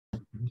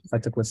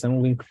site da coleção,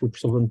 o link que o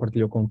professor Bruno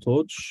partilhou com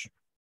todos.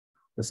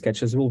 The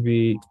sketches will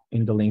be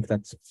in the link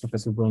that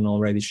Professor Bruno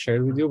already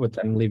shared with you, but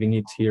I'm leaving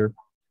it here.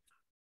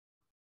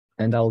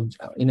 And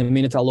in a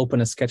minute, I'll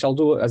open a sketch. I'll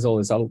do, as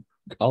always,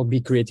 I'll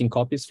be creating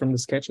copies from the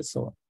sketches.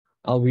 So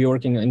I'll be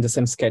working in the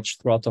same sketch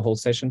throughout the whole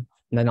session,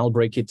 and then I'll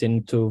break it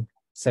into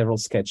several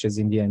sketches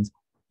in the end.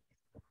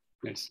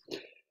 Yes.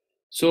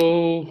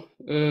 So,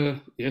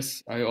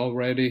 yes,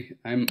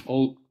 I'm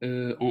all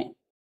on.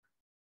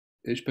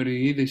 Espera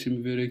aí, deixa-me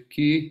ver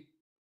aqui.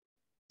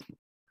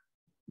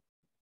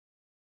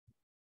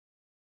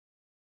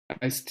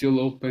 I still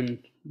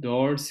open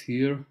doors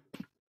here.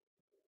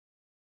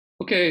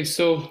 Okay,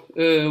 so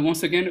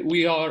once again,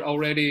 we are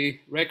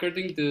already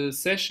recording the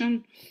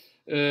session.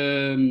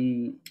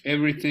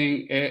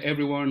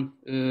 Everyone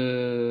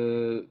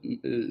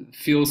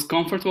feels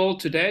comfortable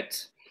to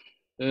that.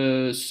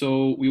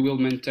 So we will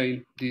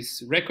maintain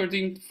this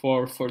recording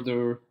for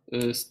further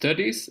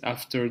studies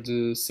after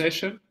the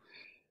session.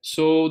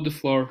 So the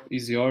floor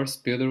is yours,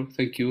 Pedro.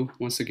 Thank you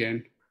once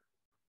again.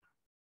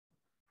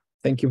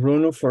 Thank you,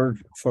 Bruno, for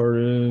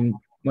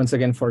once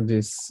again for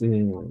this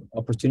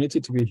opportunity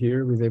to be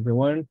here with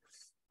everyone.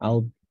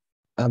 I've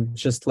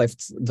just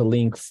left the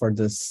link for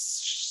the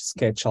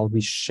sketch I'll be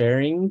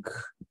sharing,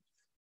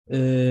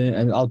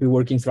 and I'll be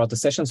working throughout the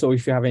session. So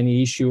if you have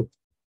any issue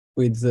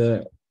with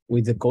the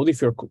code,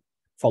 if you're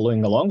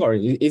following along, or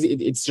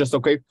it's just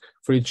okay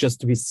for you just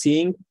to be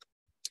seeing,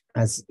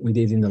 as we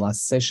did in the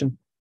last session.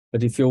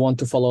 But if you want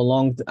to follow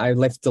along, I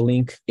left the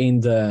link in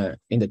the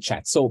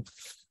chat. So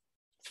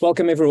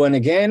welcome everyone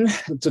again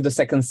to the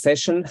second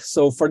session.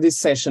 So for this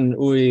session,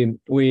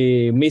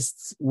 we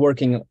missed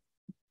working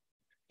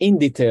in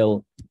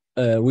detail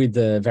with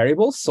the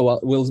variables. So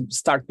we'll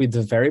start with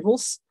the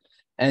variables,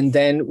 and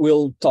then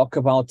we'll talk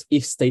about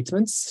if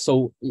statements.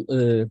 So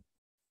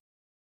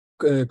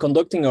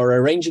conducting or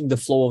arranging the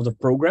flow of the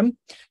program,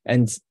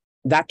 and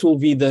that will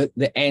be the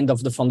end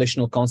of the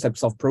foundational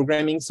concepts of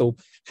programming. So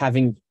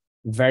having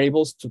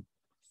variables to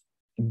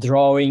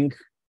drawing,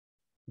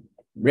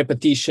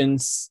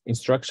 repetitions,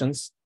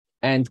 instructions,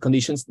 and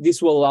conditions.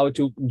 This will allow you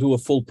to do a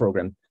full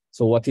program.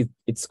 So what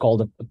it's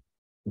called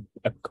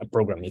a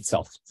program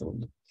itself. So,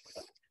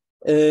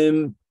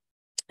 and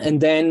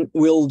then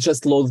we'll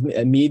just load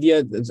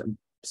media.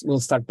 We'll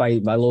start by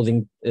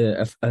loading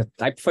a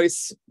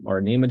typeface or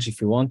an image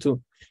if you want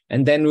to.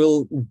 And then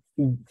we'll,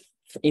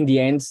 in the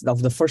end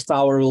of the first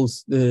hour, we'll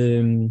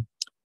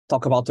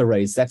talk about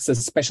arrays. That's a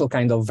special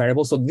kind of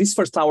variable. So this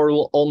first hour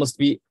will almost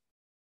be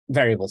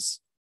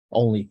variables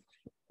only.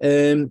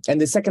 And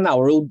the second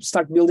hour, we'll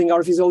start building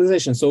our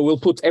visualization. So we'll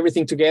put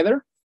everything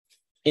together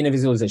in a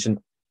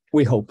visualization,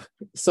 we hope.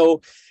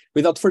 So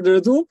without further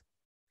ado,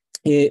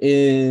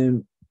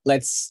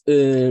 let's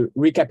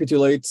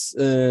recapitulate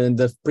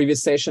the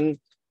previous session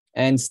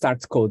and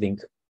start coding.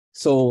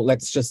 So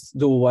let's just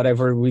do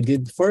whatever we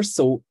did first.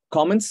 So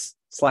comments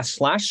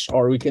 //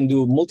 or we can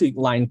do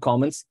multi-line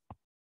comments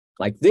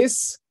like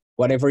this.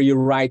 Whatever you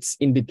write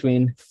in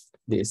between,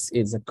 this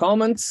is a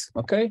comment,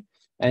 okay?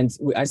 And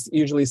I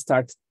usually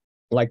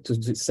like to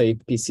say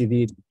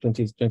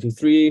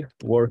PCD23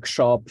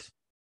 Workshop.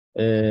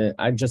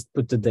 I just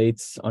put the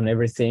dates on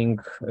everything,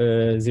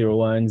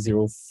 01,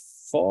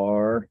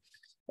 04,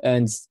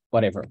 and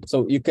whatever.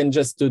 So you can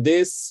just do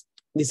this.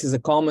 This is a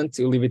comment,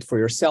 you leave it for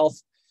yourself.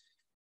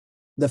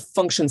 The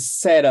function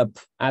setup,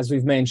 as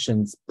we've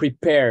mentioned,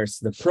 prepares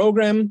the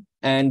program,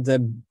 and the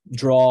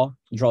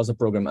draws a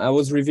program. I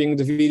was reviewing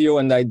the video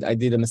and I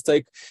did a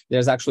mistake.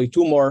 There's actually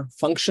two more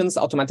functions,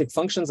 automatic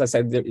functions. I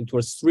said it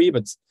was 3,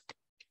 but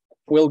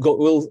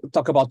we'll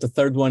talk about the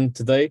third one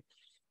today.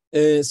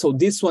 So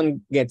this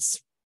one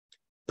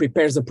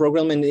prepares the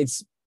program, and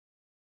is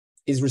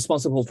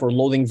responsible for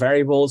loading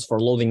variables, for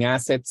loading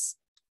assets,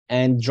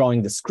 and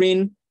drawing the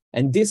screen.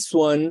 And this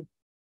one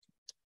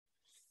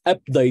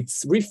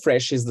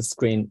refreshes the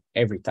screen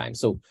every time.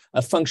 So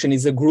a function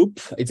is a group,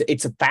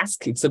 it's a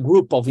task, it's a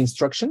group of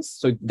instructions.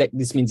 So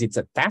this means it's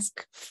a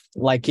task,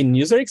 like in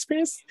user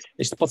experience.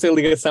 Isto pode ser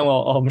ligação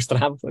ao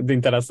mostrado de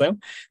interação,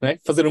 né?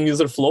 Fazer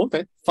user flow,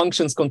 né?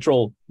 Functions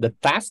control the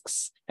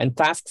tasks, and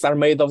tasks are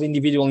made of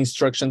individual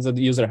instructions that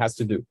the user has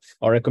to do,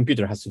 or a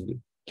computer has to do.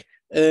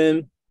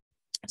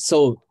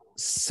 So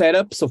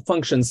setup, so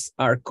functions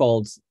are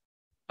groups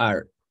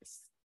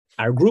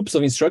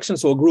of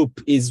instructions. So a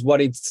group is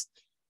what it's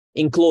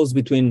enclosed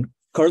between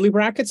curly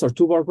brackets or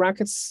two-bar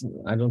brackets.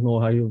 I don't know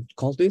how you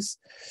call this,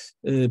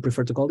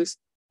 prefer to call this.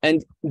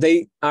 And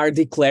they are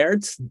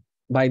declared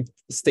by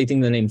stating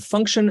the name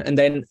function and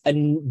then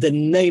the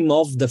name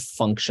of the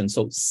function.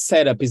 So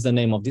setup is the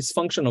name of this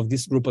function, of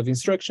this group of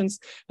instructions,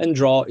 and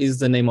draw is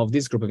the name of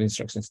this group of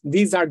instructions.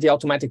 These are the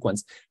automatic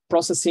ones.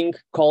 Processing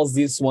calls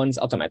these ones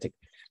automatic.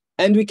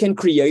 And we can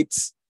create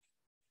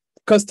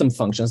custom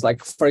functions,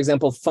 like, for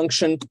example,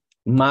 function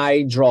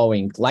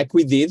myDrawing, like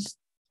we did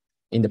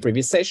in the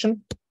previous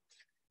session.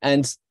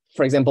 And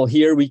for example,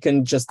 here we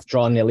can just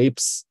draw an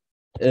ellipse,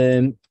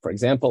 for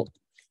example,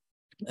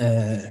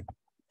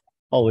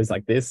 always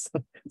like this.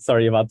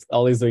 Sorry about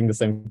always doing the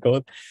same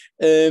code.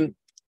 And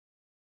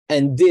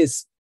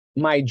this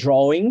my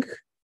drawing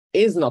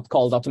is not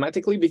called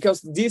automatically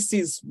because this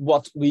is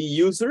what we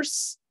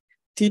users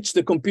teach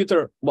the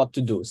computer what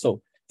to do.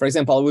 So for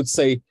example, I would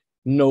say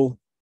no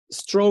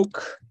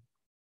stroke.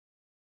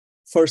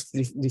 First,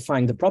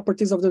 define the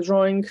properties of the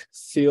drawing,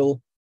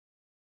 fill,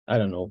 I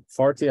don't know,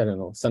 40, I don't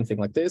know, something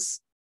like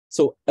this.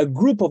 So a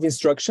group of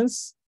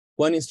instructions,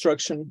 1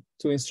 instruction,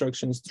 2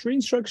 instructions, 3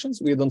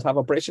 instructions. We don't have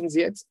operations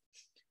yet.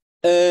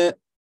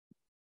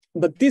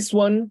 But this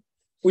one,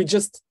 we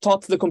just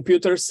taught the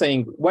computer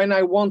saying, when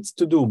I want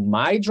to do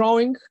my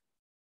drawing,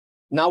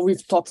 now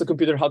we've taught the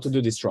computer how to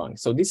do this drawing.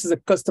 So this is a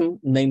custom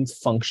named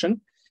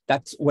function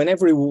that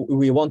whenever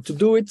we want to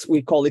do it,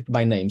 we call it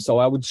by name. So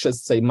I would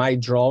just say my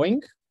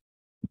drawing.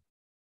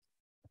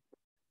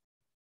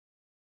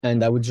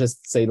 And I would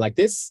just say like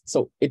this.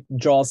 So it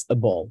draws a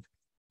ball.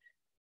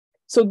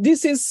 So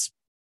this is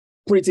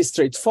pretty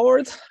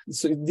straightforward.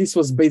 So this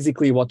was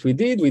basically what we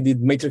did. We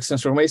did matrix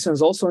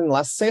transformations also in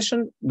last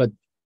session, but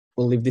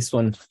we'll leave this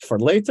one for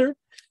later.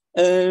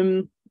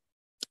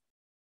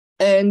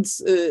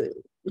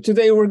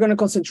 Today we're going to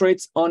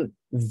concentrate on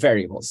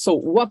variables. So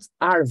what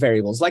are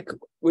variables? Like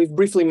we've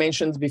briefly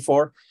mentioned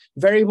before,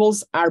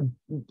 variables are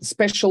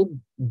special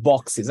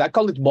boxes. I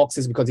call it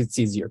boxes because it's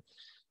easier.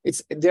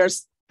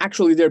 There's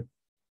actually their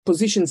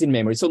positions in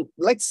memory. So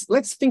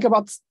let's think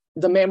about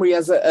the memory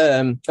as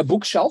a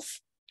bookshelf,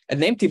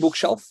 an empty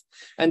bookshelf,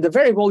 and the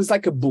variable is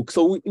like a book.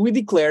 So we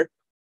declare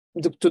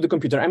to the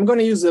computer, I'm going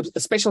to use a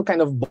special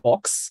kind of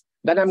box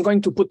that I'm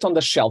going to put on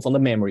the shelf, on the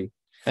memory.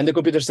 And the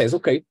computer says,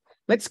 okay,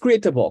 let's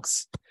create a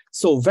box.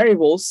 So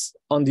variables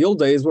on the old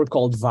days were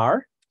called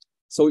var.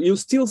 So you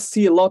still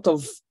see a lot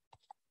of,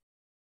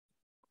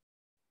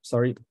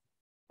 sorry,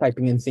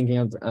 typing and thinking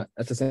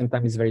at the same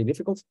time is very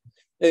difficult.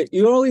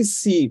 You always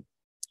see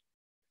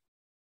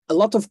a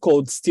lot of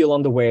code still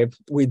on the web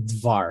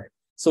with var.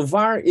 So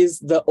var is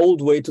the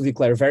old way to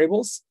declare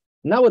variables.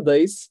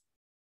 Nowadays,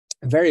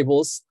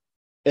 variables,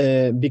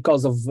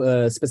 because of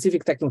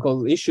specific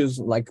technical issues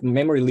like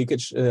memory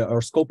leakage or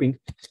scoping,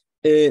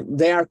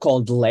 they are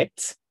called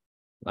let.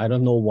 I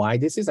don't know why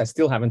this is. I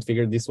still haven't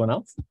figured this one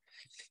out.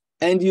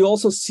 And you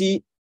also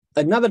see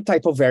another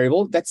type of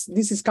variable this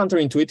is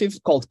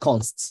counterintuitive, called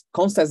const.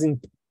 Const as in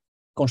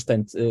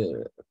constant,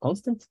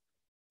 constant.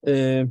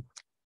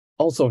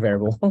 Also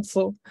variable,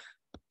 also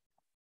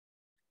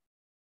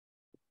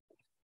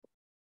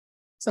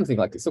something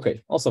like this.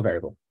 Okay, also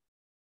variable.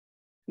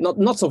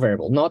 Not so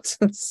variable, not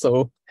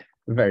so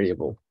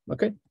variable.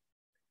 Okay.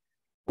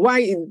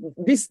 Why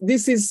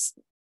this is,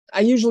 I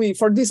usually,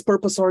 for this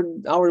purpose or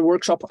our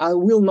workshop, I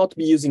will not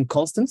be using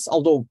constants,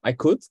 although I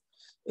could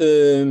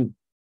in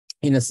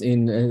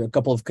a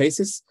couple of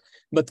cases.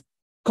 But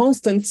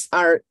constants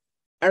are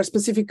a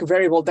specific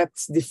variable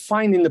that's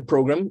defined in the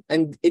program,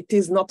 and it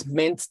is not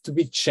meant to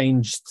be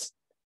changed.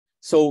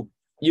 So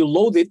you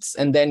load it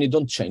and then you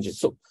don't change it.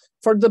 So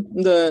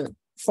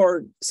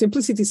for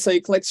simplicity's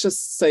sake, let's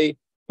just say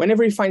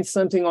whenever you find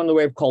something on the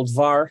web called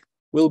var,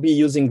 we'll be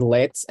using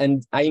let,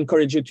 and I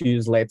encourage you to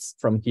use let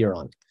from here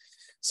on.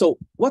 So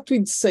what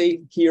we'd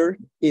say here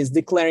is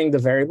declaring the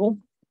variable.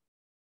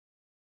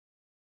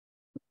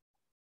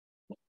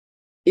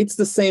 It's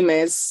the same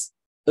as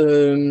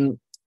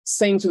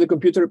saying to the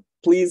computer,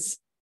 please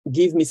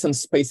give me some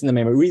space in the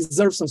memory,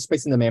 reserve some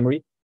space in the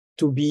memory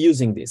to be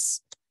using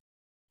this.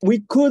 We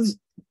could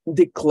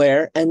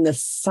declare and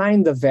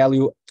assign the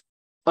value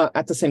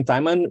at the same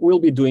time, and we'll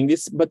be doing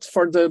this, but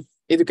for the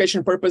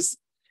education purpose,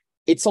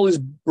 it's always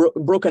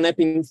broken up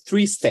in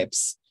 3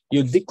 steps.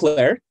 You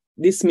declare,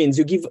 this means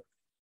you give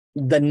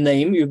the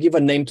name, you give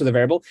a name to the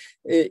variable.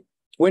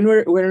 When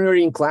we're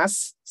in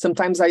class,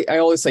 sometimes I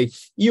always say,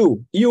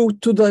 you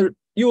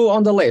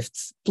on the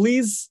left,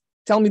 please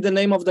tell me the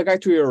name of the guy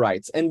to your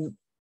right. And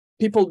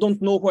people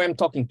don't know who I'm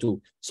talking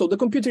to. So the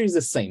computer is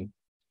the same.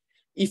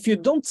 If you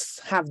don't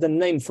have the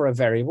name for a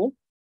variable,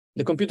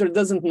 the computer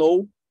doesn't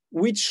know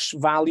which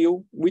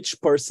value,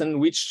 which person,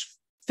 which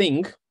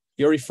thing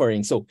you're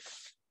referring. So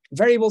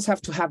variables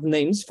have to have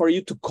names for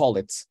you to call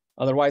it.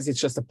 Otherwise, it's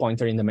just a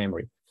pointer in the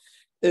memory.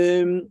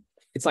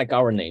 It's like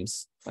our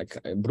names, like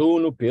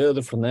Bruno,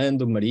 Pedro,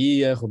 Fernando,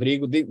 Maria,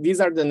 Rodrigo.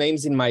 These are the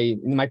names in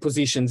my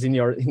positions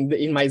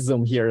in my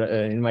Zoom here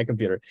in my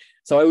computer.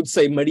 So I would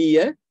say,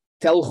 Maria,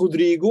 tell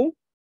Rodrigo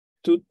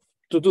to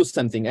do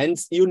something, and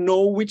you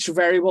know which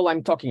variable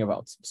I'm talking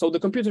about. So the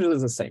computer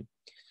does the same.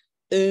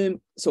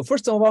 So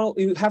first of all,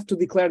 you have to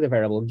declare the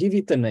variable, give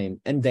it a name,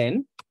 and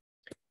then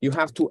you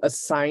have to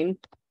assign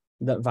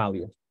the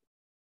value.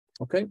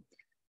 Okay.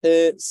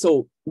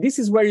 So this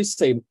is where you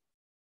say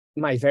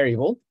my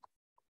variable.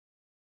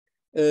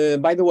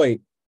 By the way,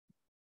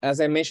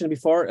 as I mentioned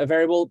before, a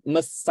variable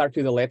must start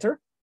with a letter.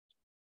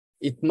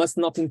 It must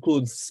not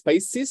include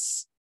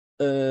spaces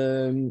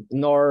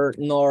nor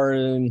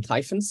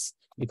hyphens,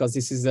 because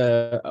this is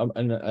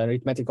an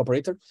arithmetic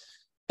operator.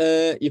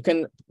 You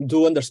can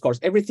do underscores.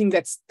 Everything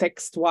that's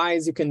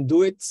text-wise, you can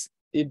do it.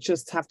 You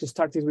just have to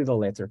start it with a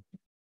letter.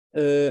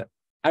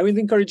 I would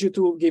encourage you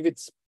to give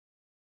it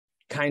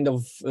kind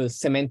of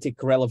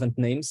semantic relevant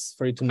names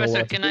for you to know.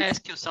 Professor, can I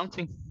ask you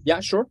something? Yeah,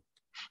 sure.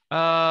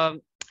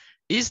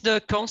 Is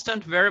the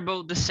constant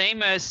variable the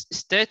same as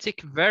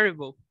static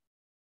variable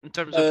in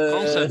terms of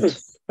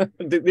concept?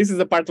 This is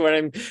the part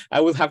where I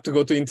will have to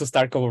go into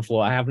Stack Overflow.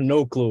 I have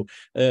no clue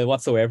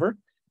whatsoever.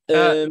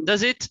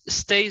 Does it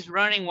stays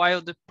running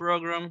while the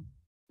program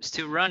is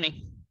still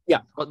running?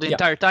 Yeah, the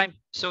entire time.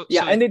 So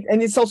yeah, so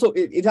and it's also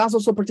it has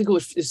also a particular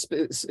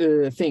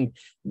thing.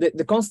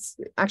 The const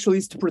actually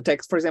is to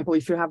protect. For example,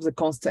 if you have the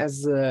const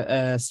as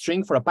a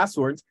string for a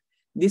password,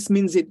 this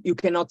means you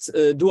cannot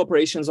do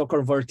operations or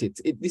convert it.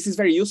 This is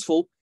very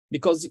useful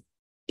because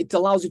it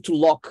allows you to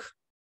lock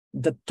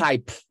the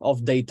type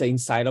of data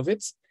inside of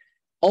it.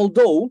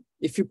 Although,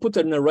 if you put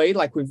an array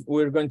like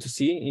we're going to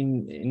see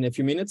in a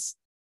few minutes,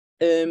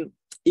 you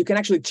can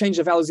actually change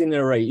the values in an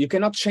array. You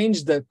cannot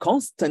change the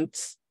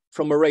constant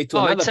from array to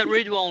another. Oh, it's a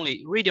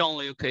read-only,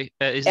 okay.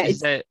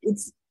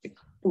 It's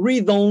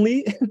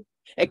read-only,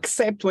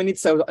 except when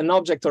it's an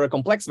object or a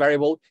complex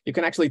variable, you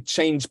can actually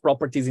change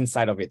properties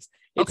inside of it.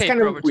 It's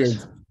kind of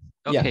weird.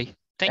 Okay, yeah.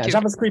 Thank you.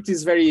 JavaScript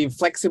is very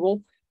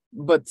flexible,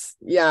 but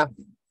yeah,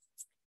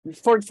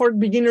 for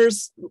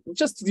beginners,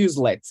 just use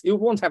let. You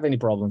won't have any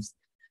problems.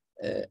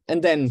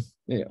 And then,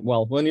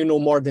 well, when you know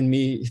more than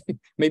me,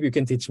 maybe you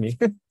can teach me.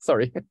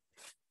 Sorry.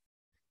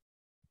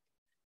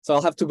 So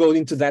I'll have to go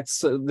into that.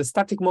 So the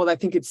static mode, I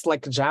think it's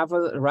like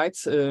Java, right?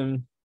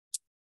 And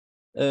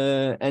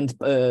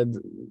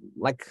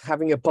like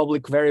having a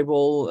public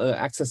variable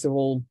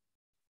accessible.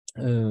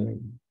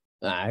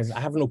 I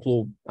have no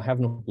clue.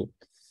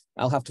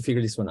 I'll have to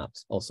figure this one out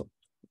also.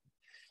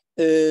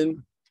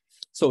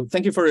 So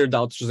thank you for your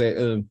doubt,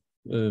 Jose.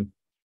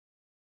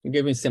 You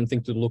gave me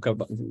something to look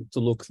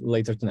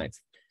later tonight.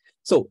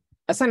 So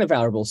assign a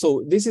variable.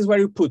 So this is where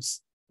you put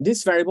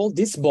this variable,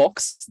 this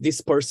box, this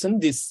person,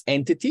 this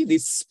entity,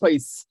 this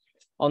space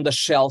on the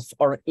shelf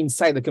or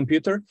inside the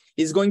computer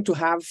is going to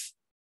have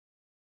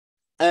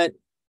a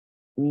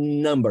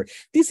number.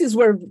 This is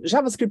where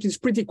JavaScript is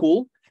pretty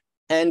cool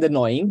and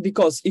annoying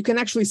because you can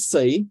actually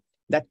say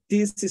that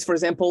this is, for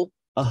example,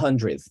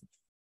 100.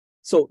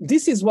 So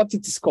this is what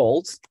it is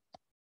called.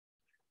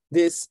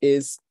 This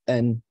is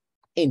an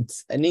int,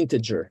 an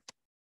integer.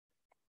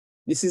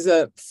 This is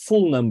a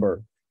full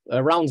number,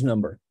 a round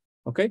number,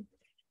 okay?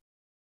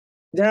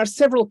 There are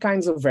several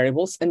kinds of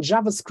variables, and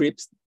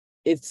JavaScript,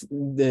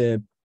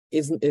 JavaScript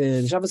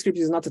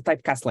is not a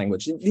typecast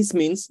language. This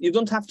means you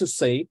don't have to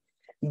say,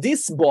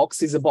 this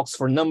box is a box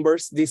for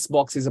numbers, this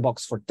box is a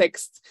box for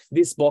text,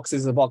 this box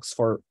is a box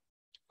for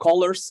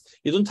colors.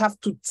 You don't have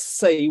to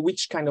say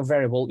which kind of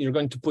variable you're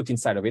going to put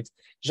inside of it.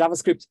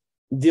 JavaScript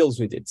deals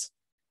with it.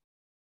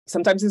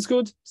 Sometimes it's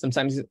good,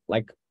 sometimes,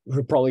 like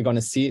we're probably going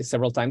to see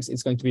several times,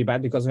 it's going to be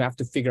bad because we have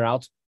to figure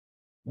out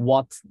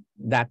what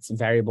that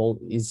variable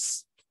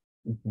is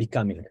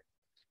becoming.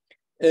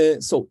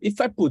 So if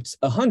I put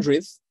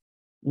 100,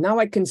 now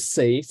I can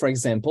say, for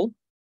example,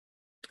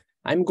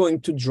 I'm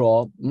going to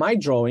draw my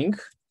drawing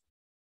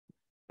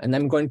and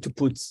I'm going to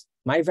put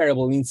my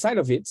variable inside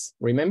of it.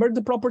 Remember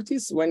the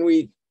properties when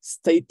we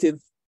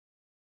stated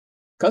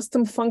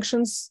custom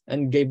functions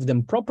and gave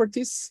them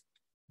properties?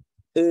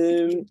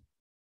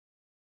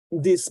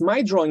 This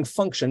my drawing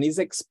function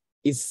is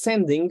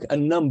sending a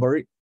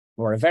number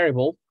or a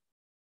variable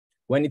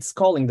when it's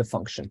calling the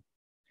function.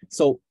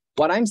 So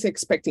what I'm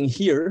expecting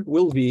here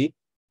will be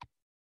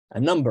a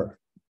number.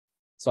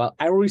 So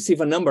I will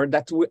receive a number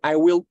that I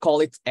will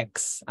call it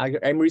X.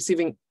 I'm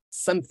receiving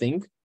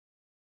something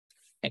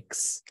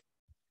X.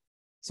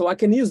 So I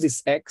can use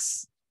this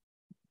X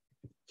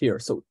here.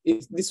 So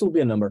this will be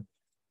a number.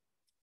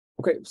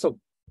 Okay, so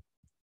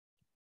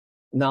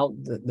now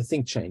the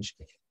thing changed.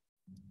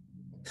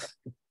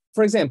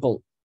 For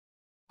example,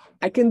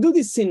 I can do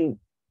this in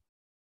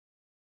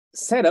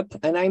setup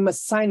and I'm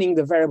assigning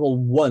the variable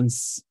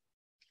once,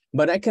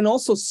 but I can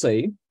also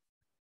say,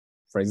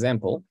 for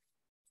example,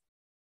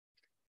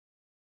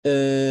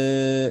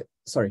 I'll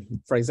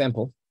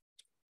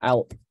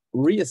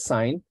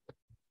reassign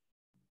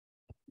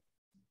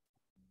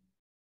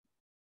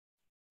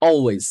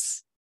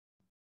always.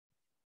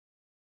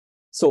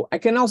 So I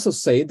can also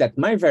say that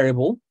my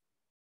variable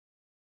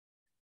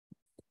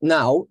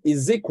now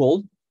is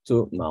equal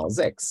to mouse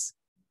X.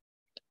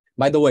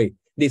 By the way,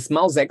 this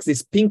mouse X,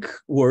 this pink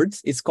word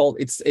is called,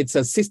 it's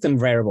a system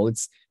variable.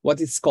 It's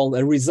what is called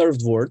a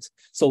reserved word.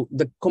 So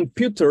the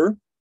computer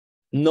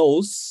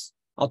knows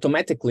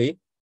automatically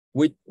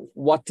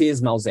what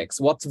is mouse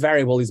X, what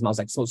variable is mouse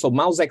X. So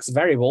mouse X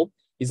variable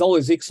is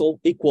always equal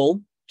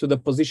to the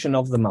position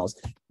of the mouse.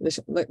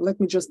 Let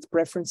me just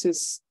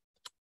preferences.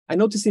 I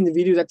noticed in the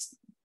video that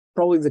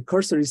probably the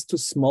cursor is too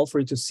small for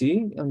you to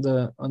see on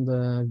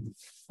the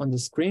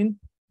screen.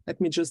 Let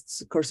me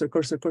just cursor.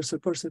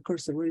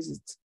 Where is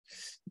it?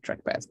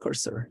 Trackpad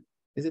cursor.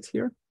 Is it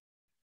here?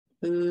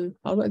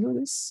 How do I do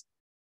this?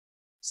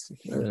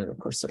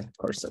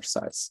 Cursor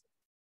size.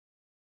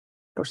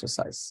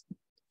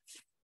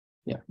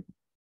 Yeah.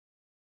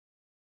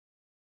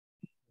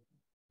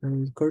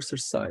 Cursor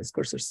size.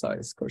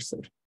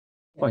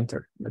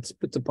 Pointer. Let's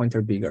put the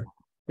pointer bigger.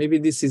 Maybe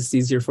this is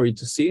easier for you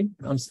to see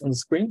on the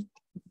screen.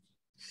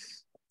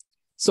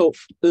 So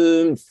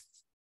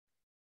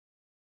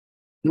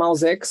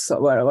mouse X,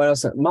 what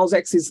else? Mouse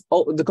X is,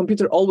 the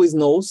computer always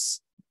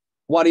knows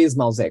what is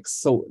mouse X.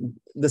 So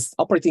this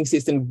operating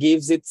system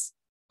gives it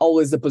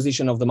always the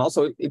position of the mouse.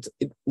 So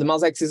the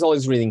mouse X is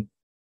always reading,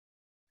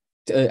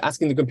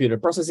 asking the computer.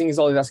 Processing is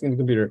always asking the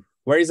computer,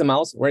 where is the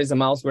mouse? Where is the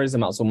mouse? Where is the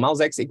mouse? So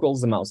mouse X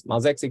equals the mouse.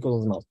 Mouse X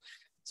equals the mouse.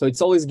 So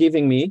it's always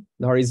giving me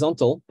the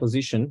horizontal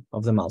position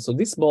of the mouse. So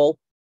this ball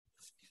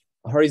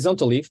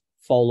horizontally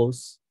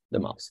follows the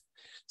mouse.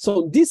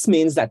 So this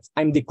means that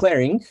I'm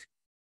declaring,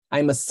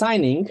 I'm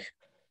assigning,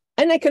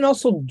 and I can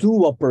also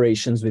do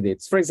operations with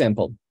it. For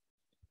example,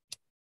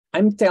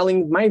 I'm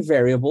telling my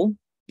variable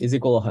is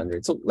equal to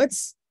 100. So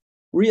let's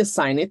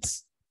reassign it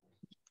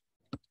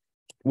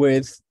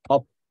with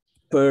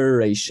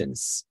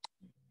operations.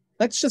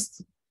 Let's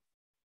just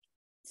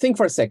think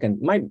for a second.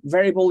 My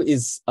variable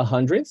is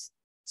 100,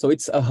 so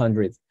it's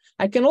 100.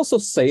 I can also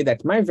say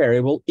that my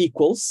variable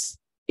equals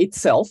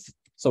itself,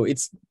 so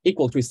it's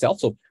equal to itself.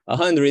 So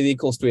 100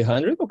 equals to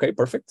 100. Okay,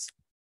 perfect.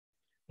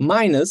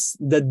 Minus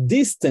the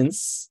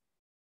distance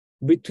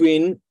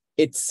between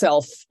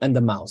itself and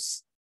the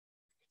mouse.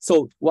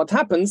 So what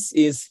happens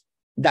is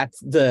that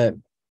the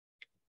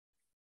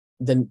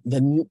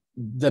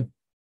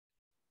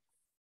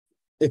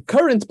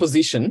current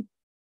position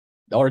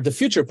or the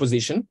future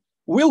position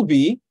will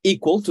be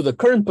equal to the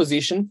current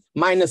position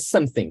minus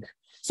something.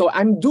 So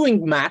I'm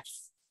doing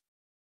math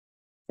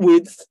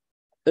with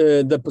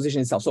the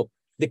position itself. So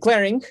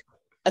declaring,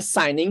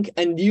 assigning,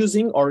 and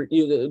using or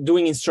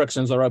doing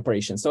instructions or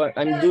operations. So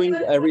I'm doing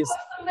a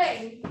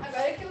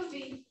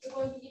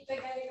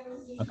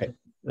okay.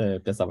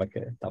 Pensava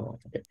que tá bom.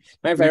 Okay.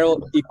 My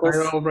variable equals.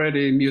 I'm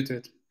already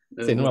muted.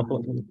 Sim, não há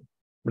problema.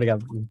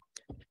 Obrigado.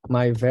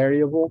 My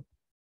variable.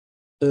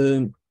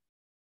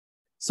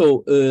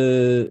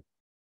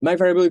 My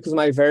variable equals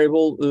my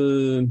variable.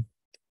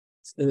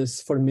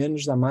 Se for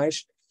menos dá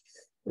mais.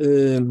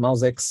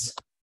 Mouse X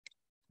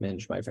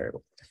menos my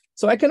variable.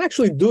 So I can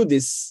actually do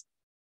this.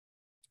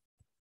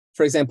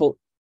 For example,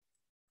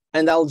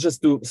 and I'll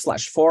just do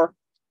 /4.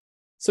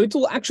 So it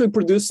will actually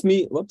produce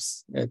me.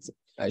 Whoops.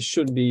 I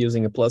should be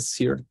using a plus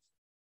here.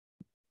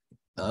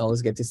 I'll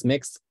always get this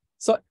mixed.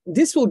 So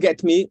this will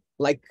get me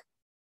like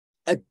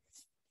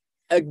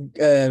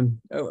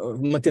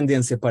uma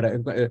tendência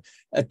para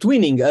a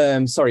twinning,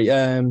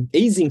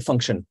 easing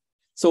function.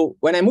 So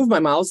when I move my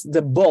mouse,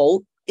 the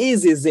ball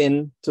eases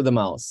in to the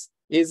mouse.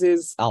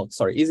 Eases out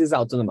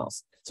to the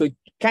mouse. So it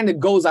kind of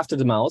goes after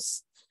the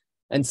mouse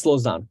and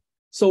slows down.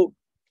 So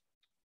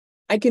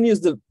I can use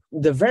the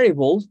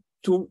variable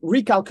to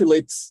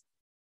recalculate,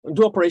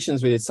 do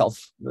operations with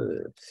itself.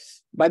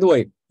 By the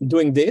way,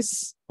 doing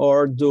this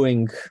or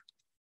doing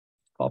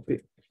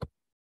copy.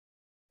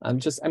 I'm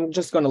just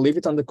going to leave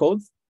it on the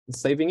code,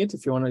 saving it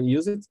if you want to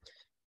use it.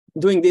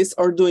 Doing this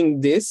or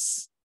doing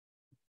this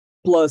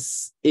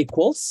plus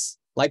equals,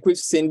 like we've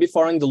seen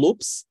before in the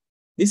loops.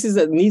 This is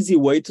an easy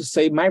way to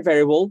say my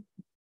variable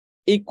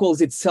equals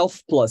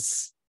itself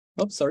plus.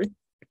 Oops, sorry,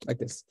 like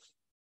this.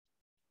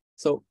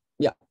 So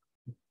yeah,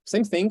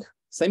 same thing,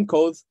 same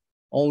code,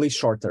 only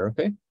shorter,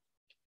 okay?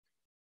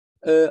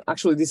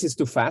 Actually, this is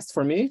too fast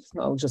for me.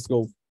 I'll just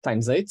go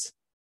 ×8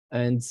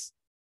 and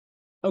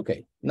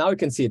okay, now you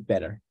can see it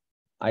better.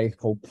 I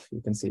hope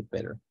you can see it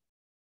better.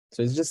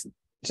 So it's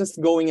just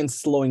going and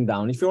slowing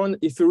down. If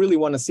you really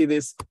want to see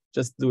this,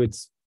 just do it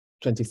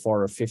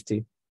 24 or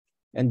 50.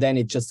 And then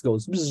it just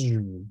goes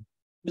bzz,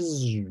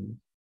 bzz,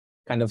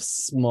 kind of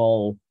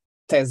small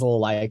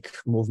Tesla-like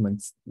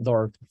movements,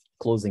 door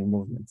closing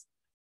movements.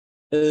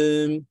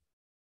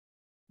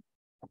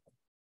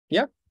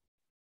 Yeah.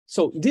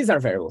 So these are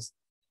variables.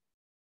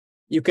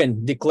 You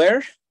can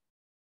declare,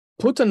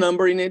 put a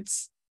number in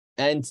it,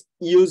 and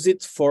use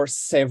it for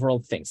several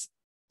things.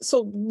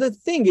 So the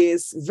thing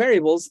is,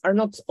 variables are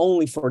not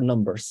only for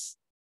numbers.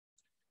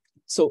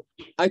 So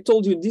I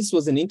told you this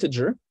was an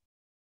integer,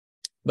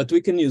 but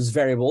we can use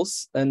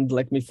variables. And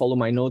let me follow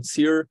my notes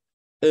here.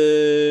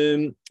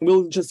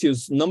 We'll just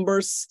use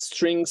numbers,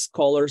 strings,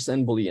 colors,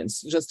 and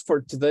booleans just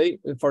for today,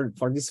 for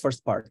this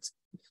first part.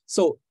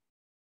 So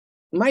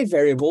my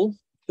variable,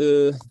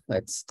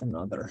 let's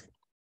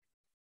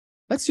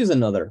use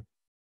another.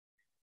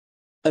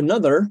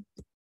 Another,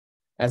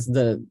 as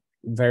the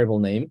variable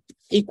name,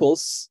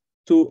 equals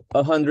to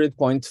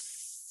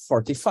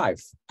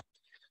 100.45.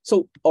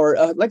 So, or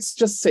let's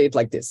just say it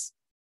like this.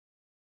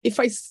 If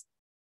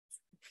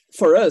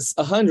for us,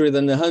 100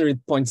 and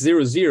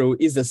 100.00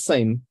 is the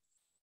same,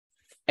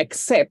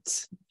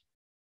 except,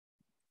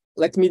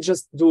 let me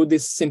just do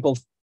this simple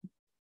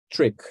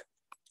trick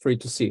for you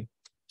to see.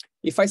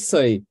 If I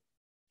say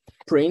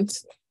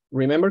print,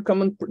 remember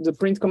the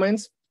print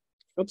commands?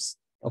 Oops.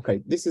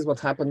 Okay, this is what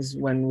happens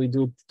when we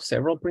do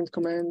several print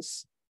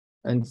commands,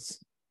 and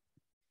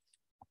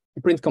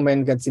the print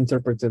command gets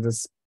interpreted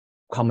as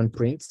common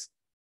print.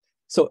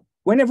 So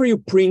whenever you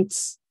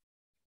print,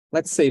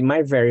 let's say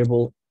my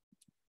variable,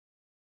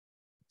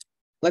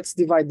 let's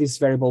divide this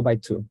variable by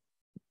 2.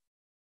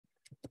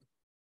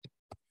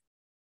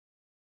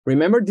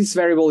 Remember, this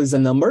variable is a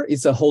number,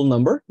 it's a whole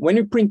number. When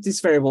you print this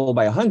variable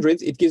by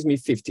 100, it gives me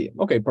 50.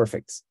 Okay,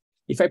 perfect.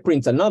 If I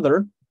print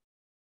another,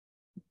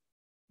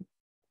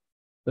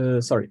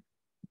 sorry.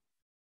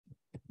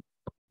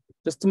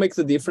 Just to make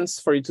the difference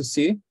for you to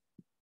see,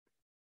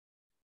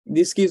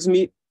 this gives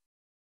me,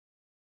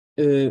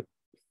 it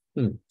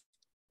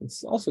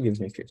also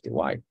gives me 50.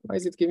 Why? Why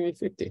is it giving me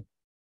 50?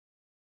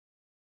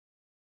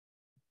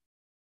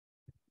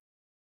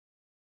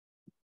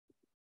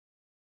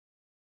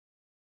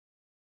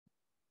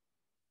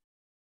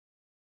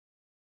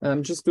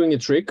 I'm just doing a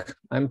trick.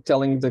 I'm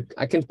telling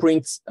I can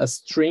print a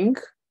string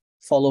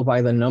followed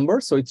by the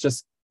number. So it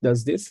just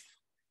does this.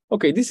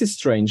 Okay, this is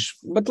strange,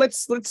 but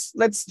let's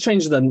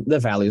change the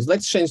values.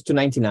 Let's change to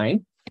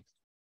 99.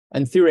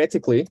 And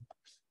theoretically,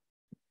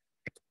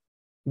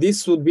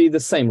 this would be the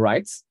same,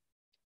 right?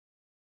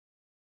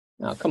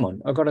 Ah, come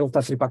on. Agora ele está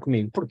a tripar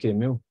comigo. Por quê,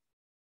 meu?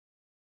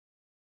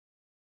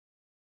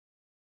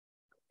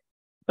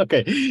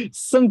 Okay,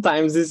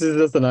 sometimes this is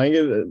just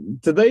annoying.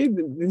 Today,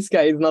 this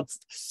guy is not...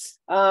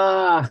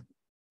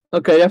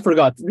 okay, I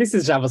forgot. This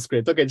is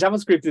JavaScript. Okay,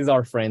 JavaScript is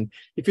our friend.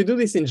 If you do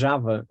this in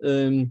Java,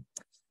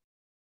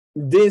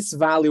 this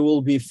value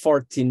will be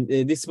 14.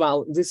 This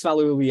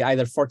value will be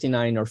either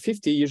 49 or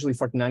 50, usually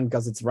 49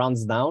 because it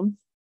rounds down.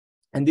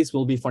 And this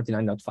will be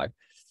 49.5.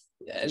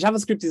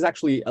 JavaScript is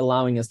actually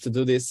allowing us to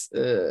do this.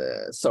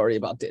 Sorry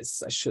about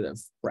this. I should have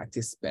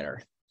practiced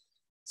better.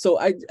 So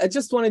I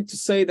just wanted to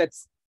say that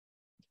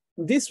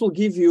this will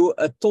give you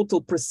a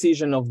total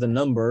precision of the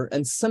number,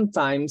 and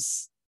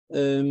sometimes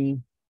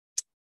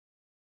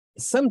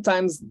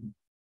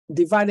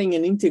dividing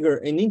an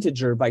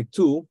integer by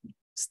 2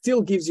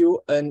 still gives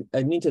you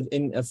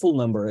a full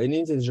number, an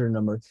integer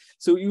number.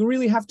 So you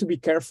really have to be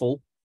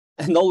careful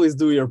and always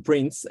do your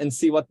prints and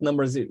see what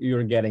numbers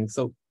you're getting.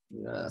 So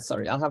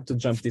sorry, I'll have to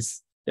jump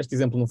this. Este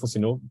exemplo não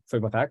funcionou, foi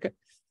barraca,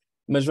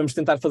 mas vamos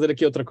tentar fazer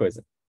aqui outra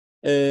coisa.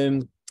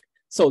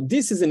 So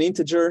this is an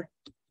integer.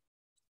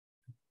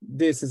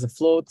 This is a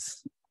float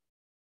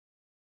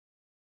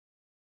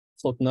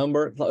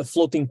number, a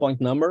floating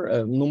point number,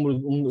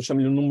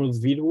 chamo-lhe número de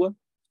vírgula.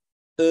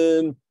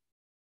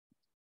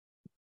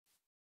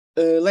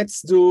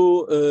 Let's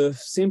do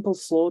simple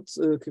float,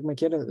 como é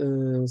que era?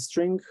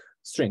 String.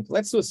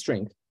 Let's do a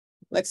string.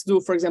 Let's do,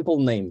 for example,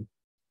 name.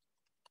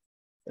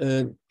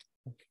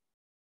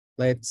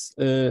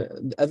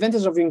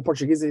 Advantage of being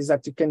Portuguese is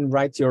that you can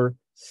write your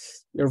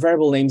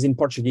variable names in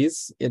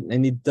Portuguese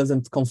and it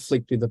doesn't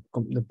conflict with the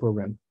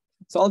program.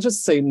 So I'll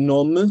just say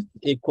nome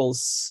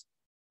equals,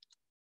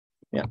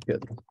 yeah,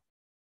 good.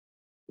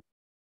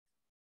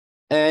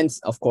 And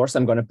of course,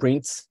 I'm going to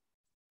print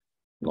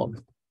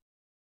nome.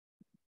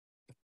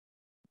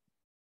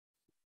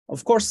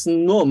 Of course,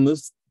 nome,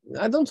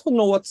 I don't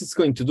know what it's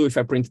going to do if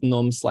I print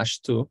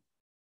nome/2.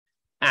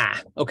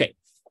 Okay.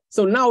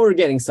 So now we're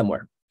getting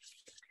somewhere.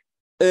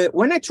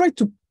 When I try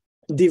to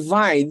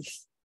divide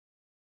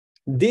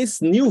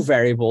this new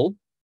variable,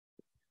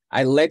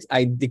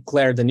 I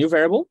declare the new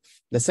variable,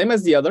 the same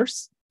as the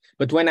others,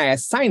 but when I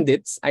assigned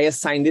it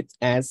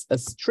as a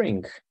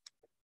string.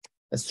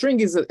 A string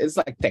is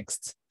like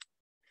text.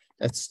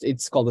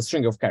 It's called a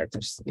string of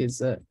characters. It's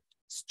a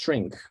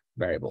string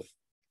variable.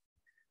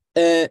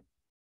 And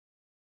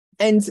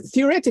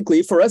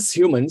theoretically, for us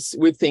humans,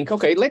 we think,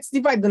 okay, let's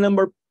divide the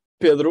number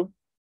Pedro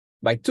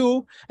by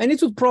 2, and it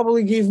would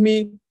probably give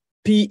me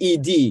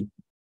PED,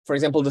 for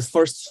example, the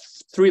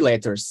first 3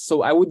 letters.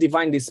 So I would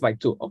divide this by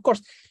 2. Of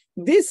course,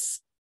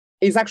 this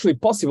is actually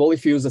possible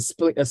if you use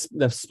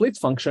the split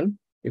function.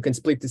 You can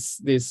split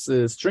this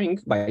string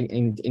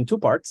in 2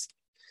 parts,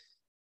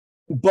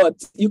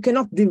 but you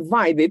cannot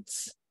divide it,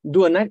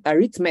 do an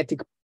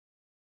arithmetic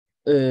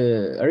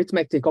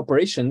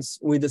operations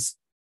with a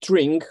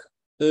string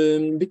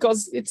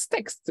because it's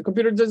text. The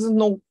computer doesn't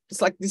know.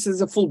 It's like this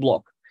is a full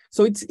block.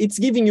 So it's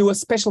giving you a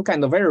special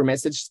kind of error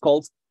message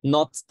called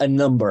not a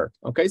number.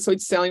 Okay, so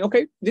it's telling,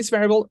 okay, this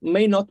variable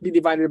may not be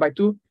divided by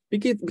 2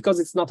 because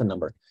it's not a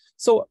number.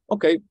 So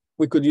okay,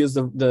 we could use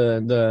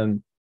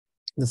the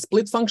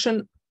split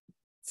function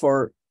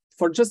for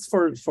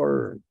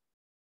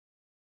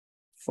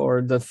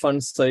the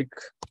fun's sake.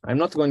 I'm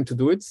not going to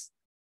do it.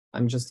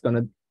 I'm just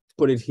gonna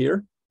put it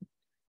here,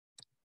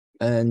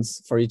 and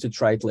for you to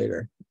try it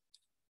later.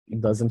 It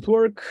doesn't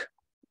work.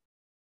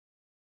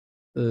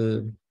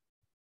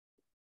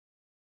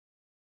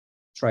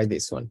 Try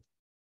this one.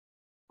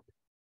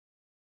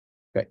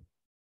 Okay.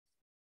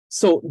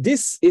 So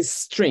this is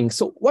string.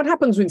 So what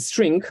happens with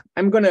string?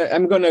 I'm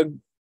gonna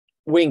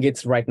wing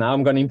it right now.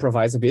 I'm gonna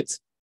improvise a bit.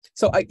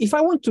 So if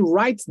I want to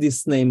write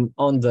this name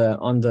on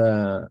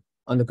the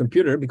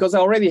computer, because I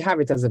already have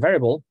it as a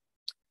variable,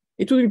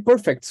 it would be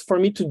perfect for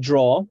me to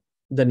draw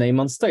the name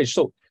on stage.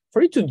 So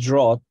for you to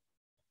draw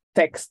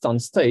text on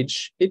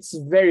stage, it's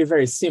very,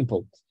 very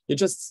simple. You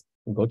just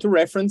go to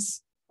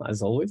reference,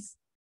 as always.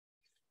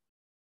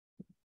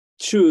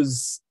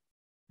 Choose,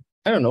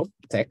 I don't know,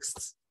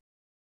 text.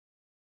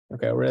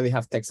 Okay, I already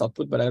have text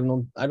output, but I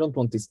don't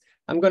want this.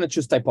 I'm going to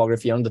choose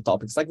typography on the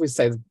topics, like we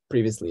said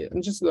previously.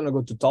 I'm just going to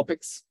go to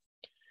topics,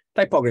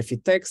 typography,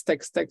 text,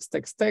 text, text,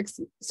 text,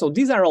 text. So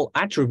these are all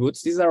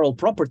attributes. These are all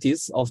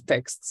properties of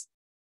texts,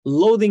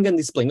 loading and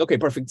displaying. Okay,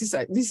 perfect.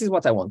 This is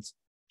what I want.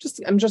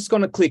 I'm just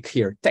going to click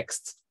here,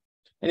 text.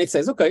 And it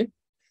says, okay,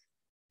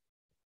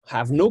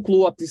 have no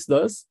clue what this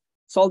does.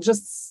 So I'll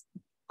just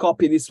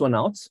copy this one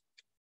out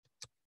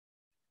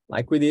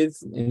like we did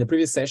in the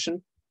previous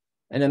session.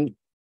 And then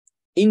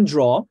in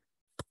draw,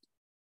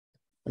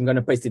 I'm going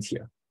to paste it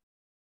here.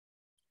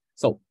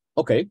 So,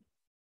 okay,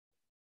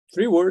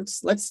 3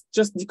 words. Let's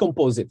just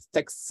decompose it.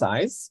 Text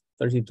size,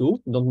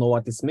 32. Don't know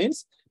what this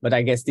means, but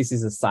I guess this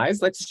is a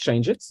size. Let's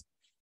change it.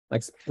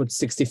 Let's put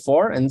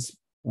 64 and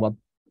what?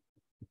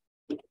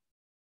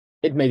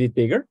 It made it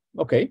bigger.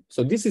 Okay,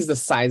 so this is the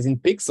size in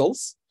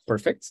pixels.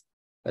 Perfect.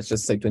 Let's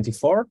just say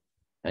 24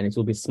 and it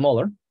will be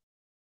smaller.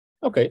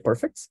 Okay,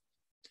 perfect.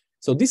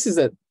 So this is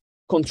a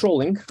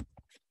controlling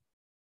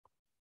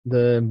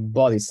the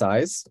body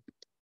size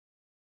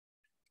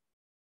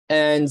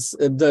and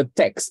the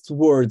text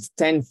words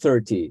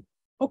 1030.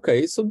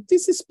 Okay, so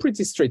this is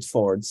pretty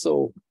straightforward.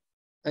 So,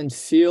 and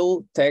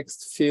fill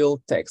text.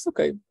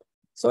 Okay,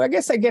 so I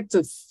guess I get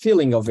the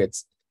feeling of it.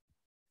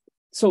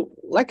 So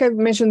like I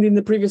mentioned in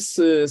the previous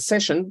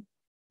session,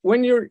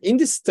 when you're in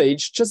this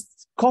stage,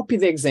 just copy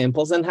the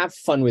examples and have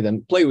fun with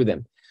them, play with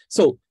them.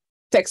 So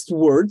text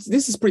words,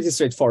 this is pretty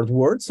straightforward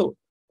word. So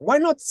why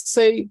not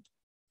say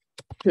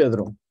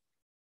Pedro?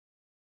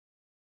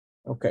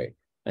 Okay,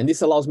 and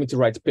this allows me to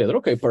write Pedro.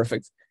 Okay,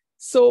 perfect.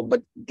 So,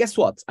 but guess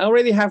what? I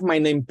already have my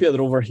name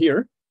Pedro over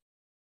here.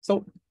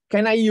 So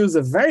can I use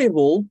a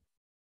variable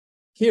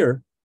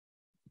here?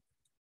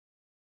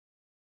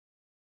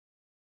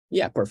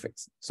 Yeah,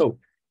 perfect. So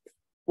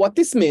what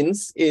this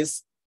means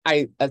is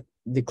I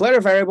declare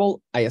a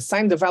variable, I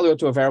assign the value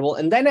to a variable,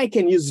 and then I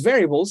can use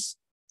variables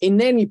in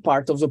any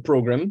part of the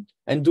program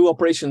and do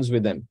operations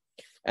with them.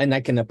 And I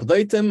can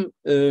update them.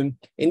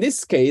 In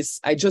this case,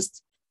 I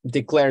just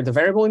declare the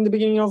variable in the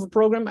beginning of a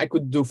program. I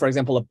could do, for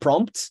example, a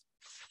prompt.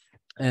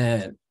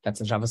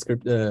 That's a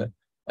JavaScript,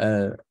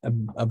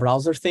 a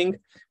browser thing.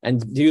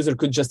 And the user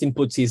could just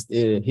input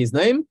his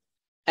name,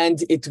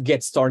 and it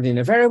gets stored in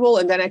a variable.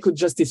 And then I could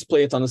just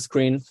display it on the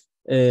screen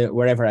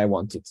wherever I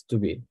want it to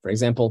be. For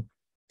example,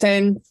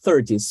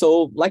 1030.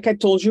 So like I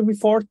told you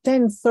before,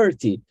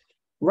 1030.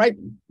 Right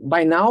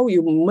by now,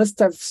 you must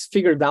have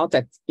figured out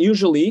that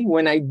usually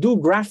when I do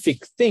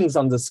graphic things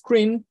on the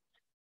screen,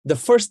 the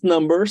first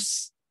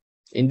numbers,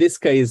 in this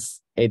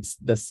case, it's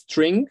the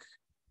string,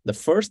 the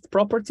first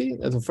property,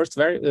 the first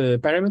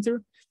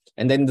parameter,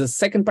 and then the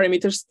second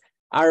parameters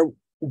are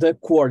the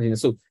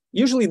coordinates. So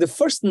usually the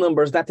first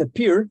numbers that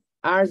appear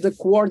are the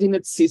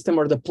coordinate system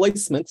or the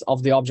placement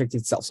of the object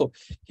itself. So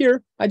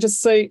here I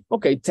just say,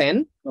 okay,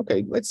 10.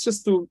 Okay, let's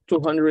just do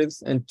 200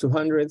 and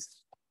 200.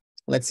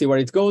 Let's see where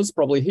it goes,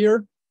 probably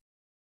here.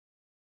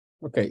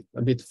 Okay,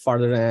 a bit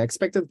farther than I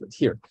expected, but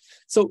here.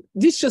 So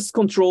this just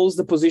controls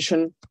the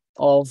position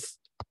of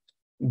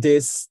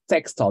this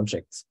text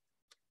object.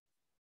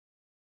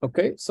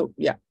 Okay, so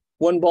yeah,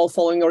 one ball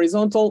following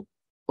horizontal,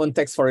 one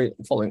text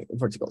following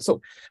vertical.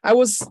 So I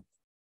was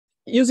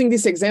using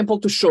this example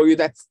to show you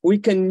that we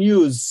can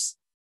use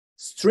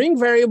string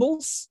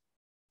variables,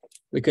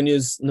 we can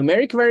use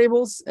numeric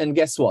variables, and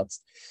guess what?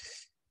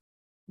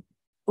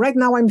 Right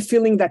now, I'm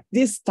feeling that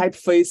this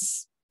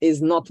typeface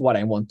is not what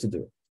I want to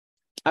do.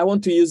 I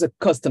want to use a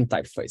custom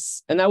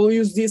typeface, and I will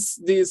use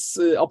this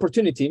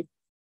opportunity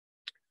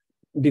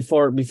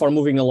before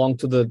moving along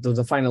to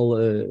the final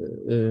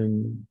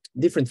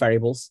different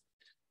variables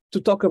to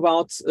talk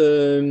about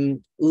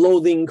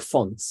loading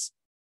fonts.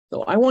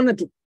 So I wanted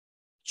to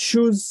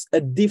choose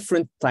a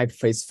different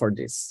typeface for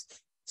this.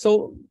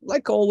 So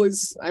like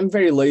always, I'm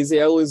very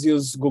lazy. I always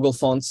use Google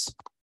Fonts,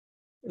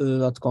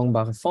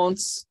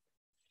 .com/fonts.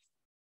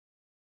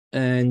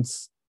 And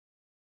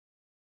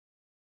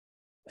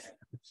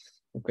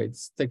okay,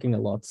 it's taking a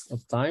lot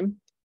of time.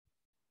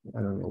 I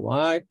don't know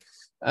why.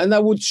 And I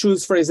would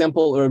choose, for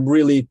example,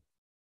 really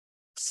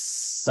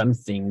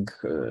something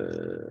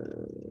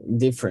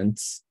different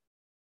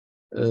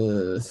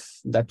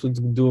that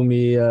would do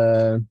me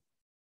a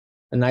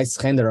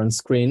nice render on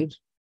screen.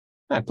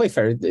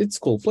 Playfair, it's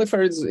cool.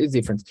 Playfair is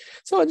different.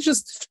 So I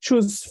just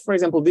choose, for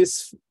example,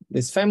 this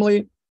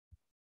family.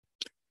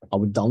 I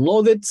would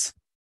download it.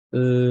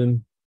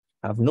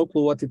 I have no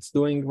clue what it's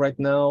doing right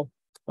now.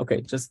 Okay,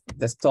 just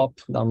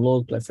desktop,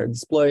 download, Playfair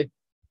display.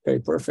 Okay,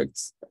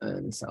 perfect.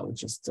 And I will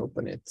just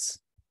open it.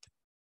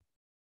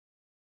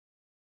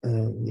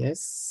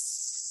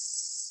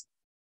 Yes.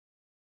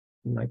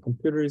 My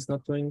computer is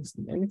not doing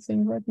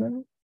anything right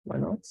now. Why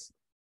not?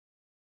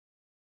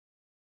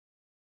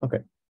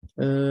 Okay.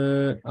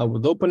 I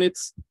would open it.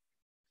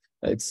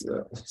 It's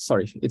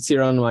sorry, it's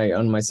here on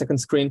my second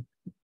screen,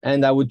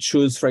 and I would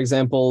choose, for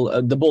example,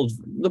 the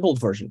bold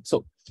version.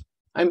 So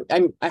I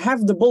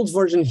have the bold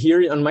version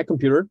here on my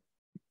computer.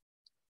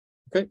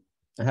 Okay,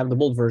 I have the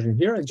bold version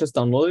here. I just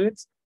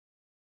downloaded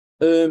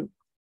it,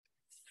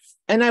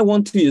 and I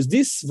want to use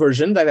this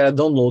version that I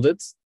downloaded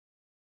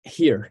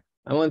here.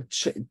 I want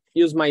to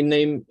use my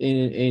name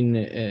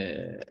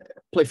in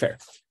Playfair.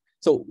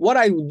 So what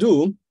I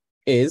do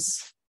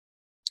is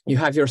you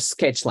have your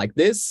sketch like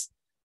this.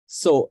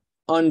 So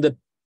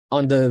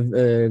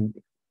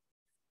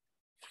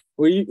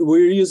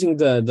we're using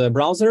the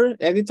browser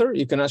editor.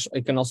 You can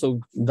also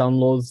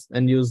download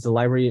and use the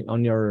library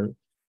on your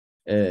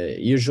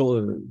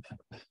usual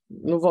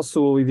no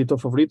vosso editor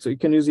favorito. You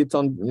can use it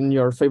in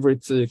your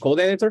favorite code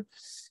editor,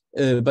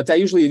 but I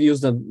usually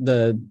use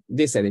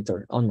this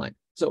editor online.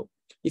 So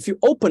if you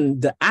open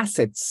the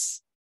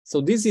assets,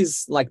 so this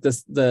is like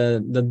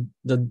the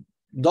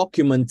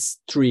documents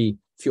tree.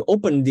 If you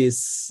open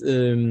this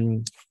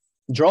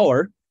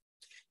drawer,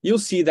 you'll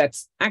see that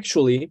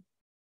actually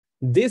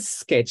this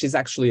sketch is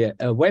actually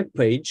a web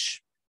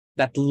page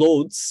that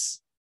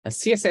loads a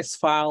CSS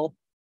file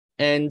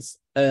and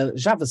a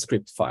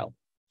JavaScript file.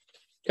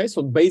 Okay,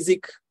 so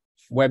basic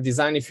web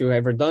design if you've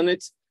ever done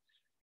it.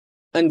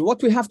 And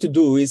what we have to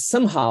do is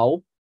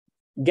somehow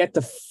get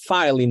the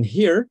file in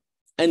here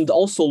and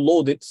also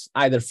load it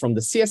either from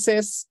the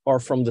CSS or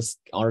from the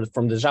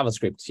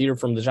JavaScript. Here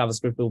from the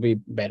JavaScript will be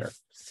better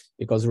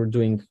because we're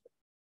doing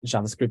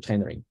JavaScript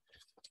rendering.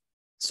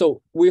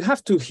 So we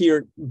have to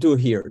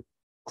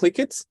click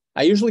it.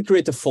 I usually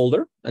create a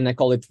folder and I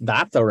call it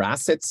data or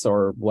assets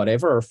or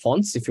whatever, or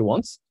fonts if you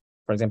want,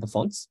 for example,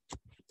 fonts.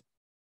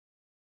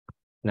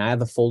 And I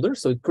add a folder.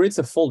 So it creates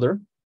a folder,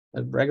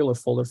 a regular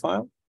folder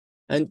file,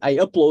 and I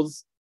upload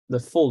the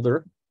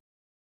folder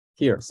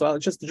here. So I'll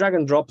just drag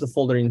and drop the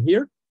folder in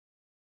here.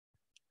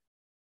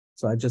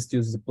 So I just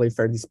use the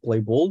Playfair display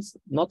bold.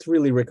 Not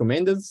really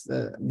recommended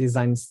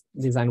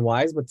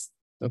design-wise, but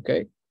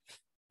okay.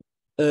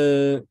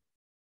 I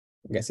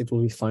guess it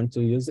will be fun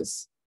to use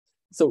this.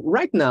 So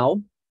right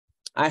now,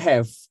 I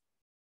have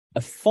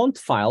a font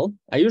file.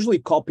 I usually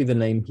copy the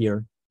name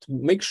here to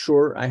make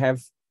sure I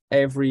have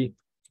every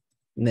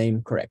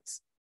name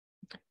correct.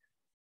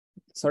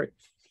 Sorry.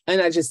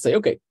 And I just say,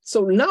 okay,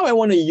 so now I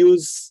want to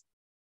use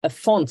a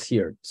font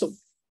here. So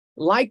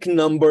like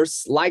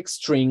numbers, like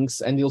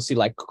strings, and you'll see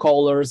like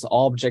colors,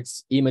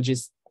 objects,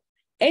 images,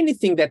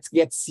 anything that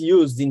gets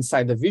used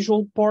inside the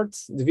visual part,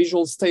 the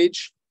visual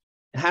stage,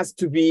 has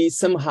to be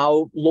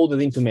somehow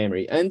loaded into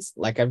memory. And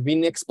like I've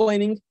been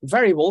explaining,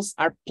 variables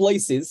are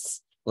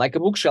places like a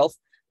bookshelf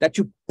that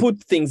you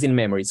put things in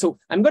memory. So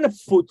I'm going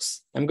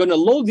to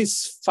load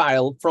this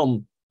file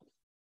from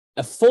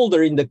a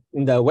folder in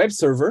the web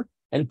server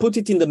and put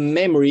it in the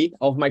memory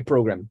of my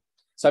program.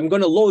 So I'm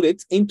going to load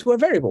it into a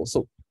variable.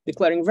 So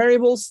declaring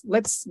variables,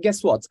 let's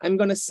guess what? I'm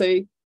going to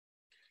say,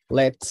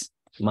 let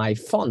my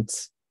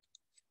font,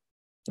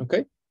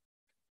 okay?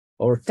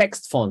 Or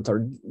text font,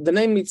 or the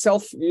name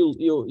itself,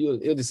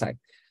 you'll decide.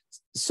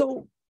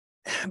 So,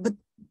 but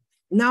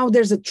now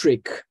there's a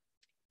trick.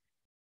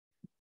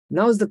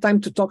 Now is the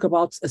time to talk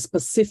about a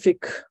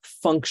specific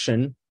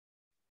function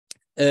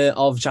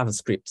of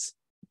JavaScript.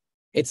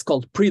 It's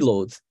called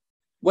preload.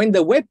 When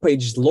the web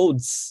page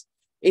loads,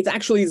 it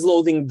actually is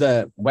loading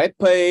the web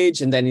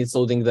page, and then it's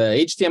loading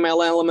the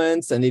HTML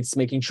elements, and it's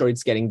making sure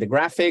it's getting the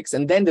graphics,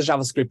 and then the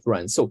JavaScript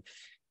runs. So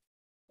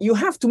you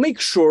have to make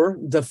sure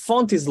the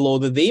font is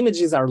loaded, the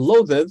images are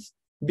loaded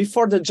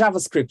before the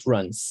JavaScript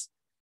runs.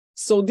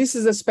 So this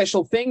is a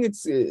special thing.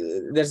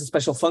 There's a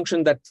special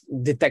function that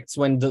detects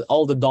when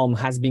all the DOM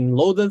has been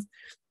loaded.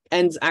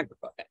 And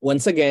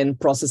once again,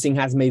 processing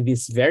has made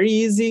this very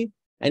easy,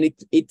 and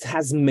it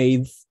has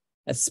made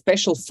a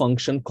special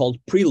function called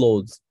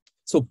preload.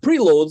 So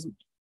preload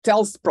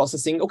tells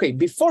processing, okay,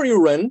 before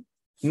you run,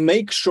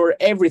 make sure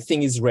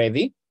everything is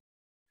ready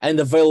and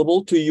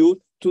available to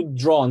you to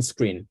draw on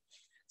screen.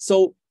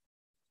 So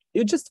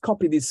you just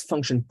copy this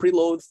function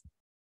preload,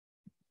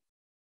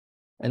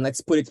 and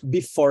let's put it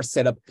before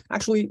setup.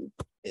 Actually,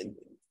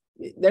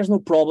 there's no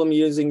problem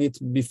using it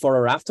before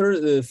or after.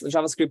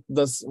 JavaScript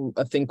does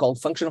a thing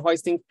called function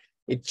hoisting.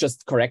 It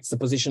just corrects the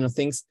position of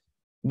things.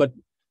 But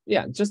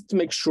yeah, just to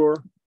make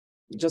sure,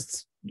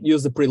 just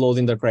use the preload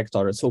in the correct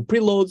order. So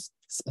preload,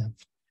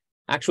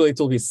 actually it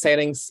will be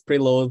settings,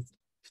 preload,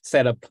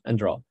 setup, and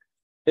draw.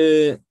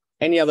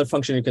 Any other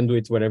function, you can do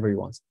it wherever you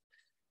want.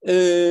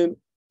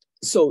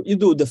 So you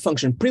do the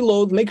function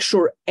preload, make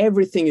sure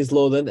everything is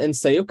loaded, and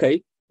say,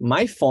 okay,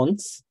 my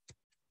font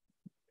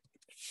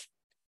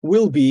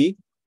will be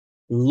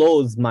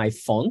load my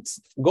font.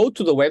 Go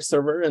to the web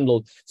server and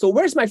load. So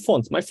where's my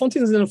font? My font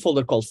is in a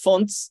folder called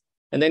fonts,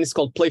 and then it's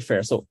called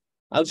Playfair. So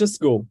I'll just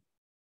go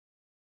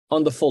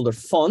on the folder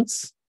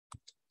fonts.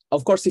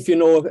 Of course, if you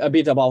know a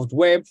bit about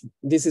web,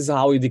 this is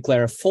how you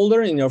declare a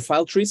folder in your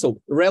file tree. So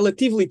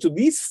relatively to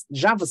this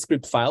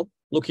JavaScript file,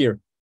 look here,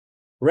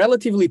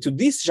 relatively to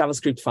this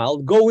JavaScript file,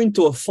 go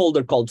into a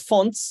folder called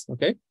fonts,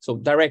 okay? So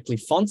directly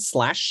font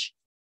slash,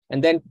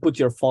 and then put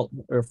your font,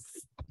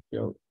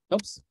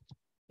 oops.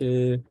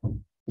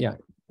 Yeah,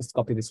 let's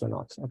copy this one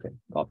out. Okay,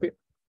 copy.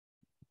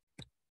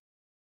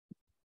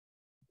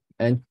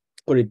 And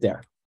put it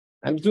there.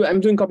 I'm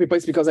doing copy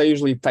paste because I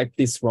usually type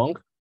this wrong.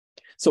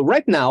 So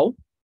right now,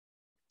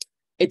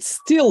 it's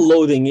still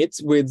loading it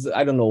with,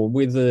 I don't know,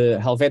 with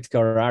Helvetica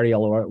or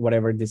Arial or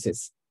whatever this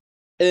is.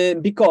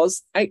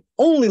 Because I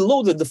only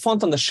loaded the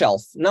font on the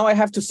shelf. Now I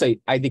have to say,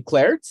 I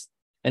declared,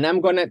 and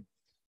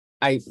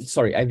I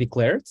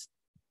declared,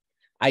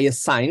 I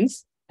assigned,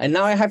 and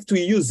now I have to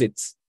use it.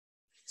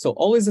 So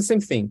always the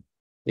same thing,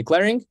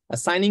 declaring,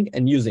 assigning,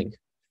 and using.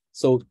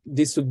 So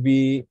this would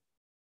be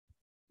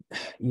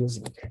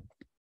using.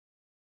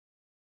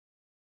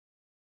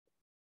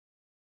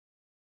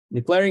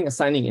 Declaring,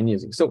 assigning, and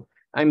using. So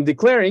I'm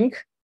declaring,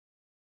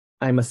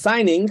 I'm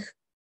assigning,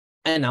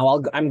 and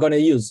now I'm going to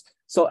use.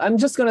 So I'm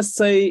just going to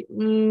say,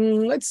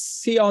 let's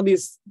see how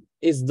this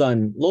is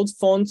done. Load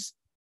fonts,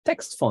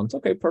 text font.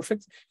 Okay,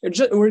 perfect.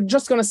 We're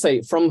just going to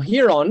say from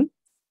here on,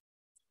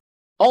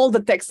 all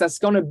the text that's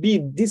going to be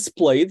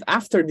displayed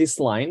after this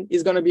line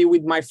is going to be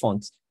with my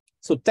font.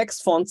 So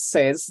text font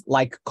says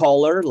like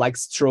color, like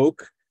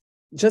stroke,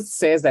 just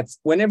says that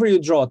whenever you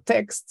draw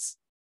text,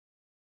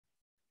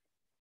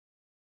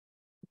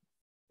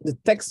 the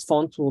text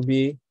font will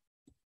be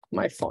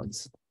my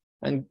font.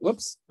 And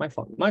whoops, my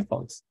font.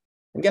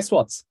 And guess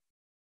what?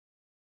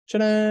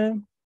 Ta-da!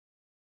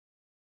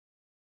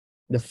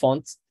 The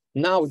font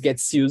now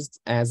gets used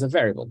as a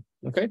variable,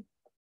 okay?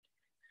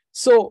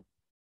 So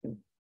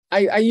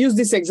I use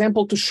this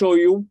example to show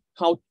you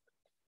how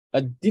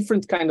a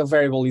different kind of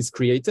variable is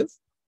created.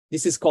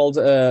 This is called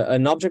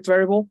an object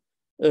variable.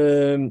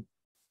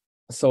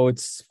 So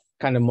it's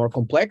kind of more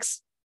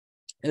complex.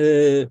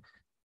 But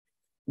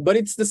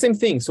it's the same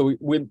thing. So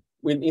we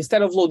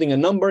instead of loading a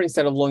number,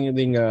 instead of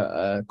loading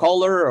a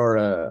color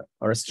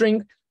or a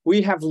string,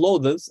 we have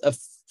loaded a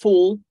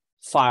full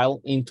file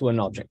into an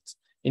object,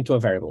 into a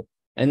variable.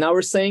 And now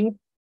we're saying,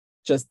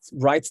 just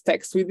write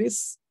text with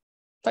this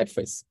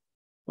typeface,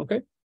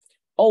 okay?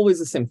 Always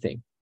the same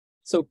thing.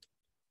 So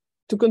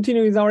to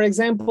continue with our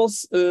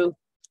examples,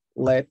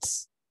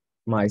 let's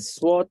my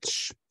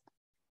swatch.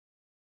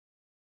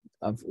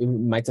 You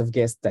might have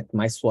guessed that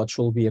my swatch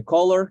will be a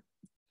color.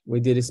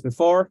 We did this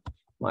before.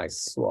 My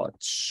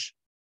swatch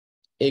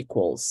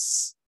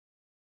equals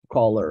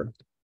color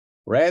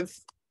red.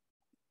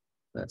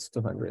 That's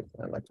 200.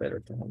 I like better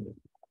 200.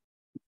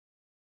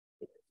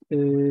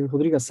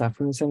 Rodrigo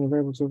Safra, initial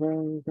variable to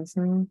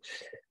variable.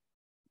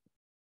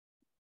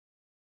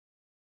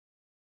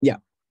 Yeah.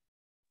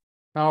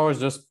 I was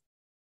just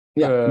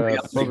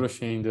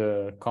publishing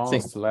the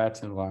const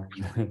Latin var.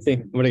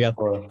 Sim, obrigado.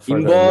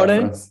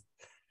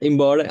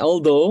 For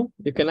Although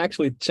you can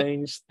actually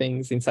change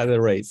things inside the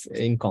arrays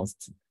in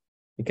const.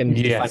 You can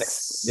define it.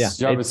 Yeah,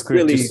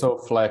 JavaScript is so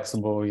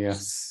flexible.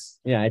 Yes.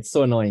 Yeah, it's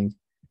so annoying.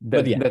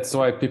 But yeah, that's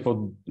why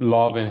people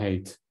love and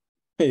hate.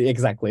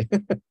 Exactly.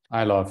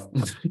 I love.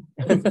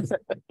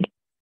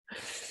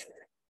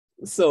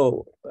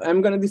 So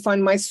I'm going to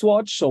define my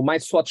swatch. So my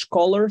swatch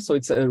color. So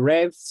it's a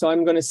red. So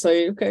I'm going to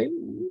say, okay,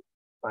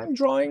 I'm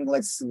drawing.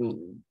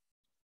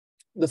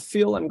 The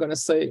fill. I'm going to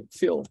say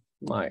fill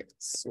my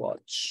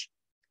swatch.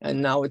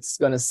 And now it's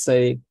going to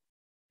say,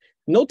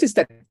 notice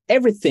that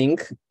everything,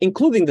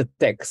 including the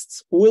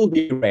text, will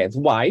be red.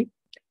 Why?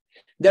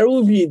 There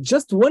will be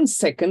just 1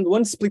 second,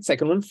 1 split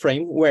second, 1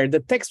 frame where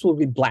the text will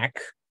be black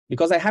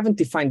because I haven't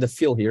defined the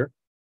fill here.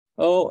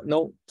 Oh,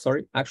 no,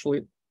 sorry.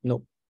 Actually,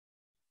 no.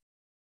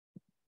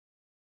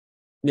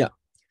 Yeah.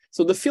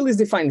 So the fill is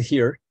defined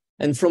here.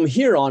 And from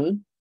here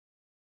on,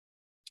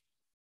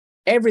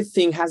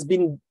 everything has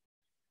been,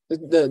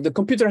 the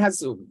computer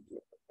has,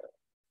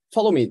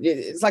 follow me.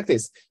 It's like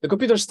this. The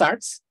computer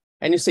starts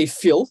and you say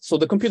fill. So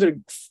the computer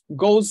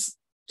goes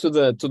to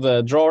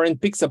the drawer and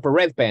picks up a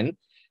red pen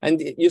and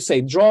you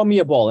say, draw me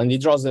a ball, and he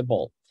draws a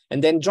ball.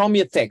 And then draw me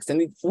a text.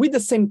 And with the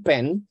same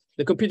pen,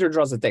 the computer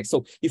draws the text.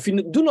 So if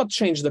you do not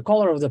change the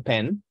color of the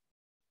pen,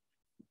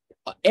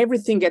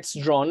 everything gets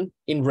drawn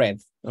in red,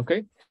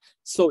 okay?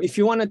 So if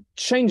you want to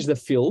change the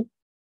fill,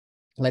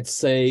 let's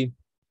say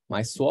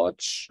my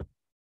swatch,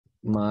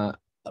 my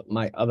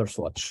other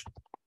swatch.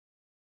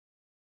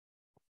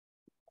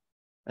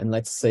 And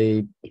let's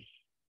say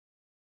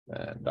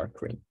dark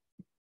green.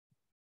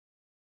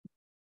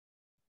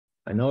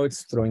 I know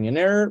it's throwing an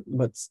error,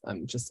 but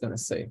I'm just going to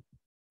say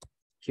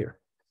here.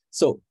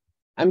 So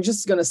I'm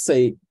just going to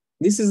say,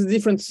 this is a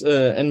different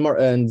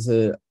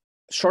and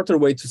shorter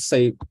way to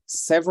say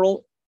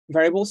several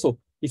variables. So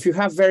if you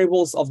have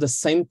variables of the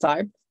same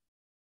type,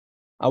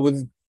 I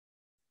would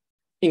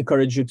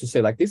encourage you to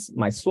say like this,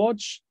 my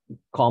swatch,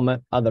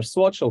 comma, other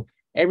swatch. So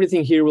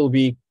everything here will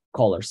be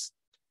colors.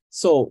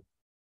 So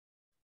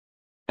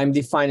I'm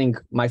defining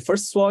my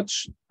first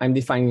swatch, I'm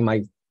defining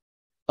my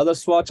other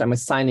swatch, I'm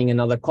assigning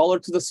another color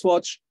to the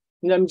swatch,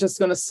 and I'm just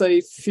gonna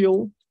say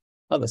fill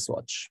other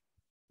swatch.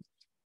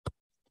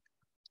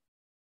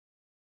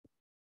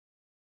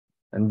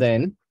 And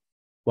then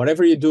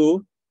whatever you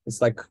do,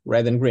 it's like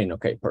red and green.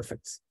 Okay,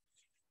 perfect.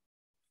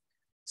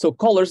 So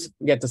colors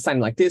get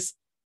assigned like this.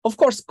 Of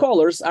course,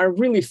 colors are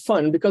really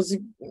fun because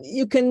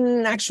you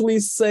can actually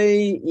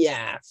say,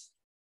 yeah,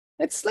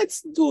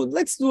 let's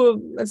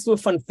do a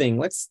fun thing.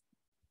 Let's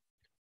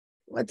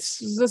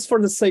just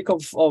for the sake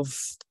of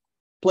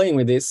playing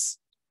with this,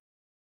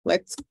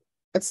 let's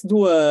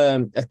do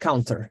a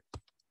counter.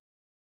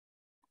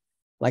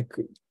 Like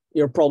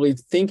you're probably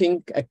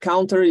thinking a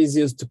counter is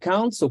used to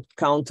count, so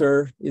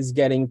counter is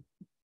getting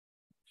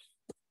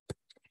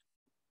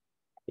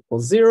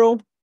equals 0.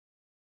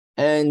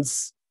 And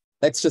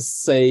let's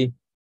just say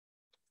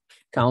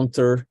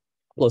counter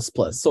plus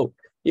plus. So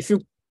if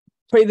you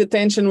paid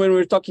attention when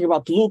we're talking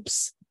about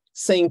loops,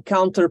 saying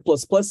counter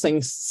plus plus,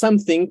 saying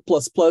something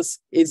plus plus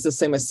is the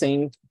same as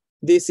saying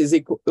this is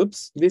equal,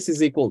 this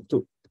is equal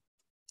to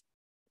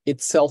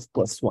itself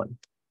plus 1.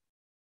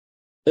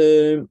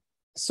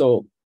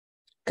 So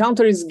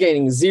counter is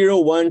getting 0,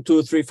 1,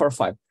 2, 3, 4,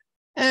 5.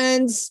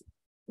 And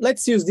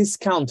let's use this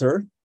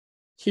counter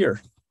here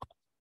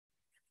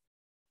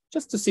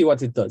just to see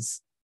what it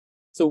does.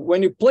 So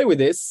when you play with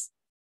this,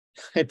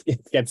 it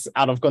gets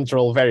out of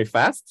control very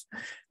fast.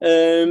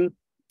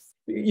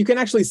 You can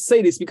actually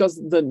say this because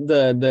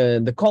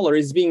the color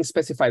is being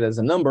specified as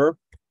a number,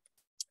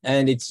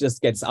 and it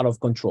just gets out of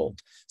control.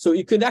 So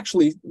you could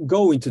actually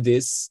go into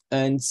this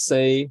and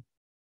say,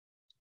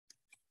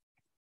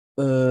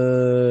 we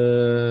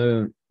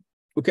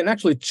can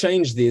actually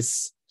change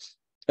this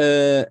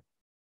and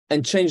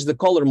change the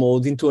color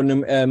mode into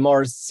a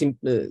more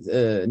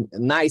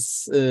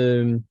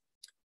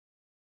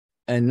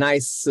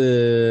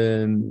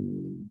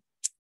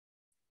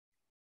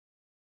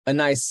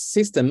nice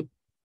system,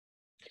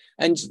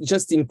 and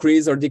just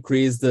increase or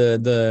decrease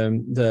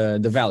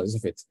the values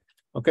of it.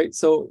 Okay,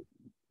 so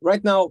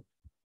right now,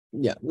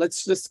 yeah,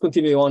 let's just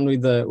continue on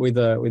with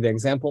the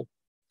example.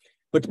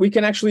 But we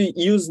can actually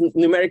use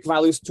numeric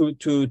values to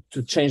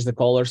change the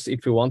colors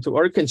if you want to,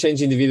 or you can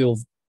change individual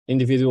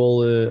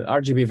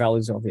RGB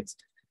values of it.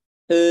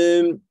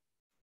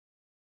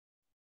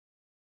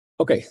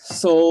 Okay,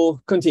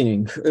 so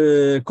continuing,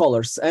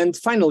 colors, and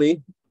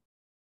finally,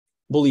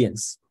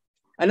 Booleans.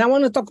 And I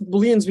want to talk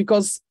Booleans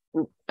because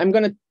I'm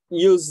going to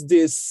use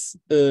this.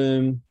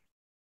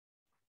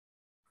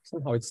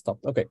 Somehow it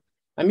stopped. Okay,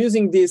 I'm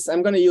using this.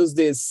 I'm going to use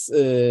this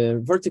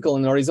vertical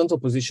and horizontal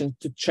position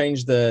to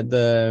change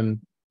the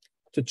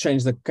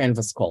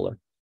canvas color.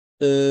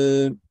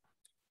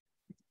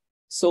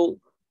 So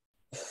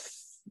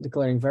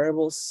declaring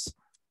variables.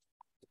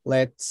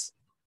 Let's.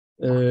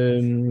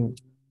 I'm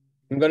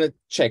going to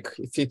check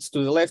if it's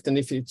to the left and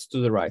if it's to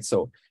the right.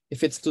 So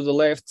if it's to the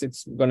left,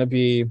 it's going to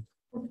be,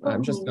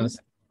 I'm just going to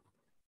say,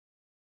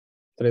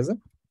 Teresa?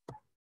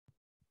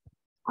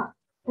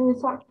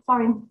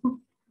 Sorry.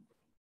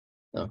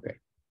 Okay.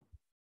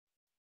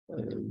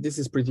 This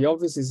is pretty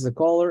obvious. This is a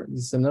color,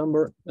 this is a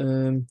number.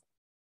 And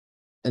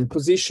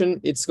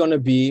position, it's going to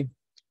be,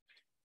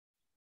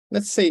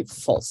 let's say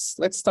false.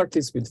 Let's start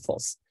this with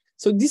false.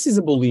 So this is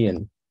a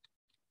Boolean.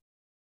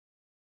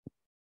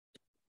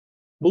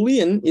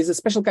 Boolean is a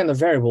special kind of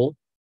variable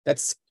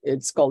it's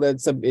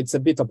a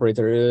bit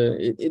operator.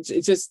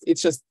 It's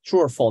just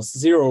true or false,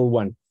 0 or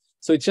 1.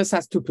 So it just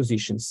has 2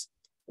 positions.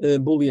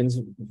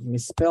 Booleans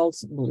misspelled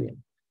Boolean.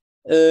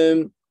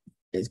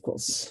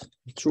 Equals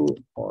true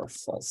or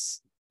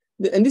false.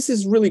 And this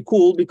is really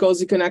cool because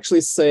you can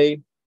actually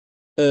say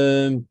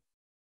this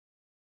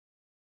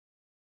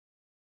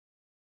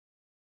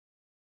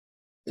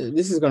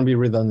is going to be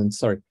redundant,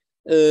 sorry.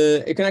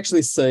 You can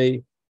actually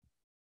say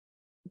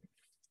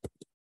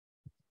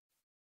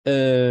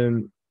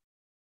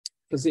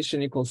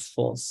position equals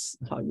false.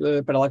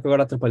 Espera lá que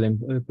agora atrapalhei-me.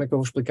 Como é que eu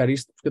vou explicar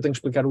isto? Porque eu tenho que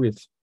explicar o if.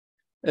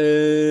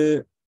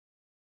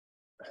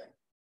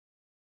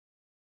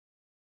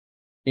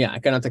 Yeah, I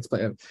cannot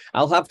explain.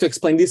 I'll have to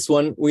explain this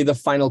one with the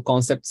final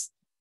concepts.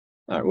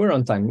 We're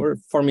on time. We're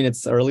 4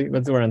 minutes early,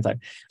 but we're on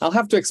time. I'll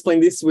have to explain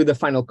this with the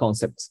final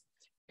concept.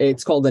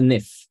 It's called an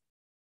if.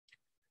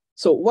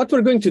 So what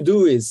we're going to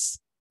do is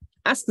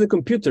ask the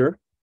computer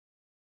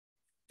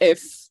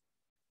if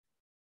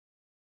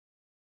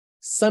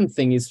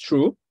something is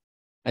true,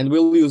 and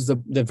we'll use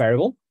the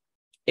variable.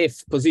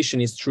 If position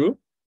is true,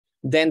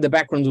 then the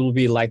background will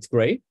be light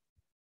gray.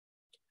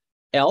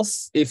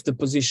 Else, if the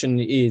position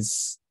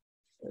is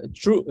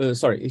true,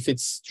 if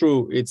it's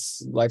true,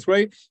 it's light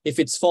gray. If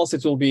it's false,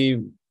 it will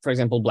be, for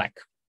example, black.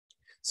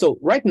 So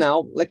right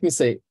now, let me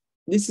say,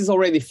 this is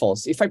already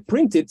false. If I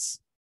print it,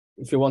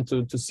 if you want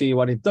to see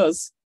what it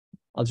does,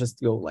 I'll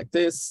just go like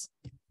this.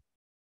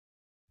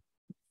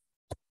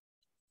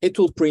 It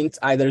will print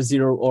either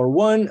 0 or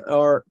 1,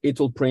 or it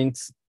will print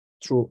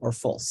true or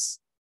false.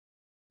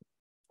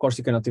 Of course,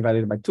 you cannot divide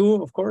it by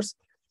 2, of course.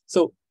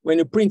 So when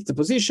you print the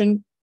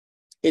position,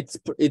 it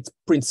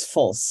prints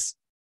false.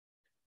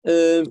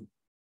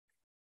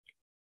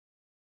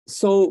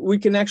 So we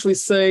can actually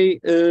say,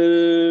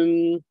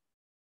 let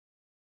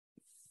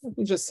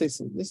me just say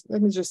this.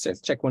 Let me just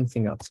check one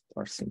thing out.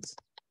 Parsing.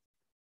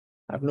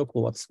 I have no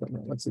clue what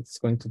it's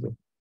going to do.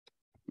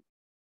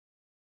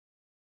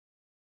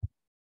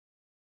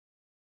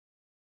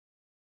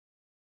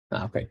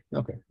 Okay,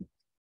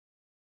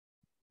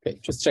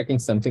 just checking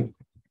something.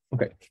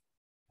 Okay.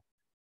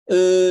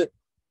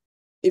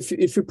 If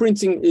you print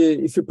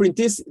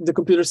this, the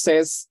computer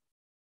says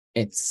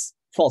it's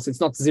false. It's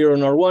not 0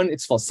 nor 1.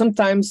 It's false.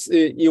 Sometimes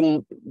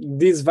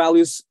these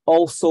values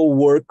also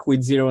work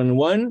with 0 and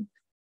 1.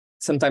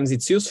 Sometimes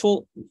it's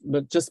useful,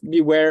 but just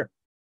beware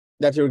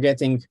that you're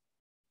getting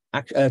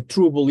a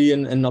true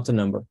Boolean and not a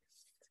number.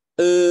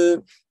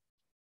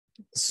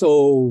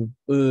 So,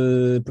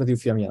 perdi o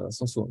fio à meada,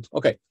 só um segundo.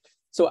 Okay,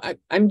 so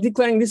I'm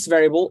declaring this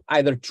variable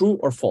either true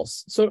or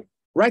false. So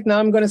right now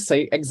I'm going to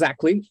say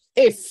exactly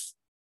if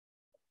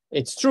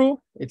it's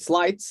true, it's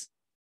light.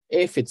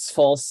 If it's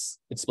false,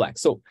 it's black.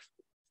 So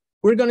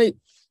we're going to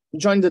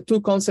join the two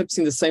concepts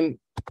in the same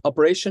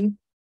operation,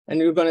 and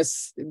we're going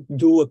to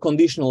do a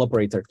conditional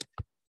operator.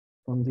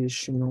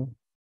 Conditional.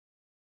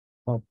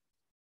 Oh,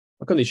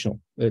 a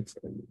conditional. It's,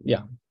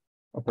 yeah,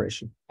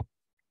 operation.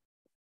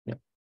 Yeah,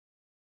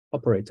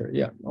 operator.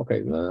 Yeah,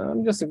 okay.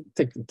 I'm just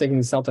taking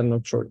this out. I'm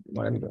not sure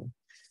what I'm doing.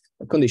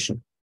 A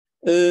condition.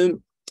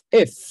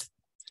 If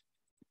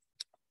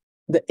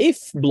the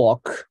if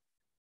block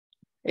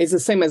is the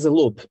same as a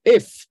loop.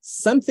 If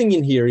something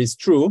in here is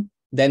true,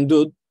 then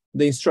do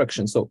the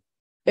instruction. So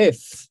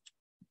if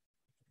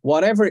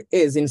whatever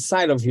is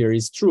inside of here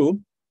is true,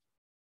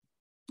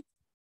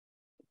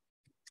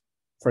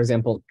 for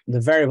example, the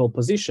variable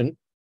position,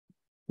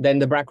 then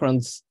the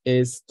background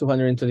is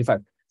 225.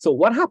 So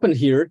what happened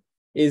here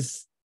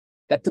is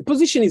that the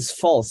position is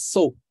false.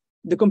 So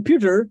the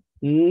computer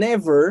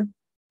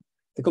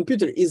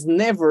is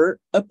never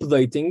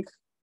updating.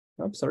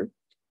 Oh, sorry.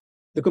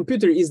 The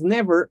computer is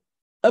never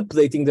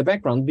updating the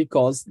background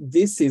because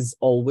this is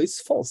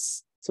always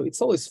false. So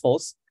it's always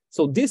false.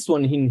 So this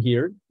one in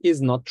here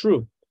is not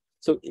true.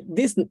 So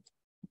this,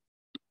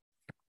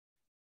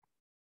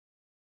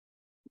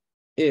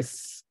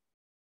 if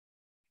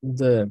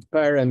the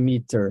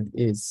parameter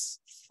is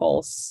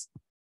false,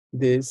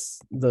 this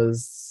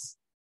does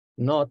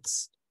not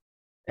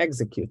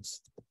execute,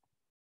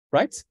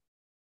 right?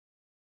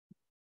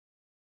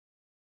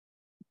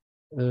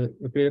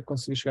 Eu queria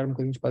conseguir chegar um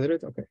bocadinho para a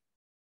direita, ok.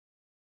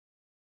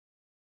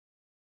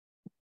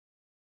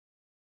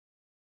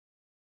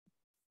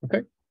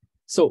 Okay,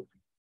 so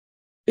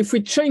if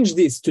we change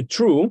this to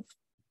true,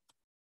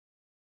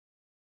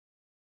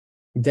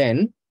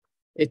 then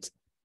it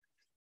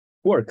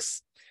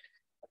works.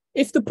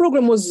 If the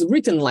program was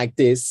written like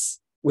this,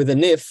 with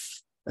an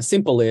if, a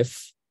simple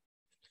if,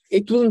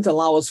 it wouldn't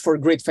allow us for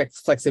great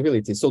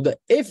flexibility. So the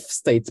if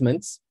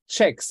statement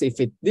checks if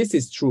this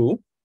is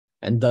true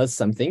and does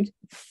something,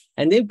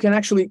 and then can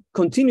actually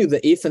continue the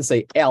if and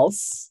say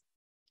else.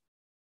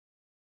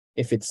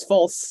 If it's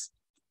false,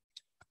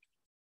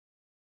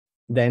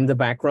 then the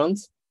background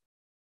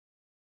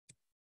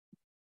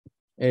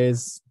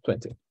is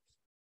 20.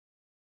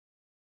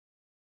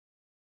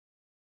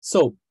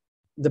 So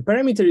the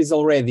parameter is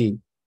already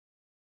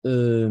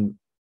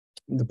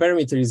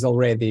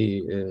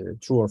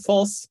true or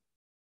false.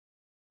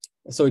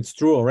 So it's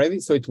true already,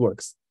 so it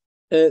works.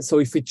 So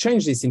if we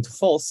change this into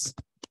false,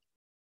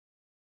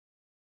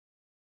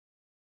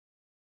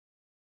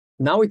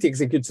 now it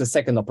executes the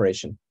second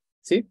operation.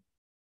 See?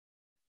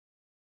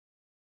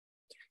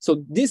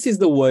 So this is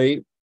the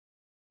way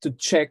to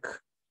check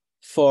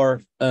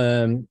for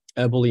a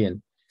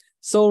Boolean.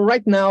 So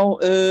right now,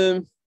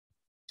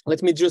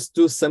 let me just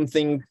do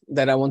something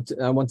that I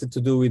wanted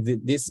to do with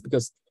this,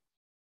 because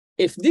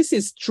if this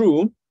is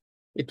true,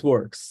 it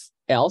works.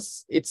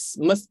 Else, it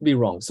must be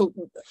wrong. So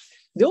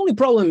the only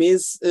problem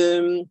is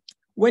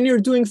when you're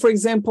doing, for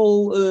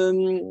example,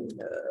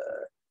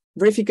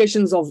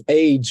 verifications of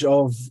age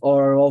or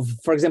of,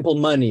 for example,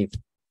 money.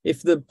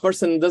 If the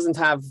person doesn't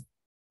have,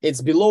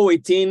 it's below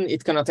 18,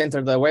 it cannot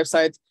enter the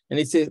website. And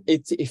if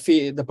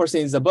the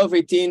person is above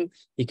 18,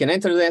 he can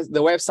enter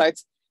the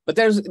website. But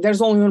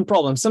there's only one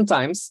problem.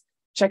 Sometimes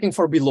checking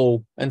for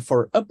below and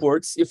for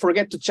upwards, you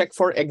forget to check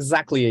for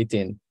exactly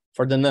 18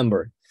 for the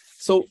number.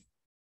 So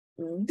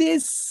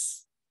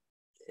this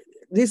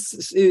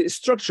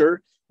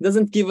structure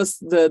doesn't give us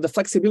the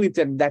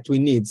flexibility that we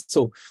need.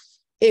 So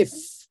if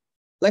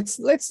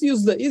let's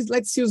use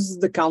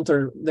the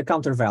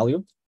counter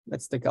value.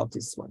 Let's take out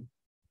this one.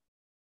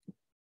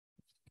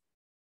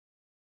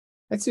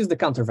 Let's use the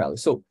counter value.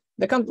 So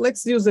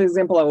let's use the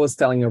example I was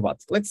telling you about.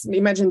 Let's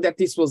imagine that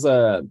this was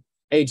a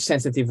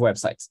age-sensitive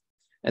website,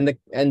 and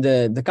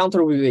the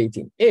counter will be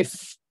 18.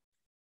 If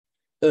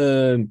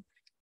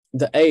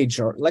the age,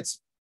 or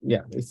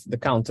if the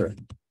counter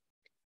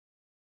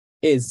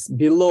is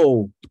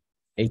below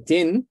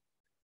 18,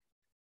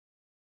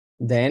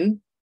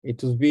 then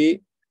it will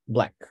be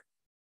white.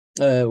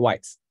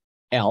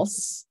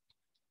 Else,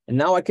 and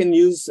now I can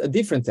use a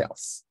different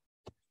else.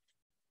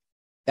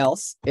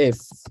 Else, if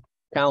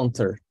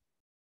counter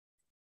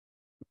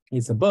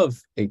is above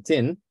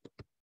 18,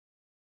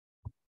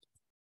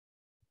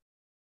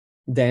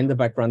 then the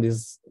background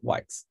is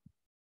white.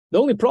 The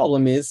only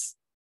problem is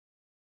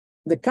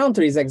the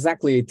counter is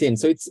exactly 18,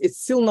 so it's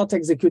still not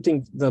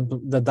executing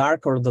the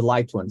dark or the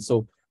light one.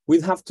 So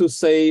we'd have to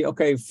say,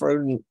 okay,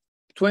 for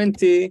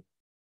 20,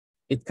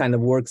 it kind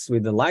of works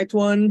with the light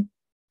one,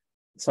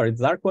 sorry,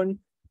 the dark one.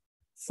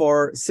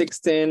 For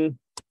 16,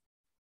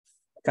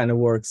 kind of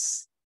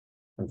works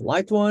with the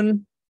light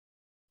one.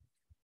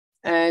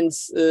 And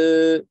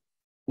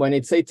when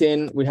it's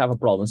 18, we have a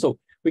problem. So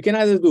we can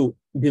either do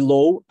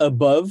below,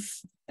 above,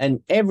 and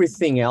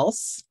everything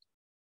else.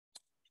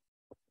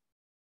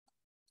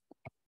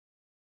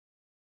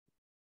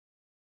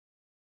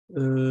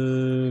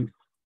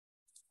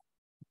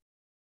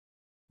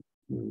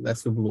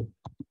 That's the blue.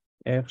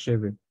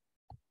 RGB.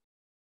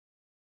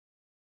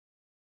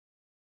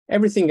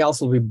 Everything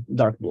else will be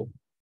dark blue.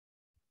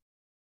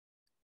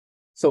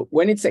 So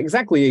when it's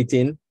exactly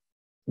 18,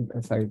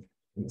 if I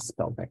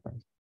spell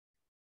background,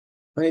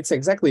 when it's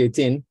exactly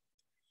 18,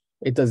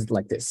 it does it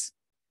like this.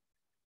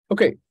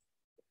 Okay,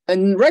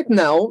 and right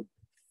now,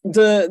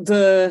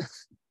 this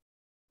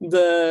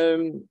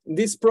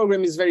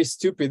program is very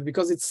stupid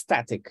because it's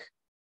static.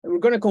 And we're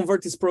going to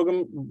convert this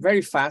program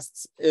very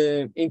fast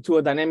into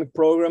a dynamic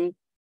program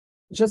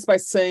just by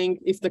saying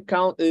if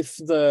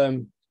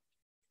the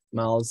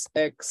mouse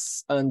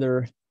x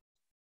under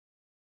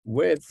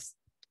width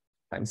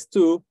times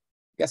 2,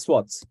 guess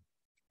what?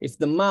 If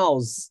the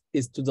mouse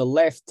is to the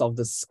left of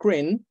the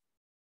screen,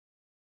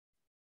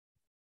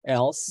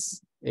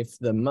 else if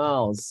the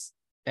mouse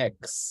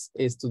x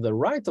is to the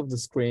right of the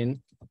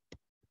screen.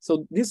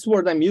 So this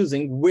word I'm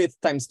using, width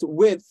times 2,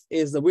 width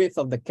is the width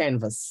of the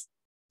canvas.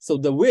 So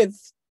the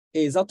width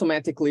is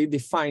automatically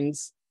defined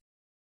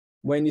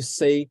when you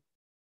say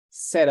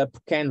setup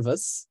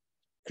canvas,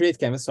 create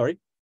canvas, sorry,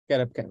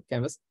 setup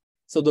canvas.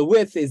 So the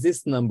width is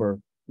this number.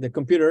 The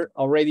computer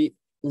already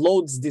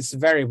loads this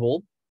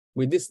variable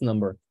with this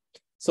number.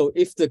 So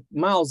if the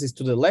mouse is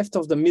to the left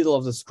of the middle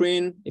of the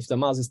screen, if the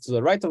mouse is to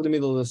the right of the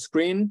middle of the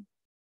screen,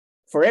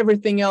 for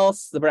everything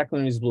else, the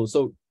background is blue.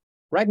 So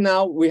right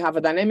now we have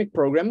a dynamic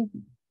program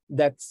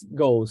that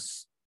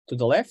goes to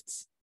the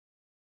left,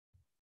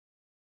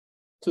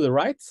 to the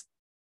right,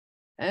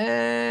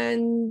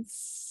 and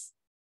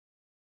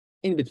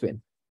in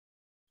between.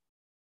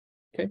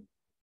 Okay.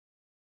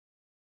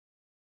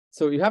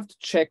 So you have to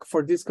check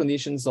for these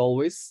conditions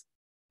always.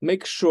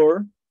 Make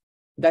sure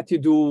that you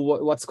do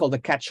what's called a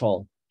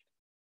catch-all.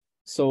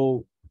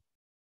 So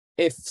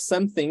if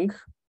something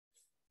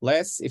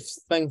less, if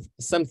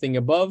something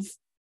above,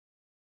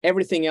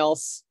 everything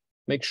else,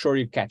 make sure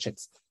you catch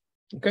it.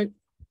 Okay.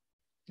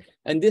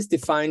 And this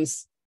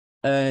defines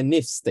an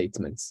if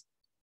statement.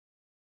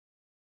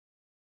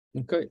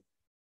 Okay.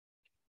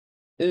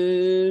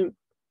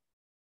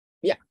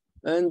 Yeah,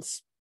 and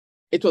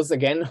it was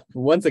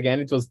once again,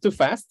 it was too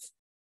fast,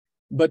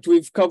 but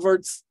we've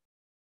covered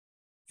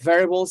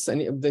variables,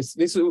 and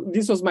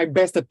this was my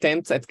best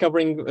attempt at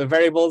covering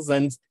variables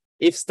and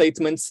if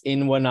statements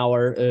in 1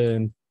 hour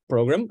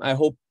program. I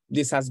hope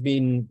this has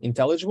been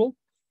intelligible.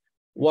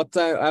 What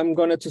I'm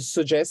going to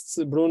suggest,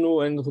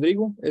 Bruno and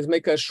Rodrigo, is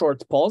make a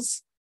short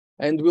pause,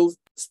 and we'll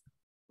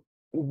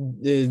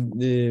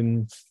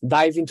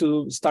dive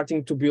into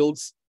starting to build,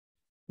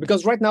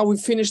 because right now we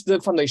finished the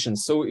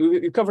foundations. So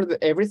we covered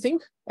everything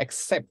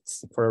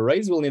except for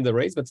arrays. We'll need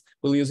arrays, but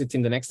we'll use it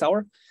in the next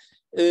hour.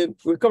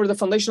 We covered the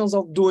foundations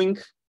of doing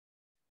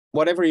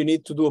whatever you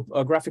need to do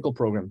a graphical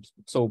program.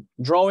 So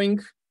drawing,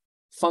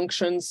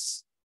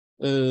 functions,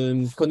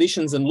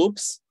 conditions, and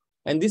loops.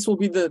 And this will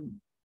be the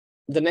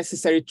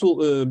necessary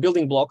tool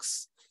building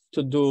blocks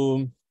to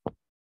do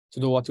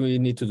what we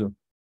need to do.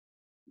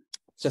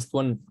 Just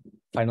one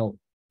final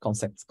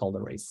concept called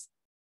arrays.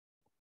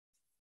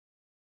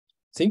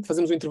 Sim,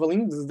 fazemos um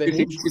intervalinho de 10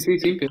 minutos?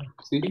 Sim, Pedro.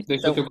 Sim, deixa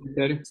Então, o teu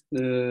critério.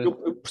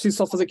 eu preciso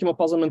só fazer aqui uma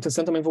pausa de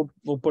manutenção, também vou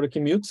pôr aqui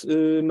mute,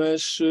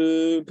 mas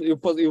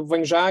eu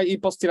venho já e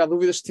posso tirar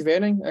dúvidas se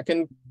tiverem. I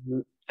can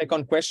take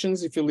on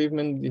questions if you leave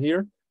them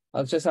here.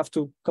 I'll just have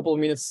to couple of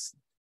minutes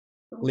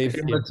leave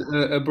Okay, here. but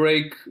a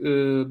break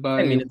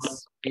by 10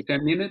 minutes.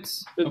 10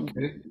 minutes?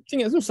 Okay.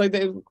 Sim, eu não sei,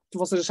 se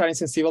vocês acharem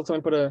sensível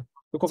também para...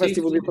 Eu confesso que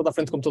tive o dia todo à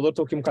frente do computador,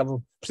 estou aqui um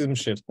bocado, preciso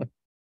mexer.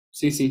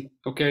 Sim.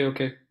 Okay.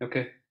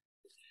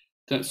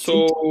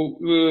 So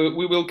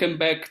we will come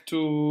back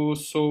to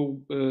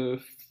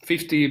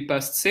 50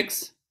 past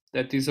 6.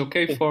 That is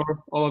okay for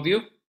all of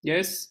you?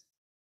 Yes?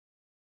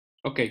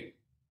 Okay.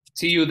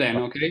 See you then,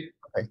 okay?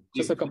 Okay,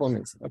 just a couple of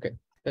minutes. Okay,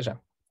 até já.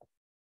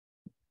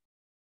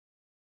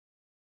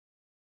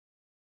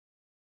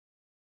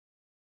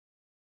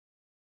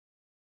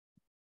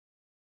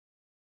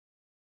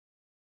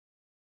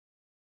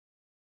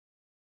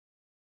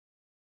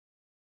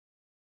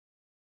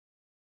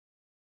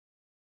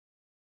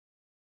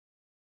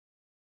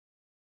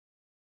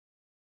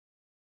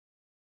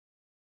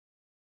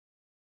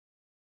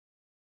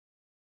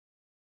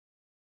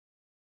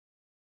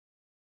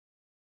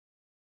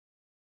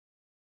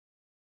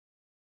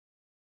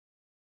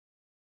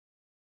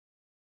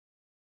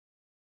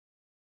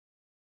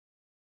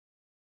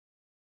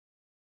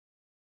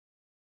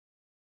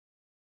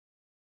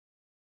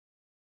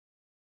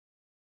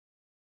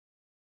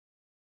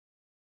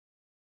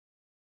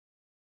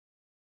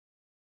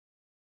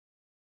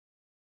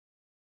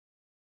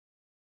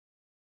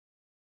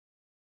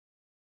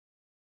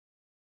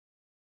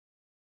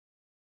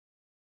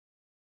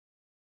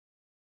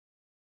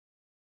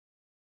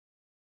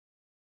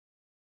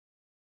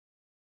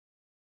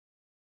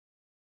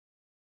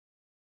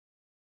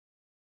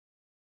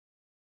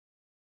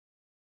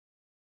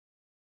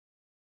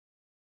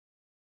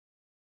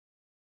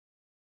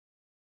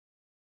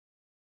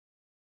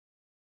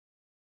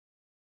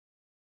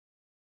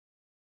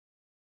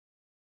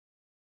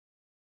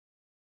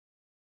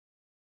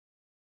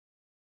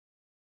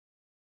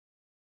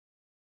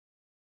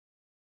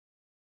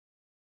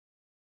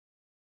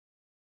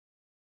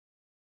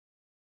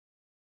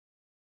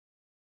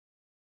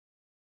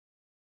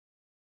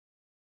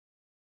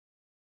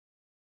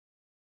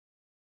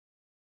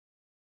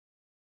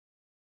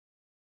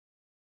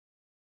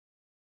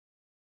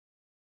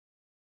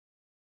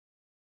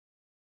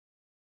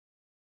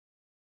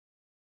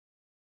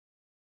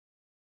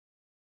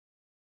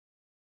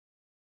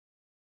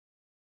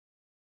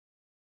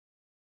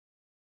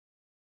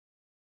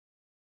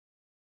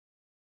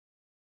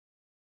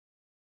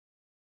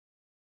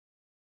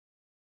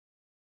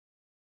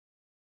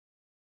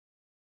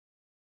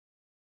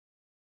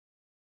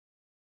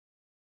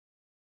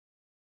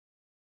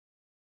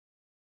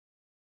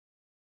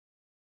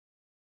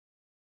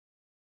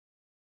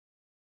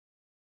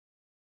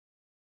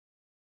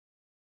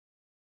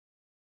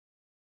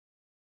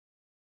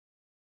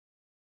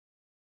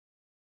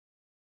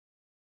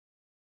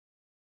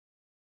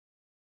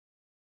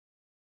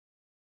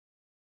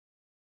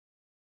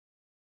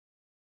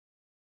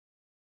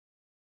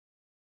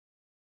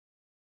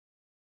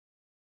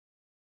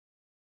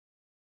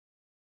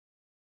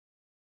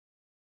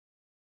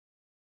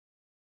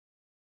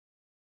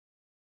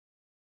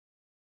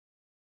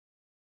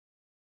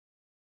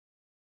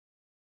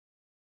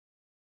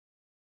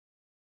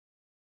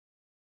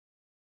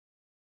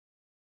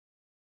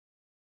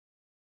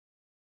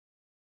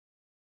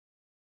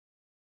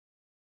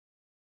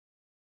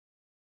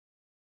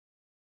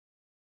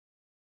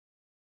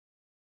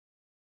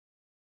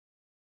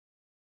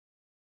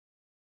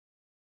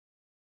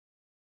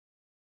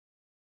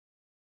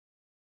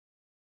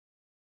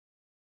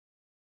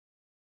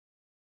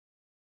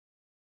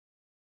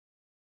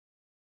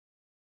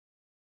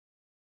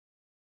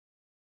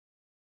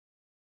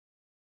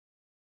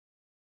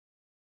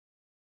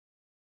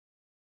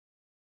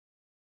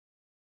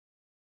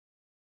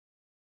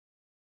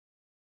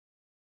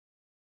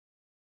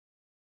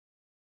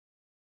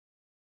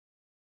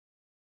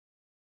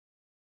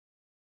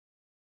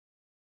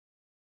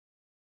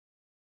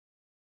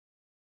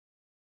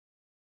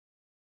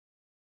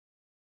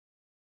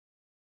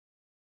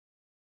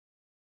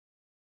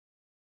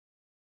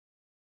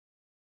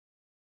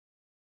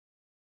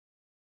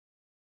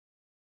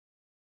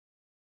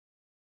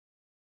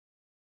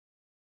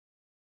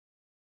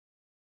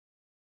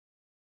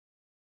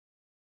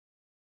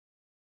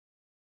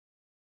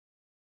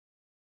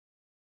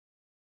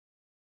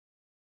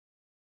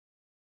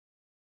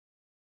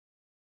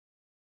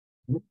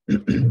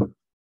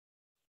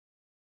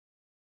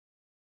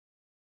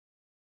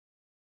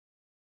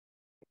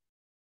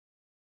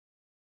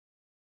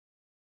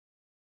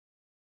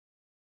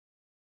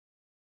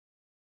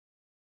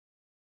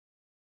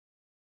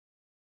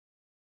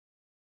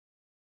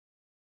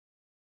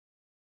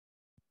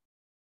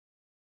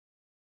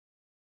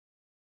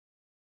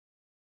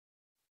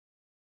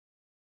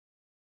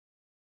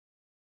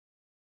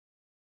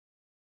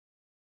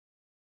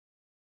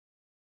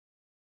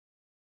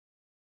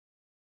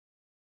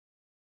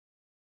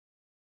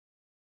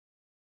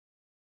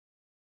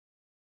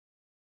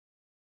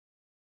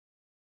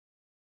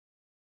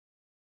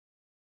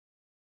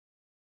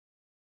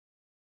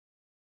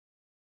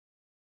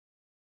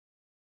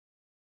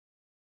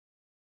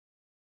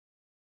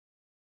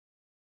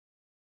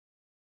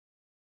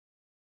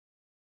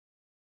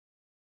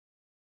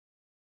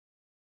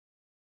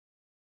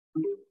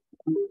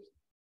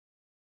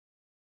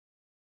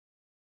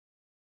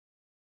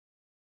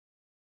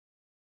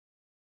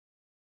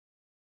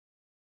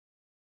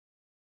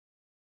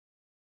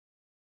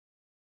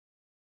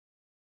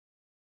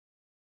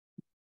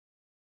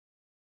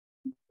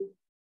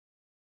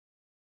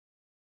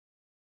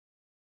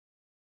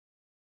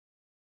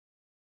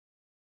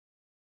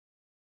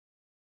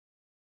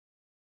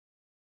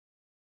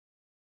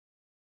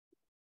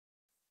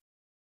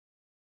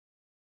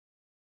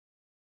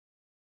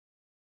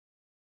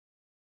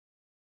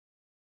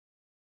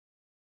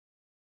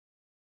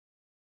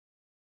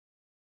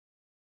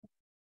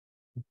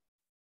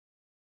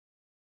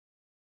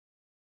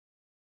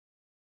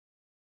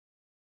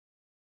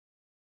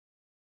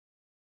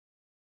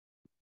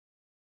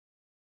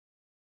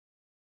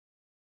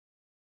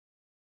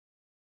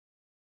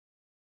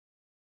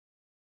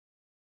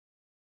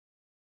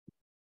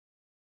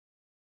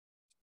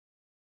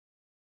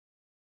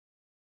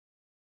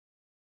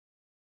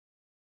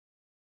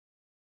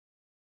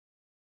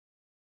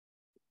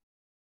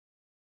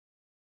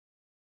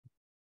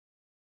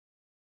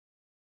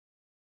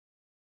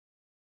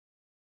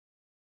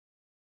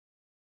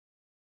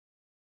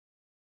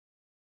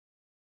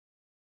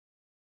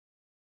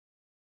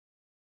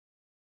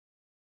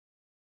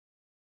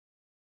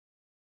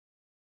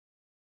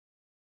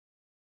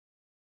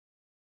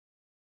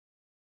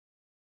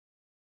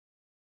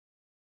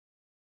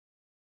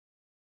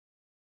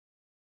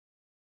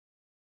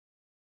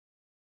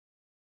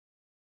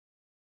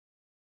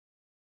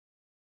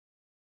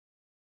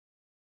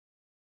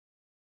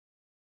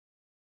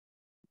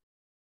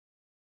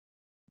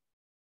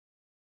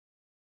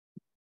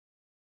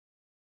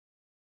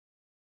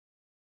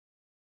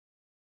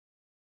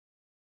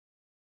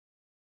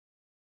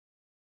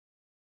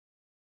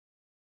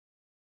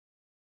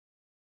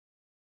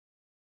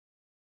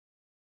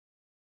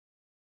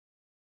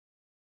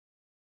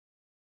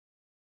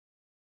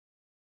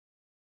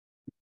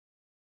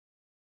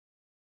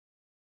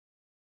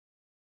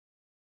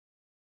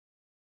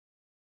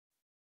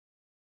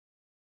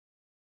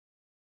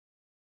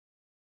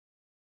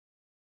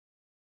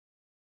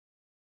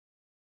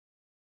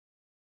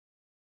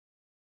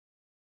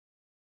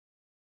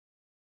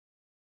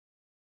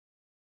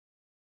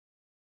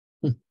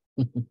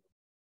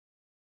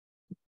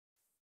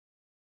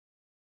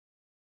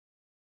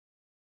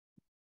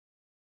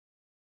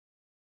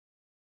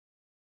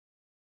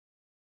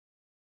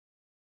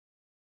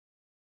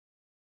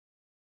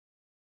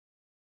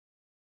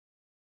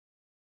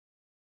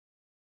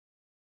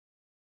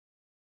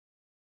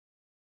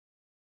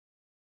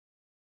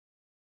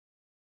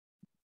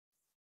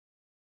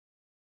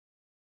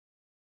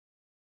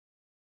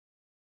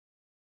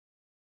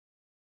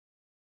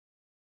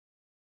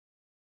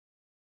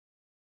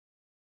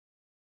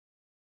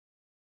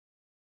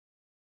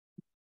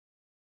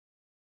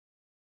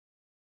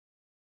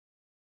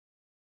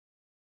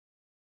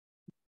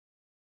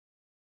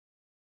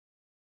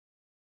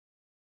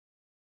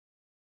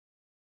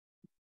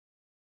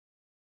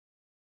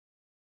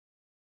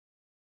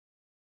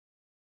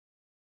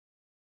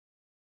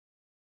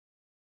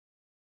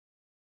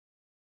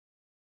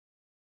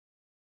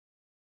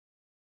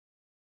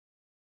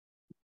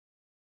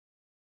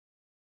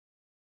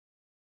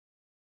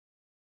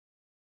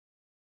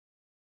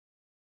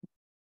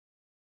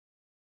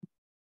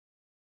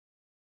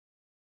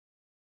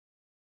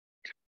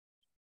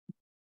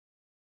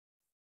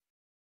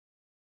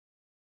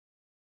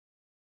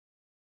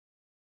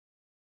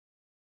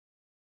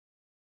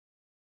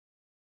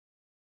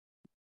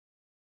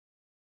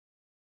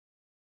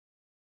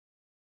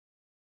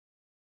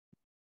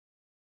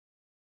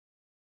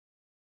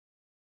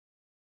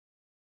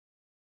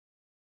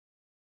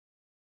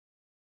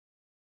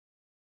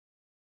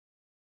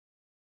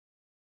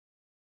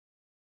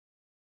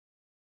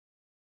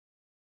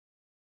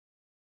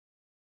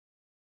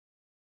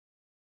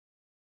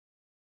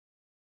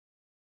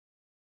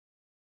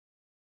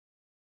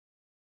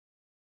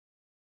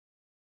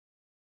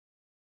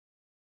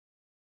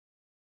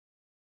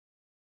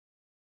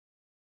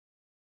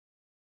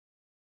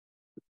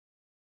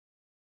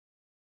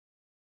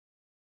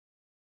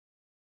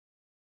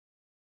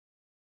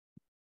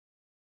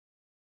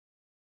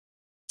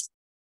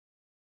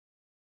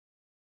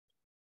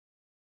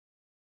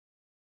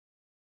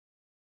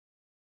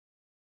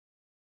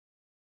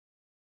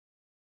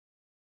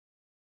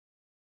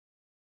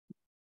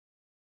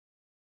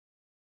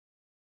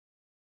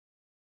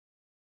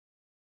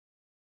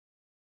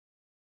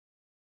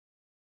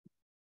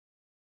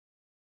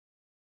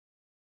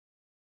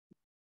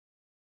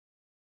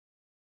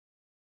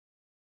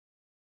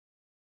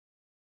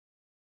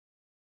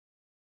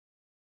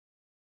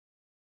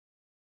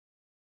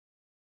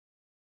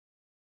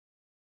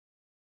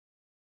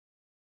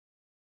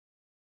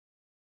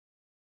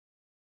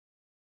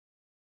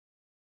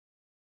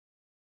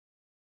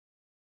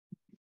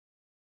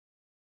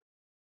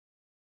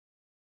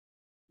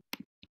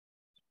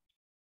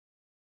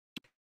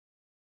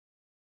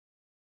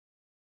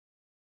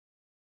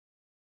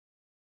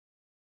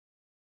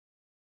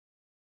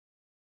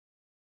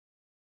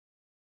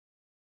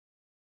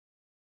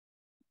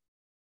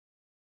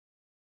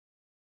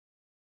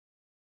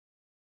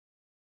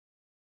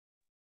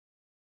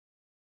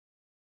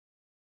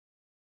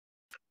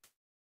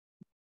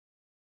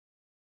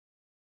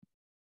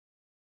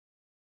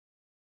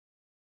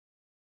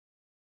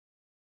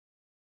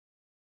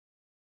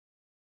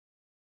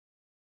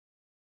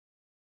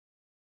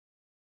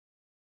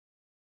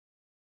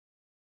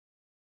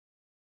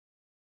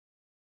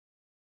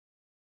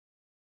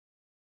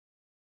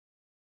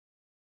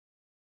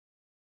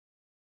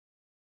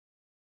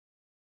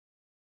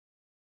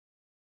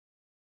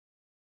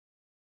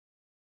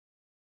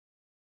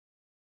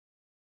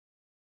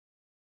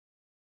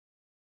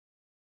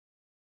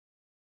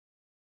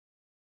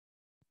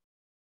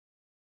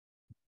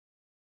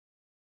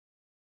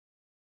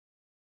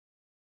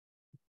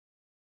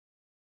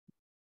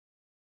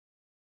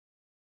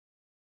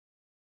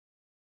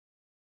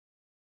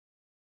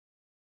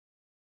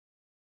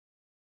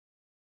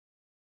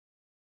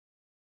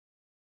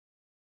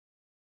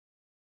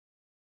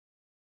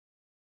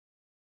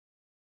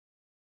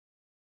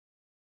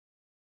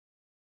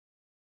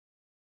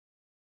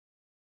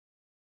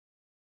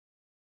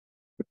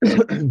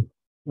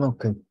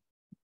 Okay.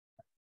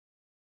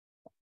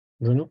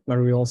 Bruno,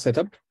 are we all set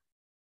up?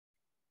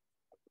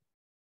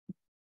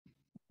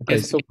 Okay,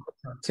 Yes. so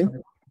see?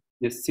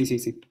 Yes,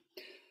 see.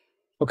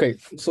 Okay,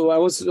 so I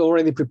was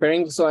already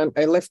preparing. So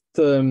I left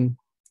the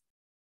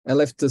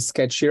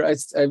sketch here. I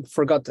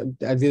forgot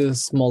I did a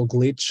small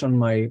glitch on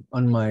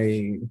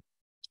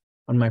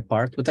my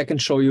part, but I can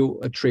show you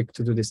a trick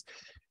to do this.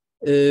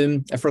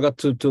 I forgot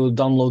to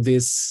download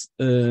this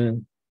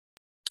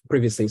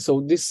previously.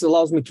 So this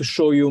allows me to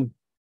show you.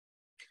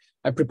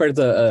 I prepared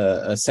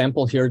a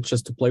sample here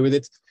just to play with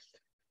it.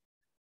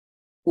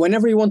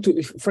 Whenever you want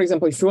to, for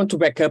example, if you want to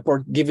back up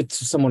or give it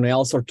to someone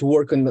else or to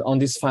work on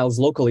these files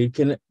locally, you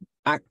can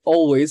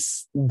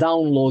always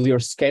download your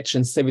sketch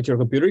and save it to your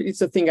computer.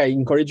 It's a thing I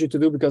encourage you to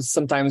do because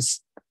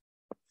sometimes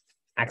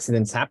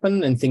accidents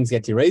happen and things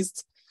get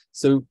erased.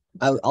 So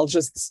I'll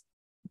just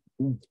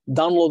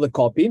download a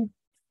copy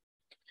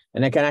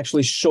and I can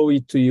actually show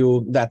it to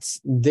you that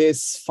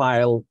this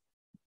file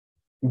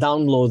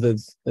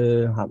downloaded,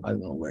 I don't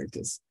know where it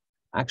is,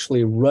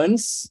 actually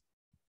runs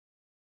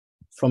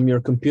from your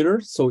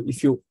computer. So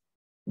if you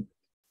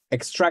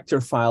extract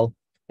your file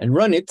and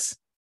run it,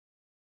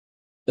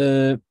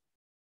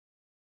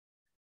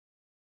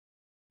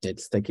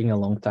 it's taking a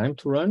long time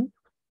to run.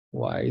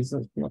 Why is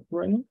it not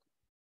running?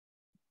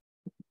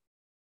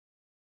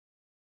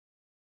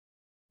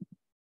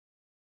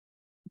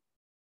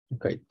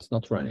 Okay, it's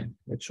not running.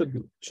 It should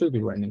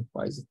be running.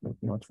 Why is it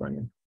not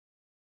running?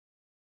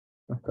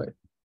 Okay.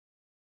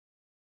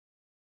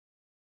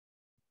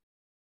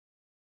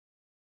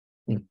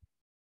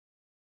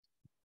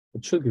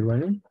 It should be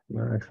running.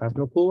 I have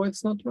no clue why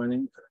it's not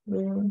running.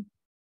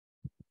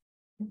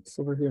 It's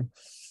over here.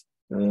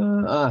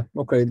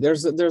 Okay.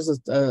 There's a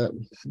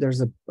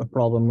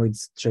problem with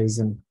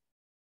JSON.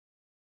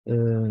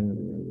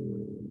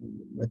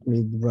 Let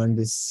me run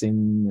this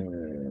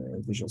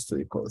in Visual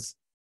Studio Code.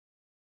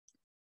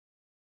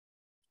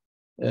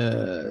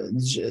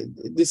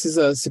 This is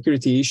a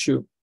security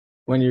issue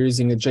when you're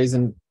using a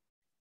JSON.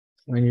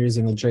 When you're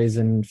using a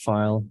JSON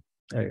file,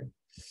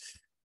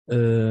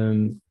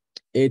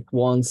 it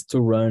wants to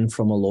run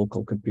from a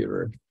local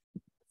computer,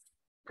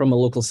 from a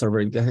local server.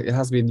 It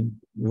has been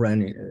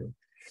running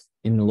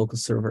in a local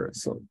server.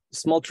 So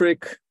small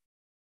trick,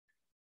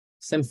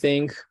 same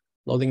thing,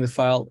 loading the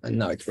file, and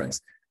now it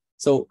runs.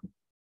 So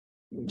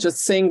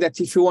just saying that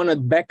if you want to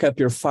back up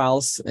your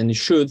files, and you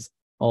should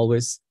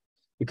always,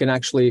 you can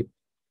actually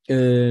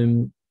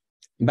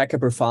back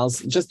up your files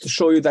just to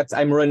show you that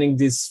I'm running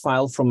this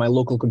file from my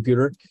local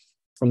computer,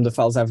 from the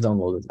files I've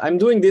downloaded. I'm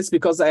doing this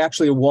because I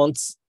actually want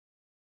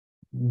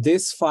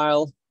this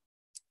file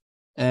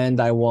and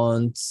I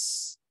want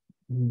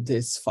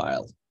this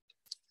file.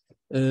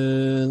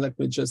 Let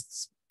me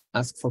just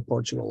ask for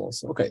Portugal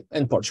also. Okay,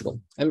 and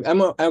Portugal.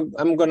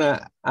 I'm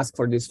gonna ask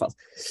for this file.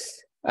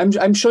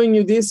 I'm showing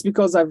you this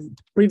because I've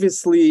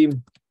previously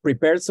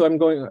prepared, so I'm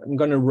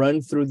gonna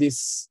run through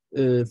this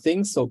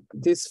thing. So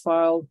this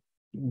file,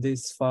 and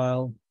this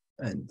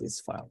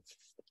file.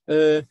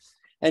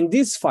 And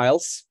these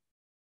files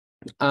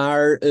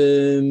are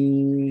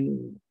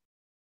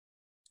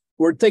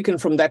were taken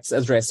from that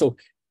address. So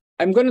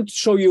I'm going to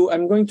show you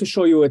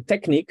a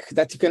technique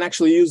that you can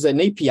actually use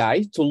an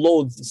API to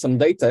load some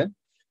data.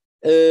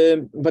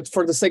 But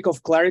for the sake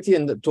of clarity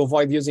and to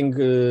avoid using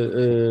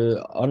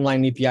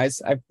online APIs,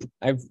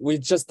 we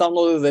just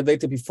downloaded the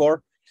data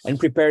before and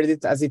prepared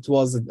it as it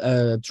was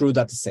a true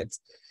data set.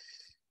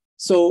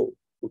 So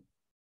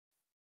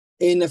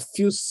in a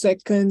few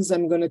seconds,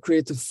 I'm going to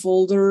create a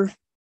folder,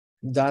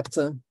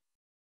 data,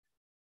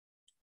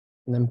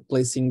 and I'm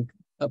placing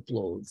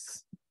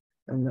uploads.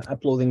 I'm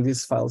uploading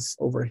these files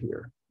over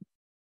here.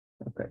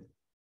 Okay.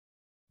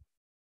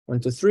 1,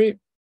 2, 3.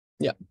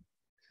 Yeah.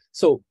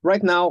 So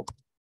right now,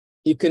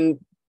 you can,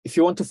 if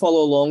you want to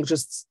follow along,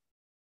 just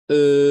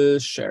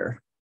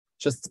share.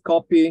 Just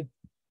copy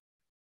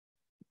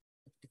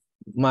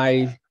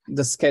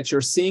the sketch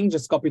you're seeing,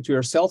 just copy it to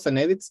yourself and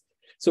edit.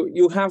 So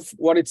you have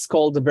what it's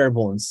called the bare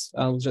bones.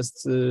 I'll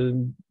just,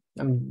 I'm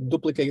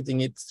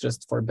duplicating it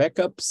just for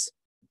backups.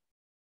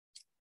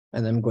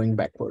 And I'm going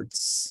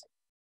backwards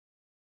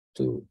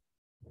to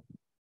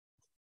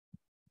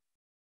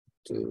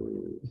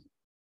it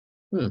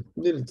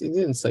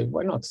didn't save.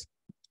 Why not?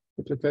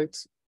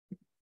 Duplicate.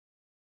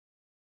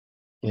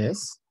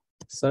 Yes,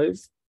 save.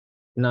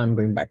 Now I'm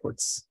going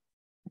backwards.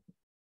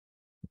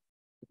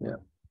 Yeah.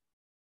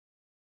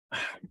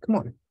 Come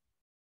on.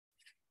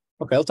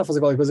 Ok, ele está a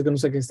fazer qualquer coisa que eu não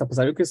sei o que está a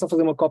passar. Eu queria só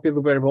fazer uma cópia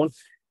do bare bone.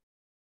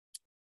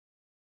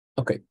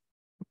 Ok.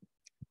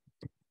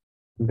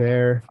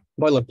 Bare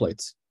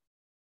boilerplate.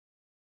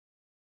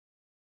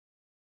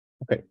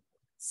 Okay,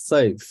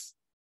 save.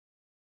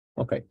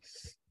 Okay,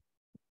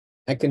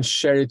 I can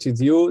share it with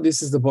you.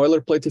 This is the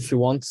boilerplate if you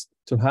want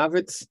to have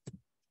it.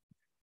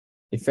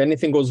 If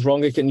anything goes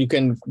wrong, you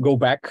can go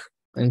back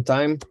in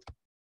time.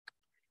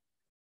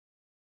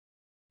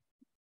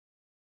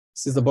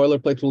 This is the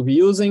boilerplate we'll be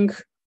using,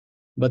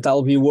 but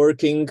I'll be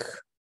working.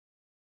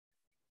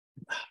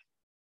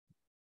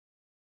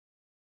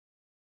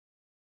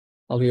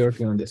 I'll be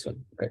working on this one.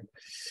 Okay.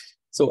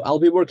 So I'll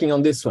be working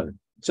on this one.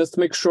 Just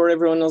make sure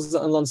everyone is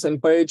on the same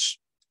page.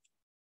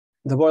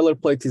 The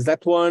boilerplate is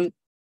that one.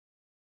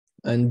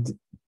 And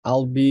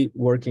I'll be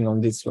working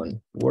on this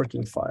one,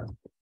 working file.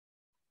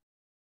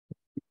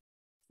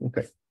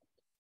 Okay.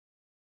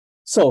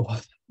 So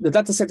the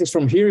data set is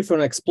from here if you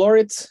want to explore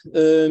it.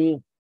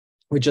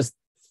 We just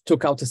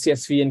took out the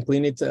CSV and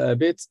cleaned it a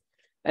bit.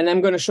 And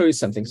I'm going to show you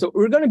something. So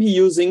we're going to be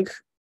using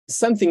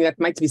something that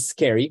might be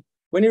scary.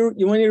 When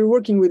you're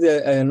working with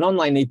an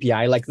online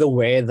API, like the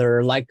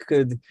weather, like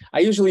I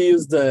usually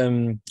use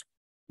the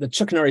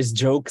Chuck Norris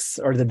jokes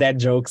or the dad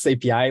jokes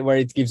API, where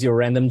it gives you a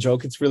random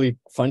joke. It's really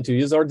fun to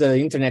use, or the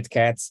internet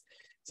cats.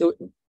 So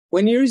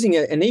when you're using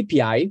an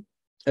API,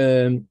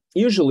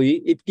 usually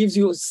it gives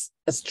you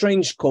a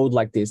strange code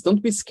like this.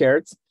 Don't be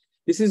scared.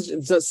 This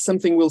is just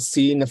something we'll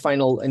see in the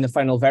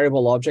final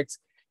variable object.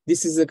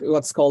 This is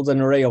what's called an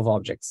array of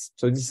objects.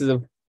 So this is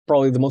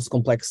probably the most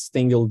complex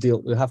thing you'll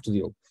have to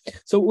deal.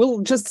 So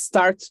we'll just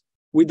start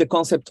with the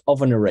concept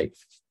of an array.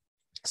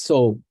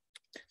 So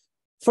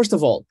first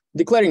of all,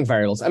 declaring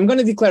variables. I'm going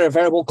to declare a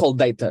variable called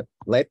data.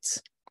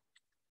 Let's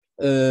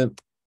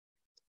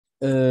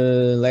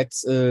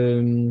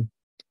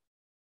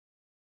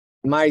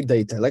my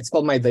data. Let's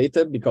call my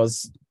data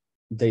because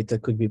data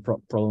could be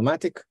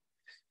problematic.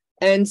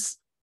 And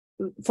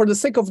for the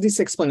sake of this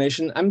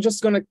explanation, I'm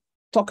just going to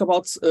talk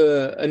about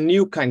a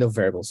new kind of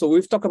variable. So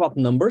we've talked about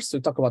numbers, we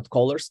talk about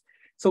colors.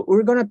 So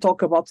we're going to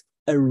talk about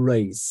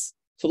arrays.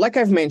 So like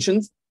I've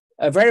mentioned,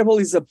 a variable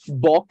is a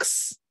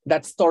box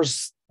that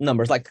stores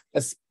numbers. Like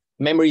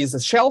memory is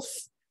a shelf,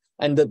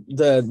 and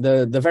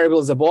the variable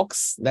is a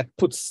box that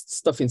puts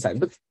stuff inside.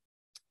 But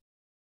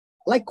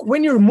like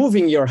when you're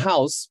moving your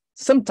house,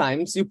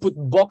 sometimes you put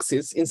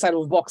boxes inside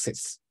of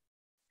boxes.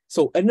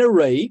 So an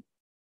array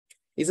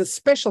is a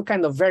special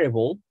kind of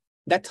variable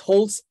that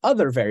holds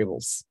other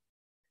variables.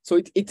 So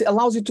it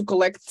allows you to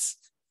collect,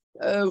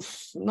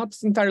 not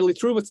entirely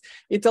true, but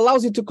it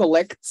allows you to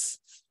collect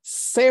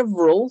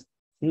several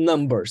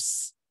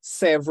numbers,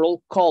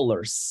 several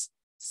colors,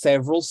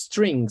 several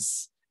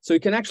strings. So you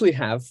can actually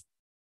have,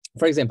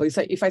 for example,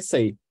 if I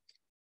say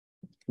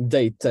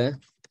data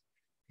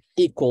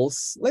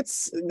equals,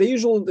 the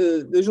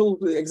usual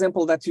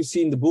example that you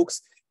see in the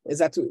books is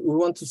that we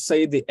want to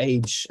say the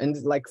age, and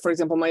like, for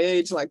example, my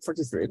age, like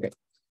 43, okay.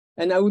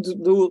 And I would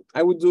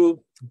do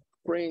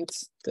print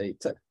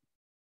data.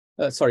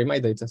 Sorry, my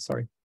data,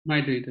 sorry.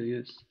 My data,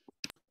 yes.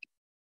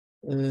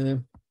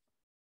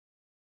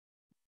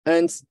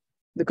 And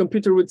the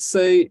computer would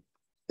say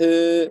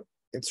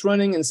it's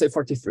running and say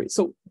 43.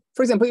 So,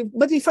 for example,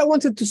 but if I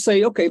wanted to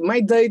say, okay, my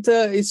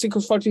data is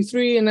equals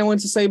 43, and I want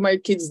to say my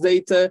kid's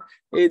data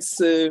it's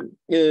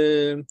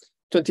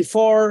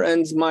 24,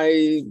 and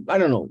my, I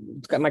don't know,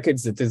 my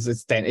kid's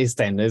is 10,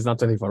 it's not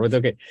 24, but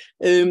okay.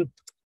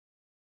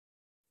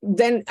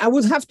 Then I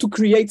would have to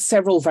create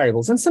several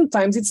variables, and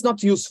sometimes it's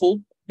not useful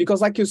because,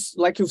 like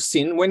you've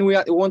seen, when we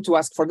want to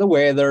ask for the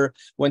weather,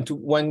 when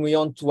we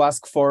want to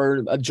ask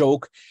for a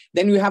joke,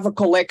 then we have a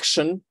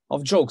collection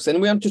of jokes, and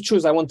we want to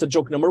choose. I want a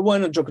joke number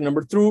 1, a joke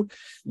number 2,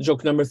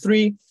 joke number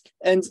 3,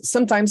 and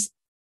sometimes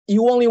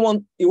you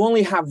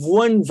only have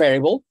one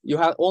variable. You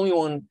have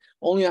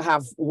only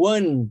have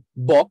one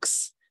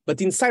box, but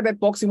inside that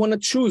box you want to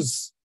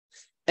choose,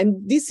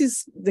 and this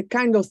is the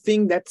kind of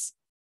thing that's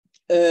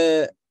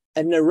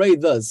an array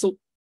does. So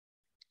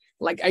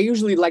like I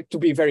usually like to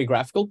be very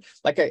graphical.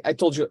 Like I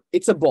told you,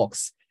 it's a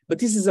box, but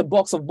this is a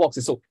box of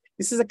boxes. So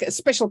this is a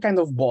special kind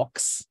of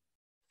box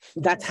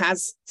that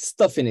has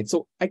stuff in it.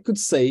 So I could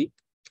say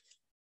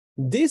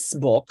this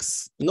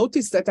box,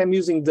 notice that I'm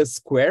using the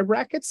square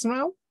brackets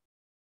now.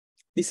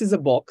 This is a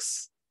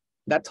box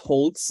that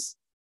holds,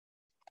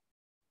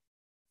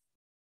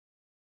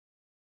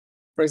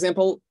 for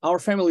example, our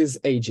family's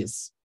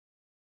ages.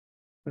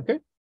 Okay.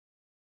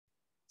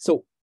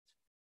 So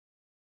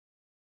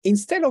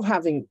instead of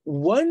having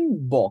one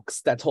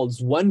box that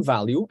holds one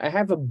value, I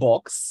have a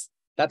box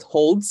that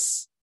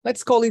holds,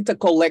 let's call it a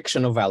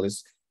collection of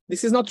values.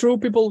 This is not true.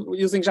 People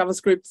using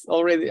JavaScript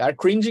already are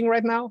cringing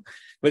right now,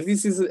 but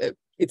this is,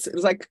 it's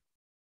like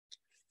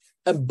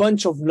a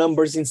bunch of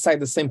numbers inside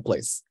the same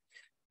place.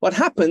 What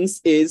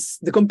happens is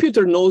the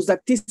computer knows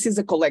that this is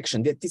a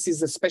collection, that this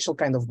is a special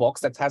kind of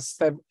box that has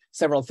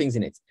several things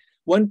in it.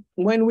 When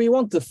we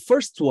want the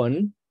first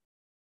one,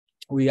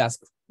 we ask,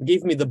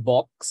 give me the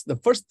box, the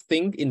first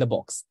thing in the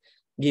box.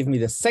 Give me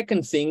the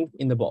second thing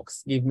in the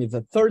box. Give me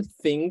the third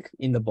thing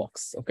in the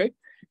box, okay?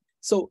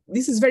 So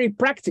this is very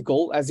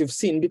practical, as you've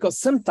seen, because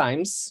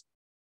sometimes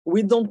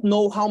we don't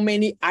know how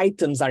many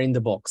items are in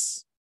the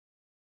box.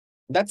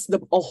 That's the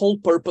whole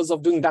purpose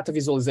of doing data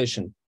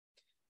visualization.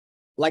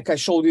 Like I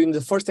showed you in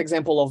the first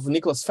example of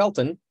Nicholas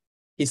Felton,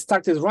 he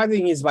started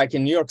riding his bike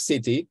in New York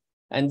City,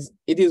 and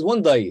it is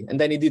 1 day, and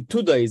then he did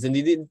 2 days, and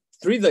he did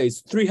 3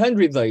 days,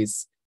 300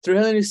 days,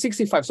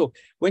 365. So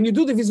when you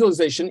do the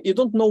visualization, you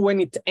don't know when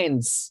it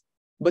ends,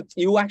 but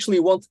you actually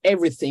want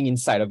everything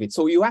inside of it.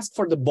 So you ask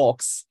for the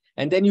box,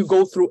 and then you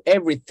go through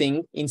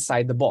everything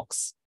inside the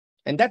box.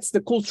 And that's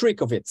the cool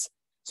trick of it.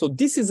 So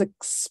this is a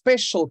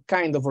special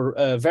kind of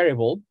a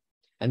variable.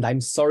 And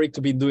I'm sorry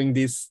to be doing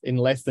this in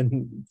less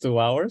than 2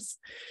 hours,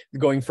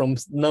 going from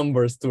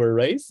numbers to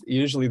arrays. You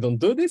usually don't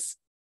do this,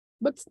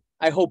 but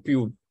I hope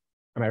you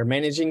are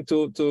managing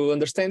to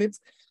understand it.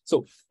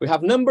 So we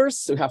have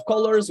numbers, we have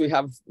colors, we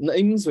have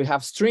names, we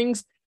have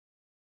strings,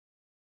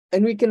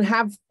 and we can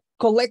have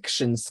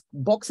collections,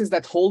 boxes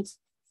that hold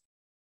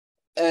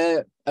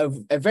a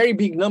very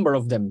big number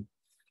of them,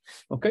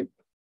 okay?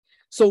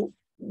 So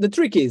the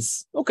trick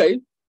is,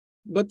 okay,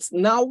 but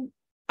now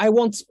I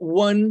want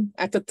one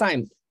at a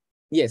time.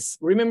 Yes,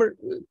 remember,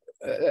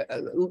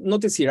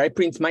 notice here, I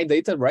print my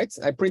data, right?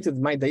 I printed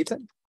my data.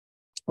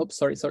 Oops,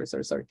 sorry.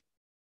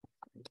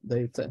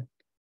 Data.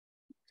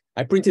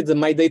 I printed the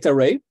my data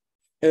array,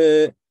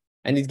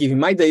 and it gives me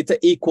my data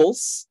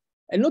equals,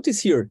 and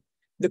notice here,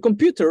 the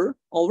computer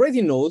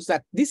already knows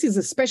that this is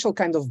a special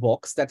kind of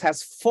box that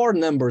has 4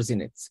 numbers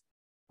in it,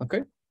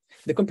 okay?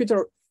 The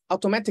computer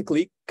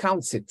automatically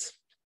counts it.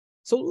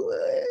 So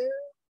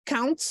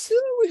counts,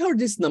 we heard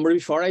this number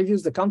before. I've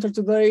used the counter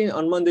today.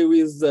 On Monday we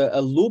used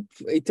a loop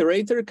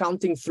iterator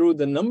counting through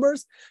the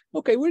numbers.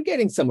 Okay, we're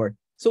getting somewhere.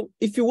 So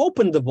if you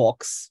open the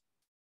box,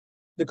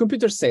 the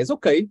computer says,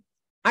 okay,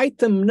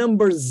 item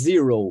number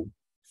 0,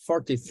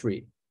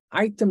 43,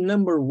 item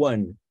number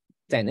 1,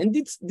 10.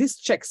 And this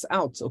checks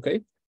out,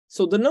 okay?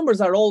 So the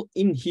numbers are all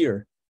in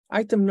here.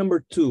 Item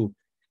number 2.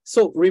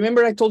 So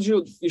remember I told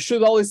you, you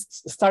should always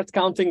start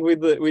counting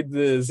with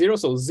the 0.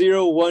 So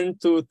 0, 1,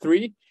 2,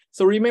 3.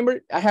 So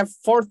remember, I have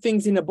 4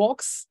 things in a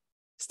box,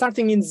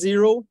 starting in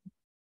 0,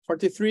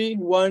 43,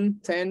 1,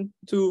 10,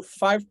 2,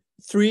 5,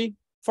 3,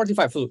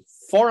 45. So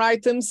 4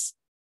 items,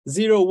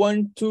 0,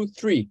 1, 2,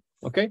 3,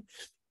 okay?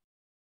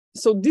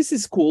 So this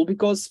is cool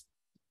because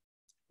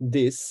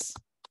this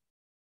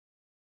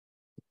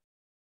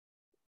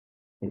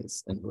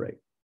is an array.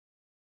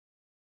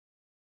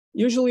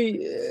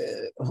 Usually,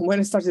 when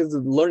I started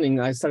learning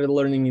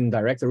in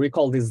director. We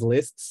call these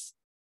lists.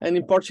 And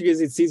in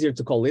Portuguese, it's easier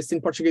to call list. In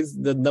Portuguese,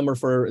 the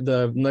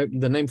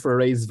name for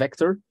array is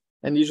vector,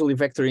 and usually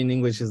vector in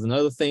English is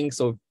another thing.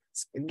 So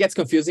it gets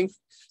confusing.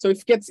 So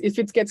if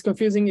it gets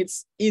confusing,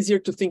 it's easier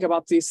to think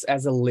about this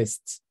as a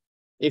list,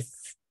 if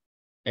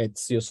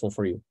it's useful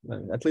for you.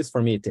 At least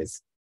for me, it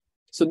is.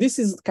 So this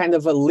is kind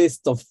of a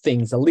list of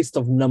things, a list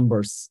of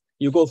numbers.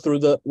 You go through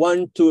the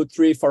 1, 2,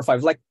 3, 4,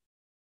 5. Like,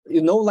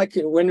 you know, like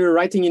when you're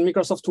writing in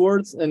Microsoft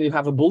Word and you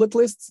have a bullet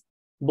list.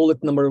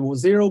 Bullet number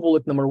 0,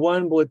 bullet number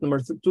 1, bullet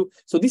number 2.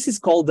 So this is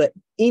called the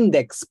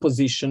index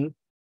position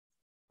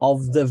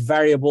of the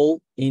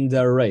variable in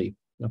the array.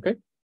 Okay.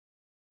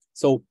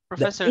 So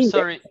Professor,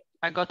 sorry,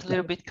 I got a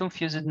little bit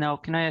confused now.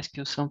 Can I ask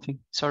you something?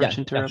 Sorry to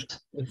interrupt.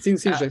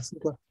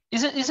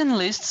 Isn't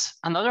lists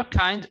another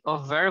kind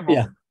of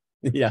variable?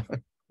 Yeah.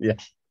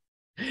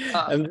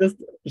 And just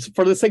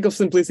for the sake of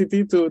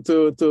simplicity,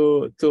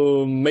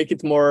 to make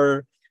it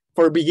more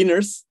for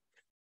beginners.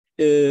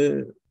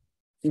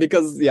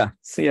 Because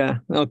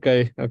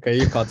okay,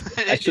 you caught me.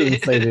 I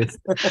shouldn't say this.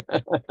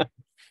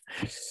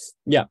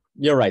 Yeah,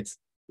 you're right.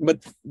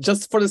 But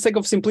just for the sake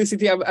of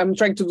simplicity, I'm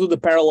trying to do the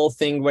parallel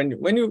thing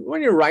when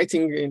you're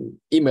writing in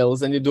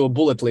emails and you do a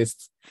bullet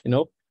list, you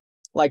know,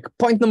 like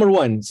point number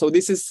 1. So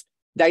this is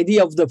the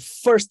idea of the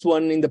first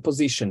one in the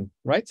position,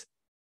 right?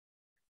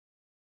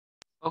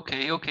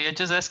 Okay. I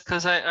just asked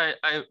because I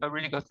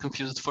really got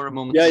confused for a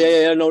moment.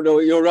 Yeah. No,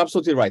 you're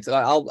absolutely right.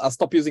 I'll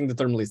stop using the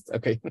term list.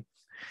 Okay.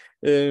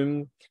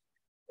 So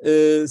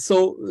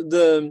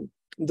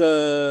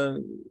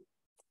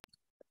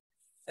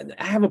I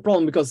have a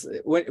problem because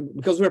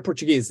we're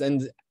Portuguese,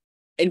 and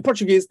in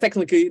Portuguese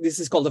technically this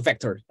is called a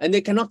vector, and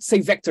they cannot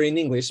say vector in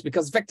English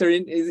because vector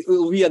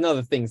will be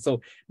another thing.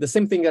 So the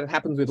same thing that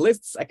happens with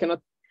lists, I cannot.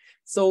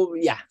 So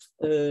yeah,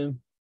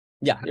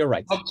 you're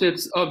right.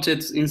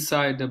 Objects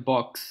inside the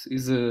box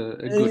is a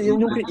good.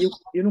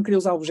 Eu não queria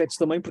usar objetos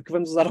também porque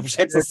vamos usar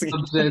objetos a seguir.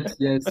 Objects,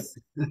 yes.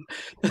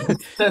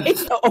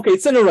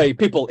 It's an array,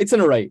 people. It's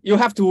an array. You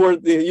have to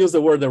use the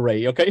word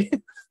array, okay?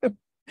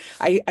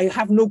 I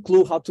have no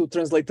clue how to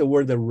translate the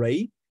word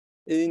array.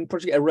 In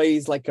Portuguese, array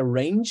is like a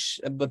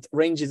range, but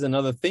range is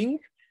another thing,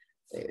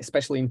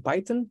 especially in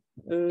Python.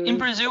 In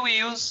Brazil, we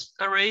use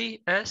array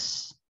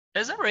as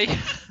array.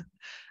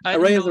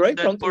 Array as array.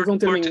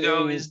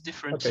 Portugal is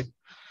different. Okay.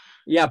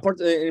 Yeah,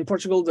 in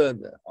Portugal,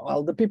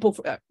 the people.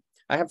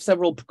 I have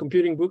several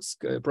computing books,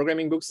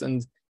 programming books,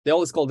 and they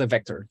always call it a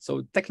vector.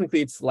 So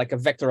technically, it's like a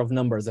vector of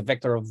numbers, a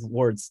vector of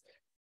words.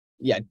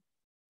 Yeah.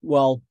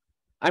 Well,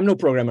 I'm no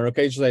programmer,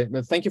 okay, Jose,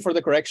 but thank you for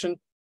the correction.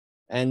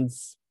 And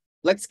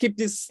let's keep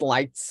this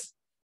light,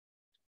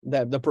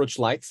 the approach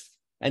light,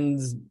 and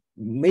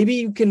maybe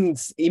you can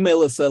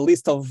email us a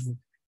list of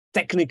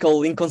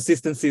technical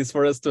inconsistencies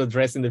for us to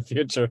address in the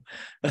future.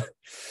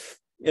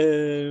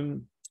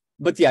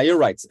 But yeah, you're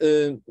right.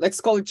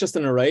 Let's call it just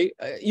an array.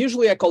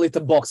 Usually I call it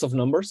a box of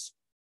numbers,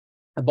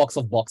 a box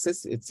of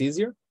boxes. It's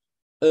easier.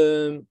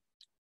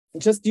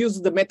 Just use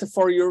the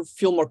metaphor you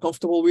feel more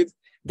comfortable with.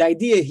 The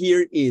idea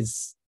here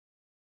is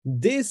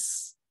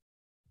this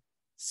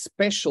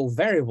special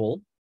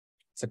variable,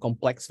 it's a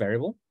complex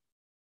variable,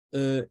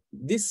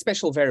 this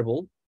special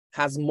variable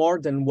has more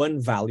than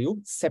one value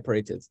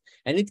separated,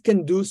 and it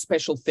can do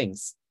special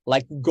things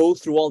like go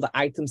through all the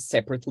items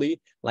separately,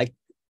 like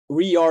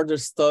reorder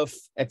stuff,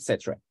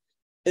 etc.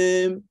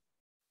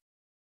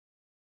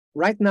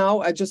 Right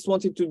now, I just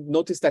wanted to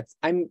notice that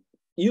I'm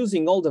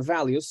using all the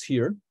values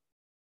here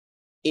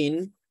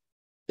in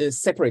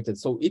separated.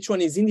 So each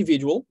one is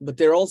individual, but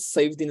they're all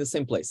saved in the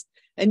same place.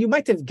 And you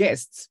might have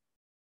guessed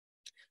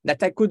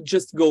that I could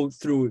just go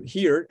through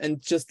here and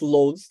just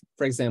load,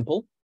 for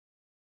example,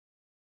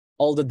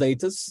 all the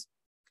datas.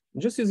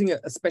 I'm just using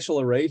a special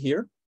array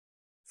here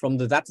from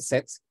the data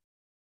set.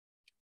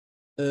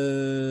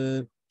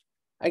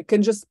 I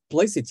can just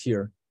place it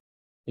here,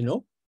 you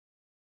know?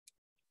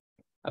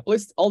 I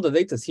placed all the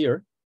datas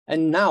here,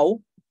 and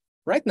now,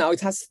 right now,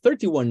 it has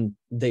 31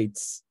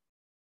 dates.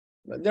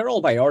 They're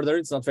all by order.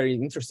 It's not very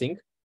interesting.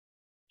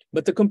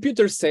 But the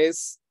computer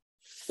says,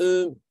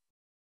 the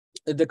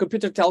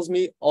computer tells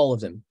me all of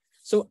them.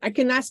 So I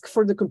can ask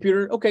for the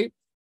computer, okay,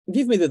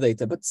 give me the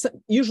data. But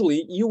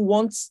usually you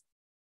want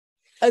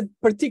a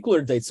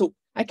particular date. So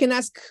I can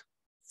ask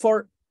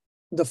for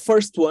the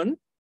first one.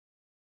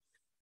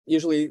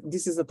 Usually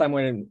this is the time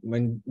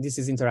when this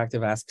is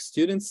interactive. Ask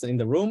students in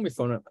the room if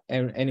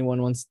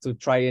anyone wants to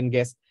try and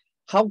guess,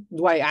 how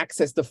do I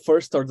access the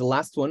first or the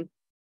last one?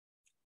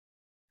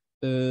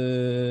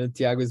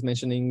 Tiago is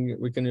mentioning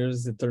we can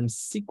use the term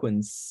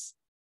sequence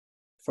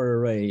for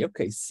array.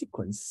 Okay,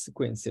 sequence.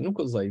 Eu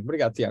nunca usei.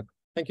 Obrigado, Tiago.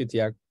 Thank you,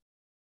 Tiago.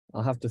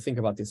 I'll have to think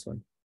about this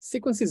one.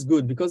 Sequence is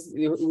good because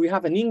we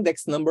have an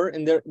index number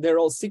and they're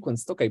all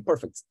sequenced. Okay,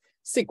 perfect.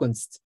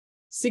 Sequenced.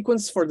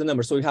 Sequence for the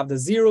number. So we have the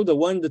 0, the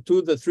 1, the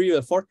 2, the 3,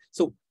 the 4.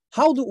 So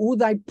how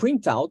would I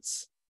print out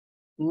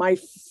my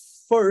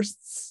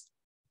first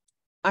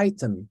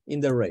item in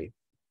the array?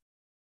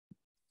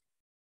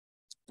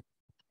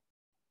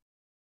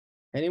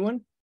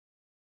 Anyone?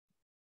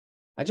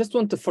 I just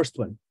want the first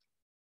one.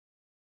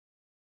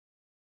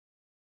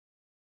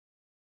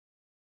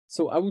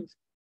 So I would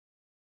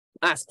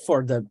ask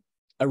for the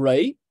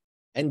array,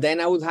 and then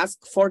I would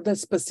ask for the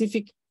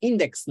specific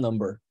index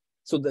number.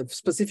 So the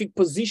specific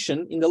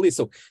position in the list.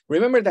 So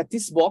remember that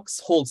this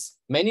box holds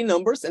many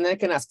numbers, and I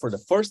can ask for the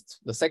first,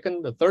 the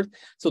second, the third.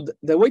 So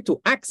the way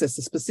to access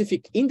a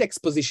specific index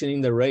position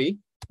in the array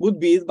would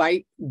be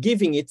by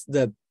giving it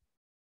the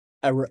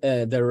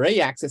array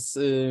access.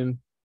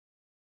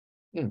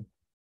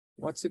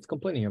 What's it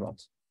complaining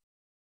about?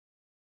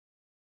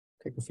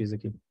 Okay, confused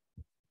aqui.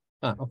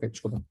 Okay,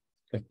 desculpa.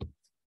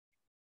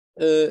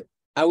 Okay.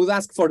 I would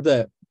ask for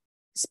the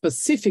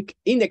specific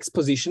index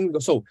position.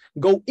 So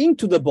go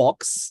into the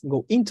box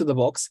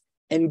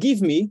and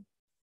give me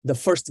the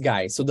first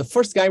guy. So the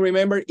first guy,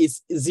 remember,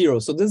 is 0.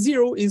 So the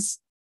 0 is,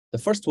 the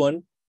first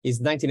one is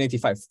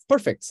 1985.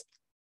 Perfect.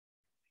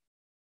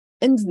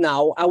 And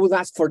now I would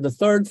ask for the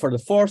third, for the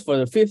fourth, for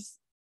the fifth.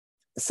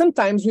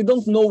 Sometimes we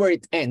don't know where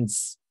it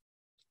ends.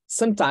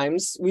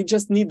 Sometimes we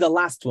just need the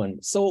last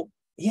one. So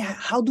yeah,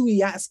 how do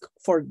we ask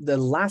for the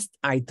last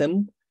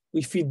item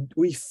if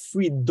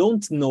we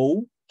don't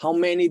know how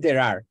many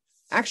there are?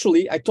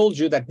 Actually, I told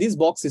you that this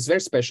box is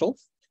very special.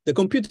 The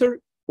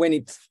computer, when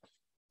it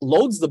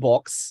loads the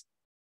box,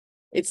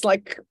 it's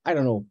like, I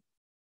don't know,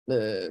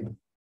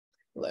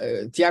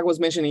 Tiago was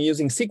mentioning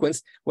using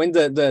sequence. When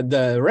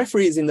the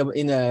referees in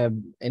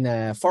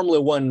a Formula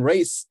 1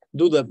 race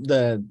do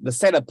the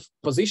setup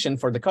position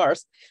for the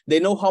cars, they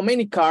know how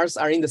many cars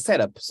are in the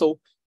setup. So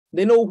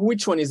they know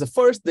which one is the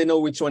first, they know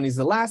which one is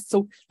the last.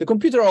 So the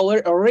computer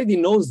already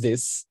knows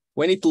this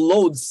when it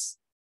loads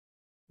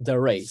the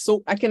array.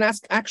 So I can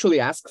actually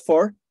ask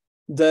for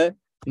the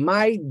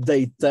my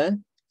data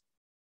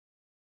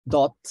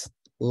dot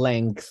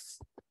length,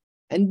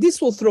 and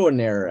this will throw an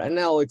error, and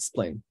I'll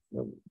explain.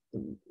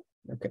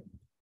 Okay,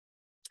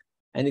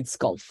 and it's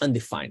called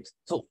undefined.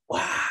 So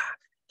wow,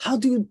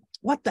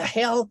 what the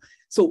hell?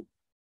 So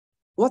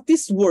what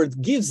this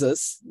word gives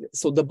us,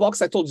 so the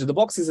box, I told you, the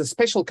box is a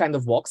special kind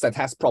of box that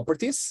has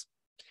properties,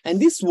 and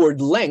this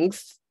word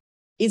length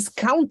is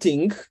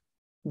counting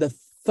the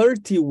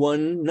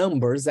 31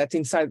 numbers that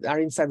are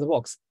inside the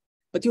box.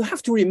 But you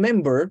have to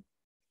remember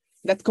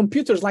that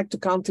computers like to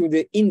count with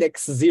the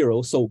index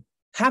 0. So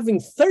having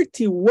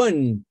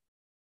 31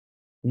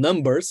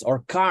 numbers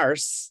or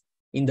cars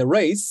in the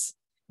race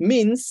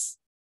means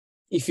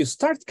if you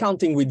start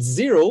counting with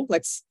 0,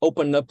 let's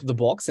open up the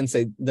box and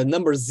say the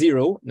number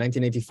 0,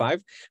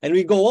 1985, and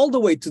we go all the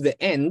way to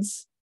the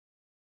ends.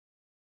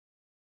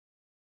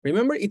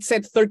 Remember, it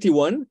said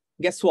 31.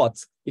 Guess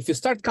what? If you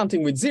start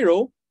counting with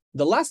 0,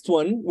 the last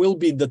one will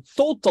be the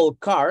total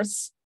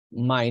cars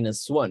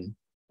minus 1.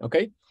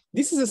 Okay?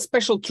 This is a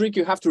special trick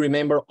you have to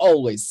remember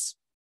always.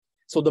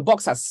 So the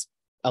box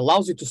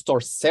allows you to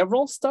store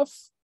several stuff,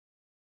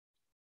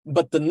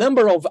 but the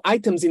number of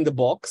items in the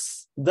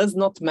box does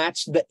not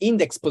match the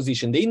index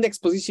position. The index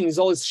position is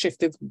always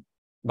shifted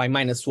by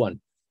minus 1.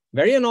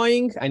 Very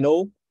annoying, I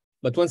know,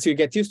 but once you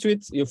get used to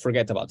it, you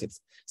forget about it.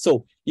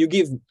 So you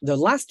give the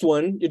last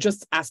one, you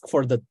just ask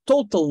for the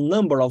total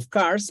number of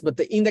cars, but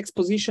the index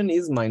position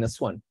is minus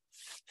 1.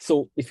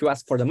 So if you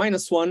ask for the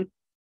minus 1,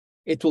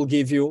 it will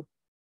give you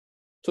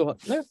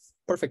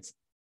perfect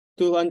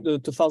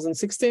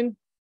 2016.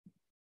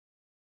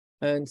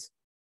 And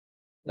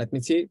let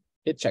me see,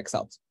 it checks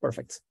out.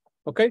 Perfect.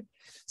 Okay,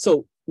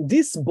 so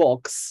this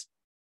box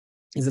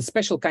is a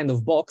special kind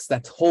of box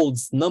that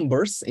holds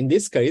numbers. In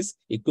this case,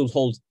 it could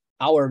hold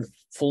our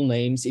full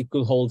names, it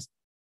could hold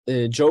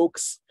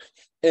jokes,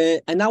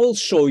 and I will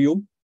show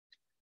you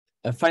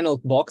a final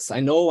box. I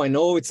know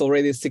it's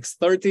already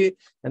 6:30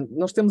 and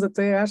nós temos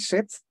até às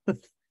 7.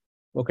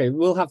 Okay,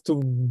 we'll have to...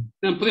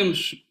 Não,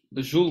 podemos,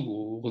 julgo,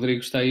 o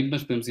Rodrigo está aí,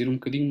 mas podemos ir um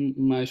bocadinho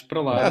mais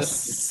para lá.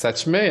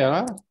 7:30,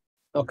 né?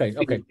 Ok.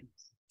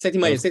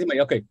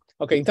 7:30,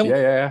 okay, então...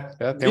 Yeah,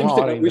 tem uma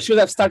hora ainda. We should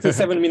have started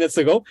 7 minutes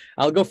ago.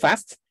 I'll go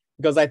fast,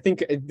 because I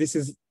think this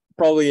is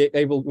probably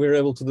we're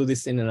able to do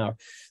this in an hour.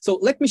 So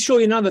let me show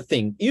you another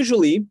thing.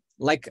 Usually,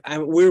 like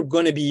we're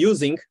going to be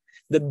using,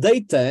 the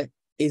data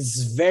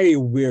is very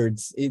weird.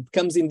 It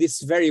comes in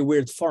this very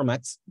weird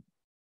format.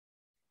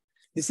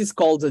 This is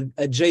called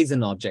a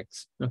JSON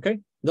object. Okay,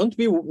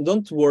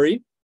 don't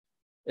worry.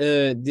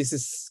 This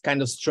is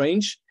kind of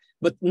strange,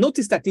 but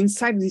notice that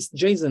inside this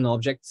JSON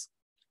object,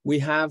 we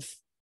have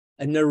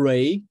an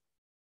array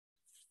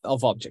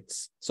of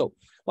objects. So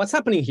what's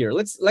happening here?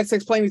 Let's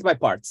explain it by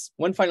parts.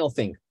 One final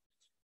thing.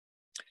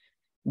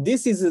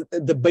 This is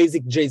the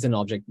basic JSON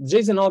object.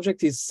 JSON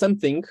object is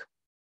something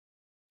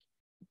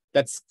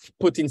that's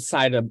put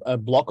inside a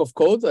block of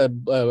code,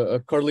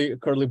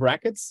 curly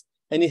brackets,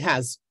 and it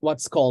has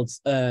what's called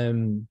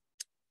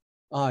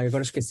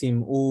agora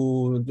esqueci-me.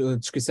 A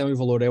descrição e o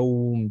valor é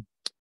o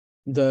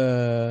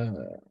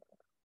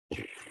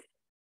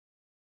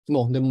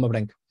bom, deu-me uma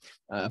branca.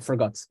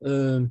 Forgot.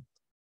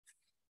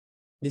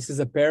 This is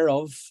a pair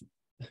of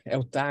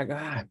tag.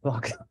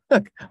 Block.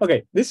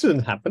 Okay, this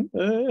shouldn't happen.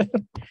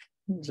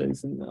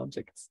 JSON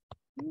objects.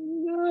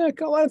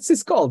 What's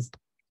this called?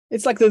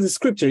 It's like the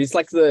descriptor. It's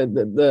like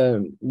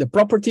the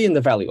property and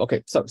the value.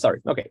 Okay, so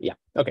sorry. Okay, yeah.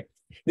 Okay,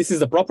 this is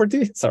the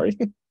property. Sorry,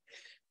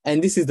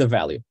 and this is the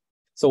value.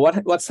 So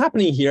what's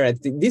happening here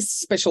at this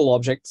special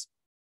object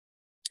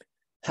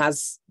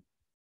has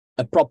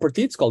a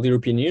property. It's called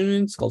European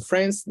Union. It's called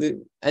France.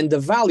 And the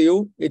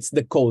value, it's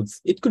the code.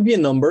 It could be a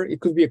number. It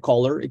could be a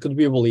color. It could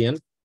be a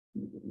Boolean.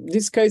 In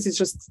this case, it's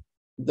just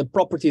the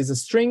property is a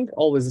string,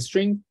 always a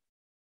string.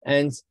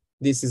 And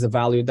this is a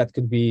value that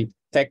could be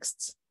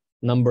text,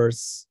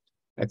 numbers,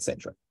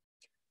 etc.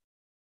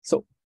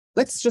 So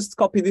let's just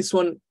copy this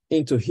one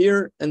into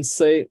here and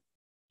say,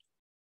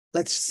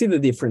 let's see the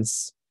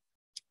difference.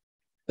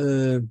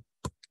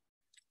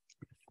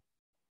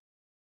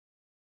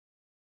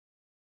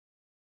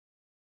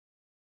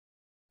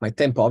 My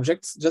temp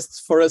objects,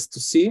 just for us to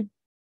see.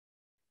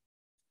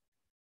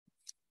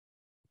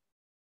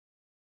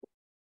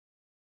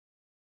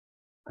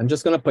 I'm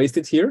just going to paste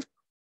it here.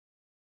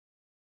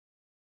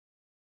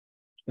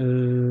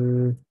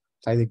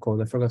 Tidy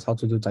code. I forgot how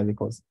to do tidy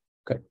codes.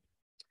 Okay.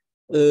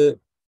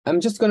 I'm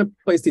just going to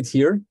paste it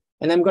here,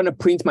 and I'm going to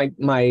print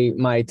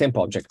my temp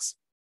objects.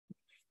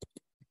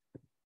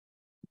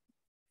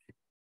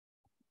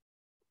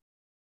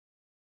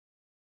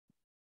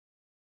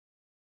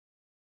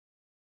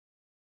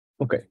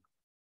 Okay.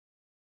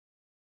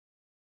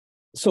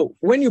 So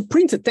when you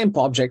print a temp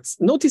objects,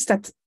 notice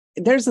that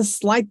there's a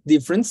slight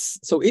difference.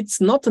 So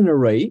it's not an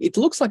array. It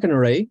looks like an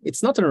array.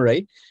 It's not an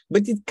array,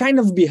 but it kind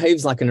of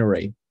behaves like an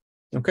array.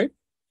 Okay.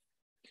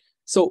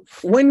 So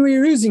when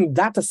we're using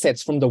data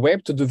sets from the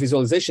web to do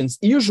visualizations,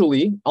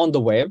 usually on the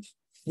web,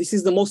 this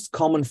is the most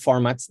common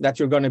format that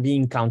you're going to be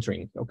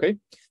encountering. Okay.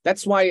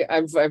 That's why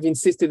I've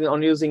insisted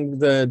on using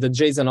the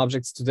JSON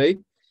objects today.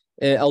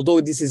 Although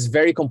this is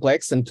very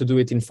complex and to do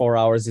it in 4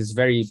 hours is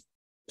very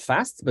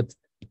fast, but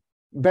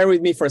bear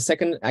with me for a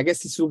second. I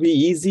guess this will be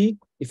easy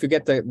if you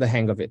get the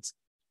hang of it.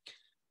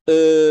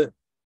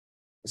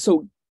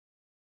 So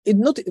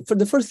for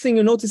the first thing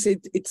you notice,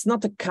 it's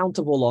not a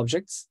countable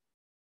object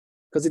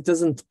because it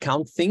doesn't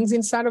count things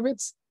inside of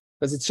it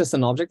because it's just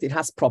an object. It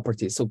has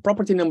properties. So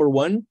property number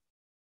 1,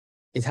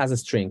 it has a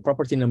string.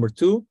 Property number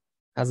 2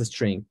 has a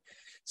string.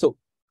 So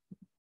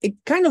it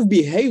kind of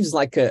behaves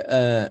like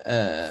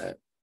an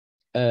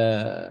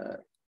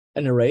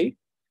array.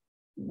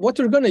 What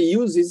we're going to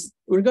use is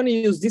we're going to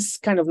use this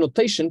kind of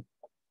notation,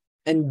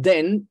 and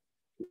then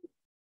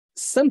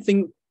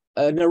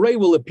an array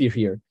will appear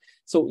here.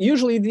 So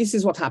usually this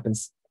is what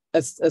happens.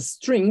 As a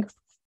string,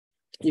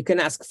 you can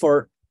ask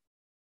for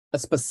a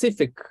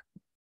specific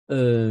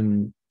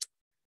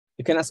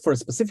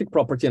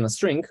property on a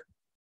string.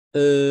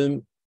 Agora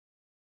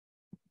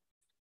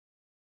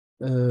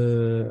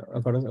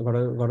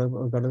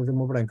deu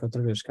uma branca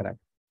outra vez, caralho.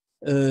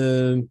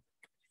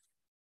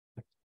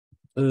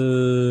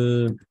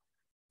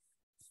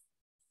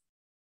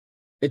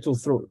 It will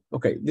throw,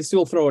 okay, this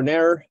will throw an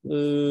error.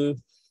 You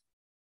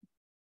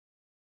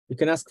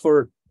can ask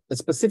for a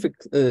specific,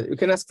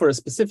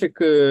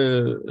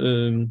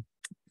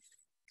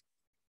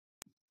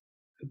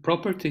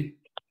 property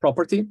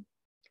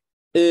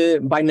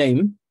by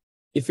name.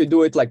 If you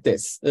do it like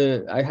this,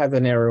 I have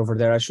an error over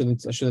there. I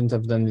shouldn't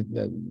have done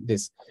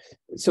this.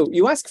 So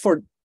you ask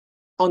for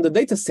on the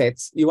data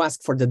set, you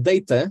ask for the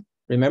data,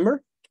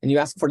 remember? And you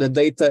ask for the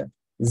data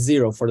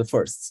 0 for the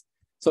first.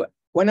 So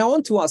when I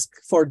want to ask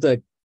for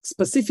the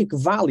specific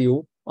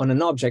value on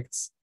an object,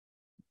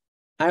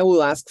 I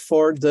will ask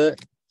for the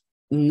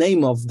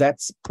name of that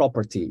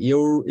property.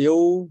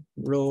 Não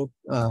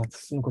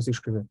consigo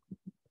escrever.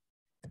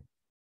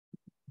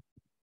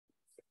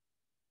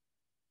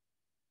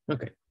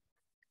 Okay.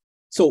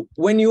 So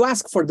when you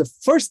ask for the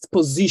first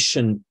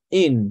position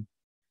in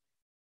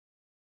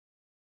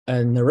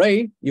an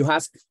array,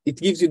 it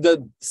gives you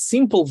the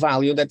simple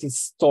value that is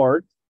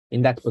stored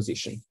in that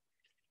position.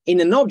 In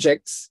an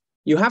object,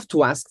 you have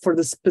to ask for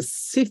the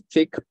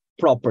specific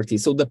property.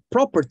 So the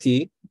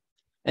property,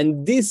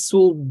 and this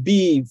will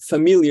be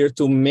familiar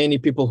to many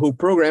people who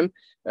program,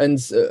 and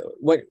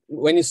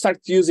when you start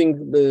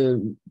using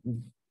the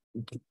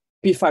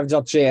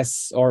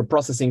p5.js or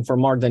processing for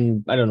more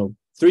than, I don't know,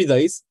 3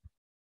 days,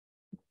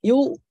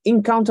 you'll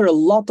encounter a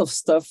lot of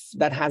stuff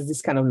that has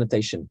this kind of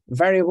notation,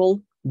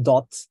 variable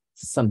dot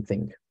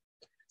something.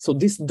 So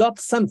this dot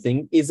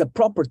something is a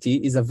property,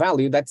 is a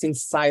value that's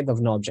inside of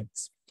an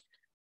object.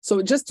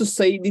 So just to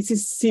say, this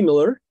is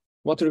similar,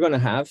 what we're going to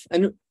have.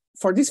 And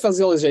for this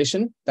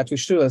visualization that we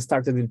should have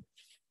started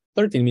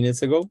 13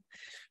 minutes ago,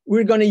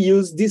 we're going to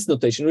use this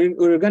notation.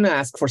 We're going to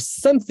ask for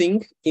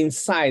something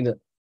inside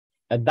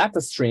a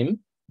data stream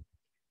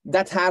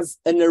that has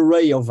an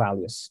array of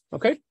values,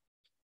 okay?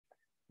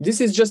 This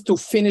is just to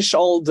finish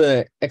all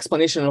the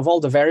explanation of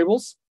all the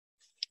variables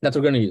that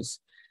we're going to use.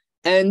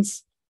 And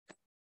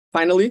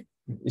finally,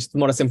 isto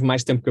demora sempre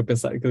mais tempo que eu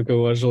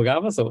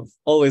julgava, so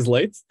always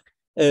late.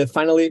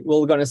 Finally,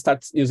 we're going to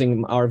start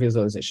using our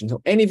visualization.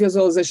 So any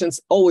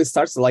visualizations always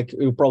starts, like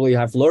you probably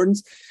have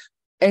learned,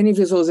 any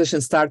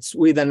visualization starts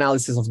with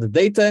analysis of the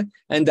data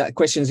and the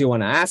questions you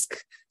want to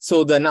ask.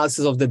 So the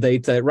analysis of the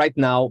data right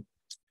now,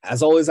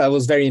 as always, I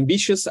was very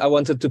ambitious. I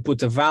wanted to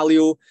put a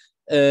value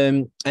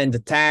and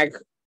the tag.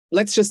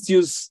 Let's just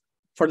use,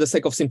 for the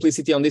sake of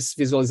simplicity on this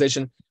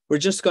visualization, we're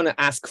just going to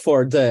ask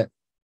for the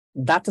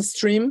data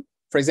stream,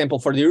 for example,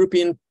 for the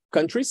European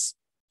countries.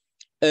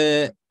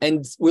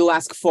 And we'll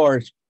ask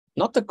for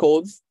not the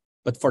code,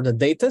 but for the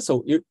data.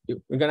 So we're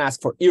going to ask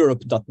for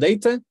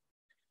Europe.data,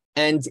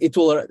 and it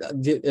will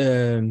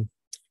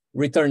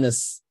return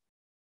us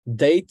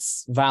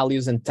dates,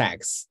 values, and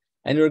tags.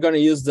 And we're going to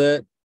use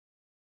the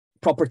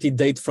property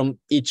date from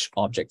each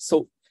object.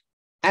 So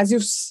as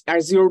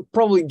you're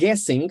probably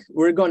guessing,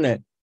 we're going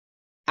to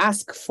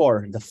ask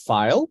for the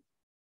file,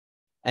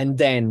 and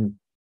then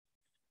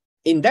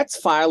in that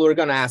file, we're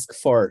going to ask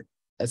for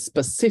a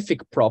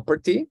specific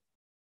property,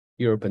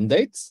 European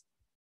dates,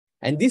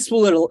 and this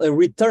will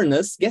return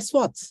us, guess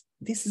what?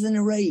 This is an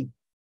array,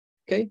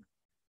 okay?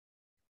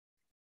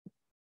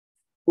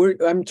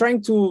 I'm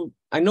trying to,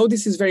 I know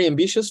this is very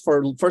ambitious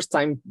for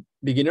first-time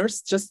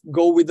beginners, just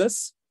go with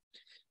us,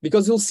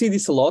 because you'll see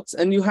this a lot,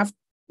 and you have,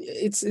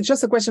 it's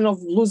just a question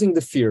of losing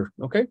the fear,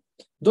 okay?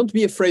 Don't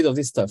be afraid of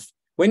this stuff.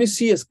 When you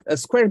see a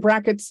square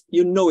bracket,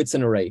 you know it's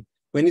an array.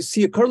 When you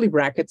see a curly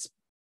bracket,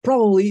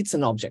 probably it's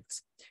an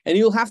object. And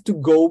you'll have to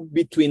go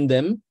between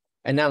them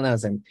and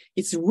analyze them.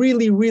 It's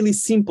really, really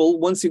simple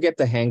once you get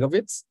the hang of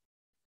it.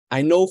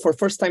 I know for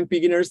first-time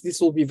beginners,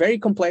 this will be very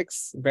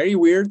complex, very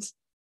weird.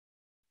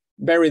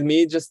 Bear with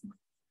me, just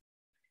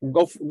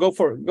go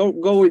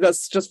with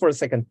us just for a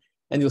second,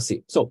 and you'll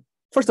see. So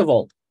first of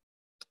all,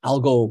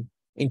 I'll go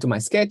into my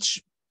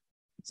sketch.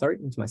 I'll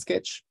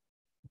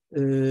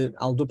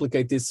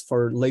duplicate this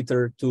for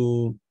later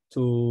to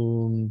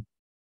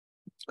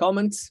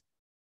comment.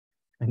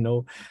 I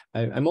know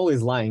I'm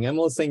always lying. I'm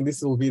always saying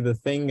this will be the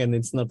thing, and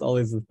it's not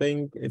always the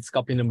thing. It's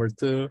copy number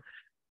 2,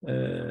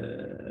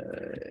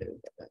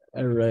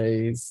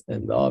 arrays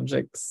and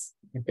objects.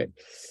 Okay,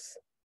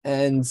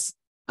 and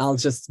I'll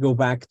just go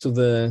back to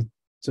the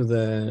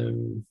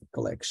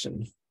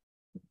collection.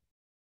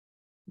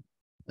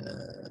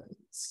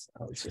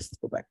 I'll just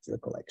go back to the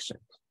collection.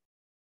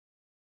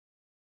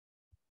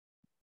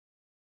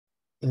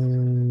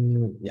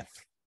 Yeah,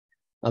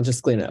 I'll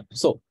just clean it up.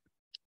 So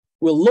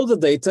we'll load the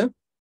data.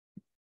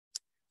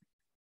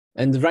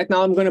 And right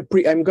now I'm gonna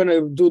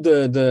do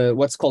the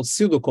what's called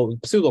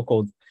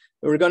pseudocode.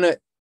 We're gonna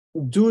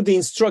do the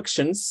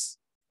instructions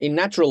in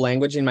natural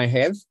language in my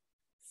head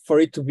for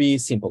it to be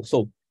simple.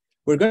 So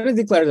we're gonna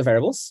declare the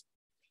variables,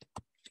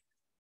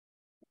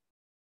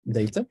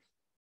 data.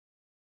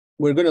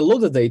 We're gonna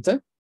load the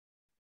data.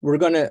 We're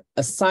gonna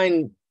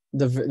assign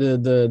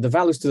the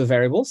values to the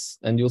variables,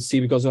 and you'll see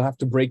because you'll have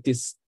to break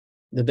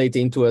the data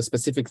into a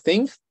specific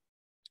thing.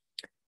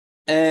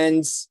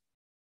 And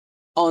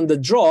on the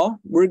draw,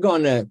 we're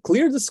gonna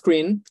clear the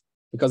screen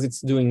because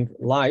it's being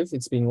live.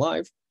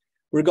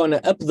 We're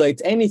gonna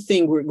update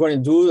anything we're gonna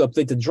do,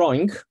 update the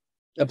drawing,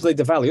 update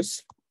the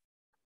values,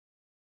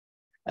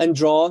 and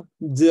draw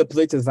the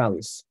updated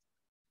values.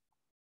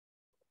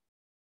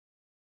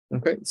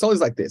 Okay, it's always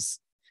like this.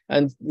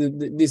 And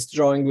this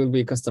drawing will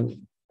be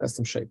custom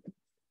shape.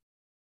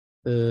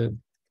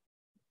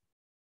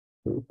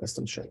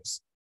 Custom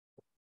shapes.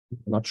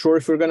 I'm not sure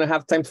if we're gonna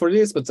have time for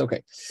this, but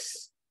okay.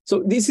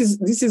 So this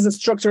is a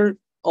structure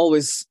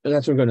always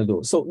that we're going to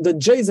do. So the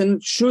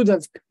JSON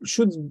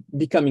should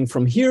be coming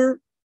from here,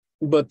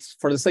 but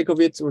for the sake of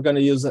it, we're going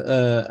to use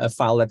a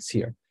file that's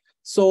here.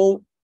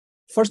 So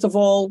first of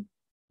all,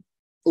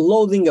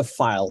 loading a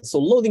file. So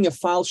loading a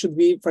file should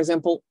be, for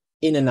example,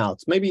 in and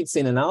out. Maybe it's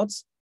in and out,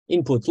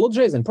 input, load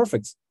JSON,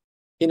 perfect.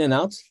 In and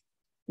out,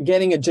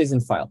 getting a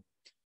JSON file.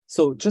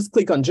 So just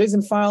click on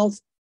JSON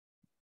files,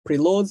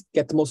 preload,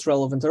 get the most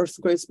relevant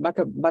earthquakes,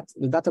 backup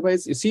the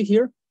database. You see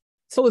here,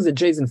 it's always a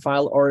JSON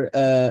file or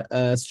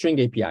a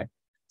string API.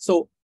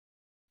 So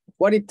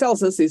what it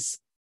tells us is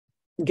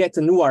get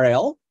an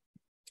URL.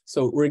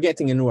 So we're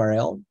getting an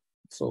URL.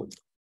 So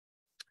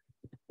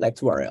like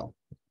URL.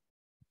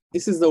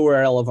 This is the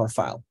URL of our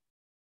file.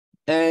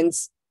 And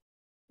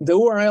the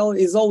URL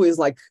is always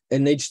like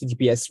an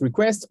HTTPS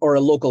request or a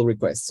local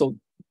request. So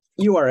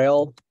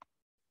URL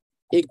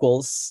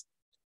equals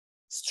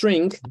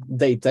string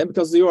data,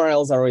 because the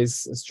URLs are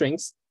always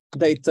strings,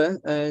 data,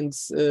 and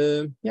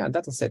yeah,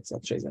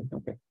 datasets.json.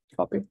 Okay,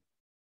 copy.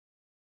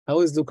 I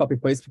always do copy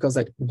paste because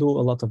I do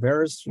a lot of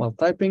errors while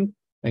typing.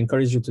 I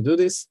encourage you to do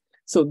this.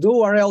 So the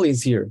URL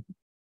is here.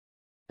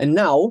 And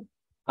now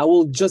I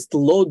will just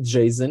load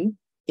JSON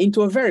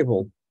into a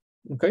variable,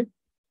 okay?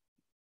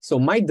 So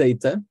my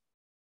data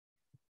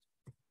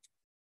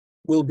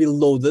will be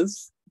loaded.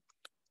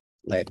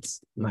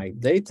 Let's my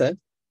data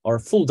or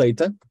full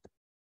data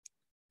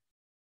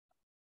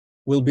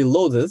will be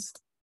loaded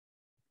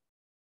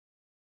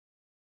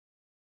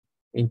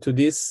into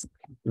this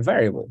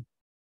variable.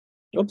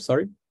 Oops,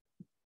 sorry.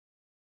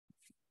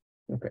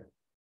 Okay.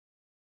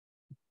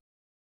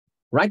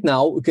 Right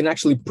now, we can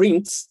actually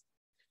print,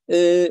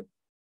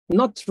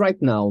 not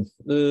right now.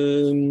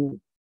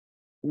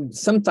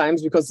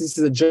 Sometimes, because this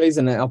is a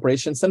JSON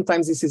operation,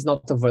 sometimes this is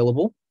not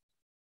available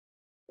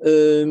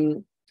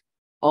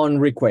on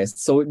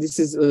request. So this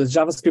is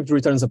JavaScript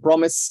returns a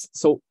promise.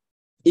 So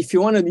if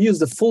you want to use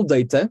the full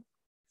data,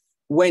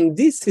 when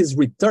this is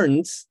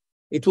returned,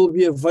 it will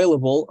be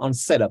available on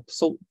setup.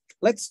 So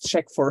let's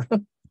check for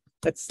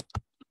let's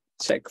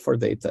check for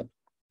data.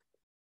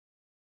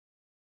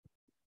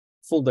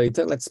 Full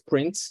data. Let's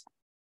print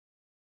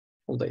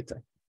full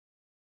data.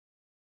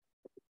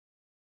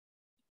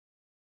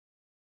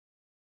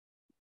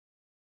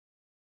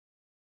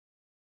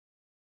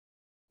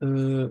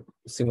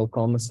 Single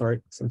comma,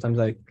 sorry. Sometimes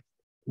I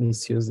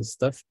misuse this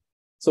stuff.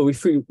 So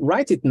if we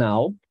write it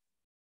now,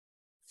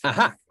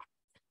 aha,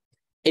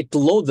 it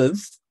loaded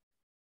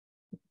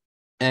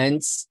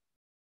and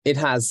it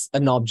has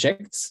an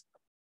object.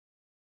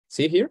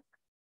 See here?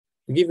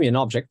 Give me an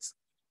object,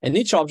 and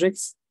each object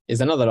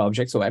is another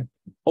object. So I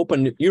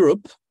open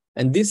Europe,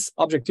 and this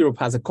object Europe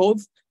has a code,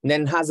 and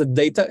then has a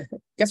data.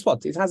 Guess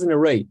what? It has an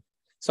array.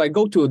 So I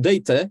go to a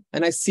data,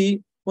 and I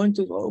see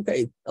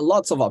okay,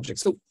 lots of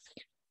objects. So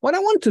what I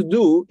want to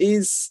do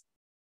is,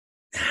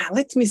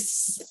 let me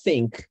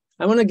think.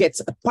 I want to get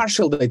a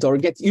partial data or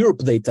get Europe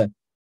data.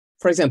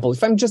 For example,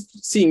 if I'm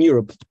just seeing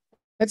Europe,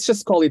 let's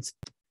just call it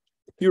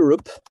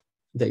Europe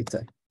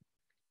data.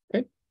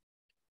 Okay.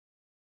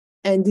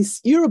 And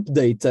this Europe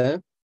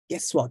data,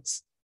 guess what?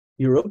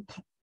 Europe.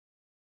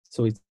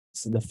 So it's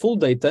the full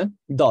data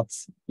dot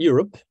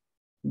Europe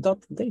dot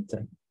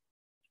data.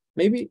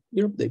 Maybe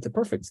Europe data,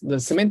 perfect. The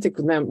semantic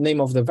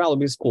name of the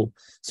value is cool.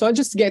 So I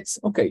just get,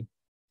 okay,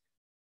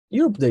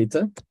 Europe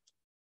data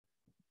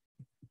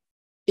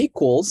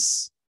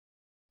equals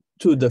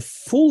to the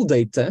full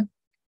data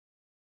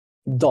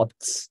dot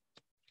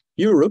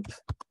Europe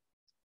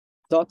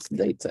dot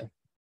data.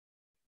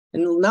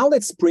 And now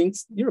let's print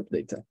Europe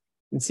data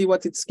and see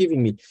what it's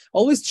giving me.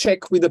 Always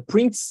check with the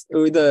prints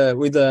with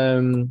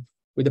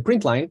the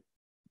print line.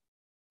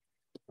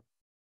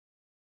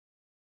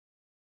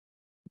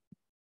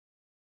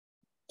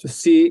 To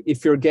see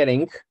if you're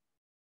getting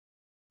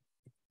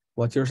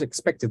what you're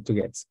expected to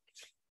get.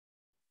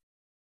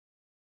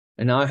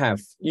 And now I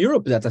have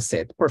Europe data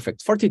set,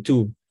 perfect,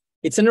 42.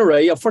 It's an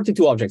array of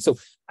 42 objects. So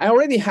I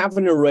already have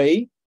an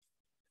array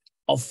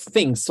of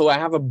things. So I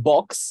have a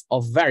box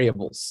of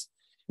variables.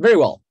 Very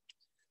well.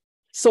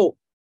 So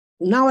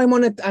now I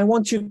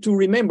want you to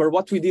remember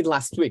what we did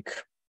last week.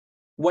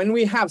 When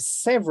we have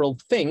several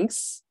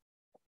things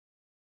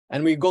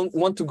and we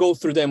want to go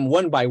through them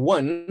one by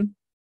one,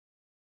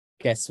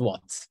 guess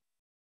what?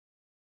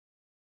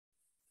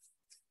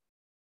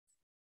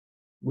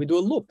 We do a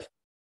loop,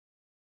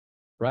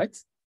 right?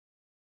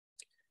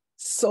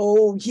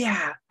 So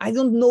yeah, I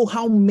don't know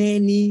how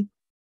many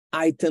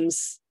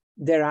items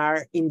there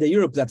are in the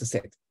Europe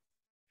dataset.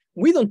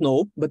 We don't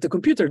know, but the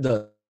computer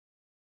does.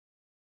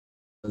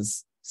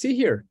 See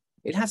here,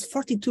 it has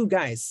 42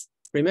 guys.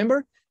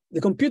 Remember, the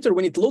computer,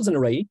 when it loads an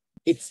array,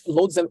 it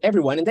loads them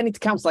everyone, and then it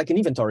counts like an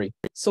inventory.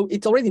 So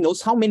it already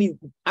knows how many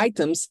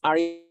items are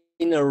in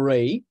an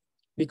array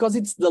because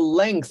it's the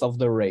length of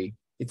the array.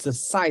 It's the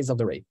size of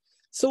the array.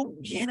 So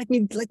yeah, let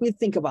me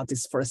think about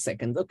this for a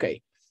second.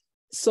 Okay,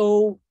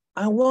 so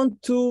I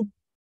want to,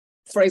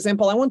 for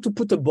example, I want to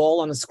put a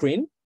ball on a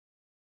screen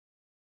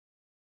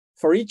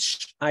for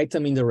each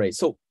item in the array.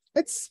 So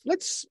let's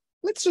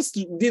just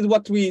did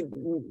what we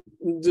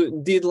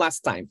did last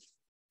time.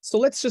 So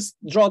let's just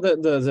draw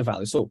the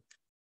value. So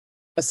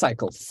a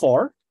cycle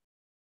for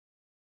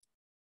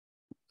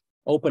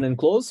open and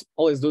close.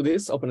 Always do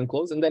this, open and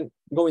close, and then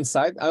go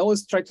inside. I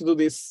always try to do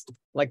this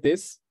like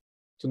this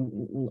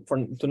to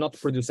not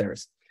produce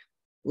errors.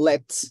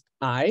 Let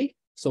I,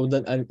 so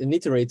an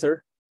iterator,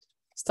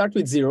 start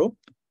with 0,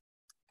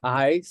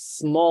 I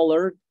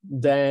smaller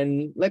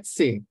than, let's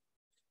see,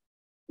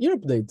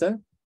 Europe data,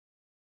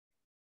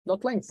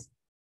 dot length,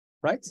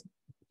 right?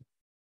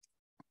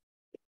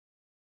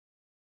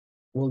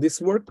 Will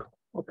this work?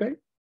 Okay.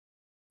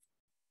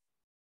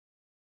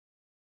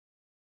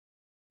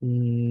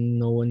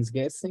 No one's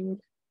guessing.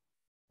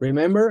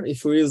 Remember,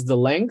 if we use the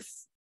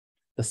length,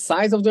 the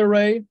size of the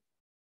array,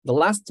 the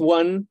last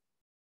one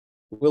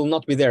will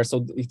not be there.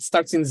 So it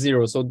starts in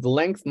 0. So the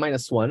length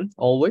 -1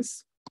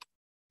 always.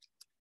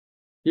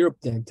 Europe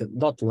data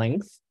dot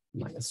length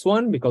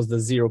 -1 because the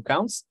 0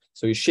 counts.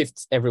 So you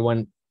shift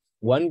everyone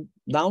 1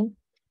 down.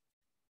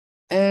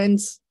 And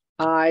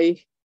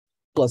I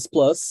plus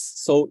plus.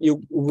 So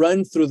you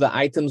run through the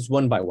items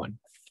one by one.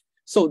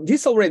 So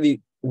this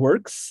already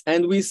works,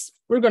 and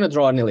we're going to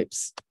draw an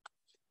ellipse.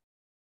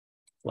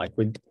 Like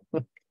we,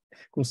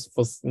 como se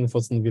não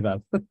fosse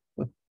novidade.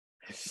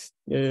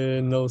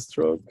 No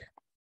stroke.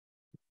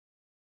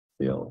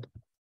 Okay.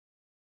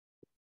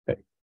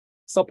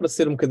 Só para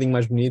ser um bocadinho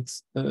mais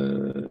bonito,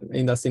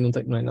 ainda assim não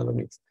é nada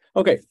bonito.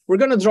 Okay, we're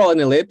going to draw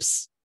an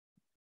ellipse,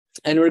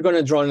 and we're going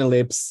to draw an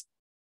ellipse.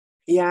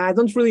 Yeah, I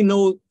don't really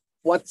know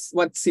what's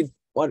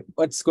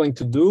going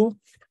to do.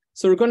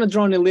 So we're going to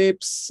draw an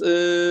ellipse.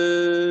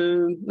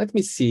 Let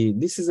me see.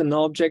 This is an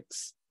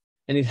object,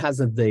 and it has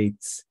a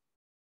date,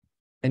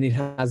 and it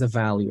has a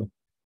value.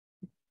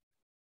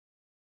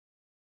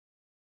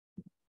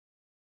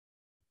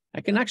 I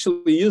can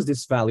actually use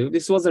this value.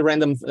 This was a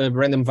random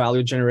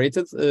value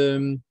generated.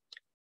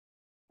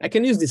 I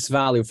can use this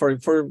value for.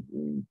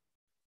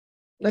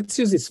 Let's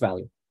use this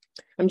value.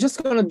 I'm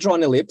just going to draw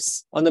an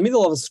ellipse on the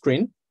middle of a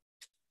screen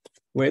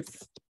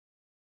with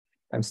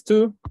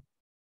 ×2.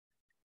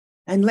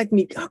 And let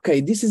me, okay,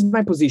 this is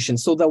my position.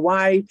 So the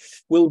Y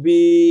will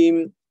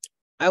be,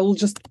 I will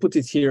just put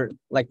it here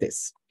like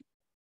this.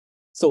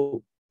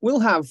 So we'll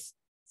have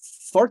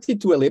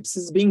 42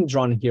 ellipses being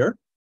drawn here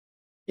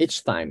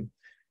each time.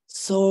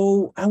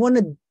 So I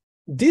want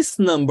this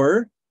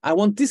number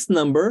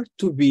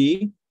to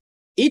be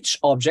each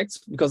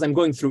object, because I'm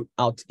going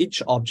throughout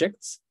each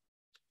object.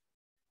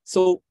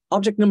 So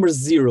object number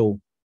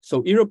 0.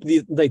 So Europe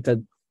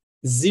data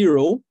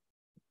 0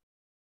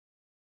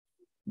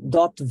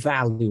 dot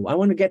value. I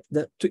want to get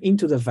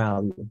into the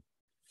value.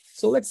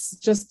 So let's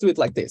just do it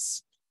like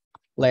this.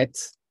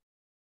 Let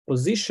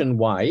position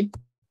Y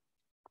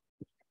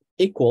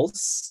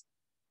equals,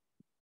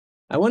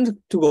 I want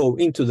to go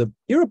into the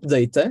Europe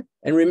data,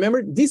 and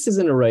remember this is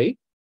an array.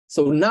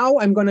 So now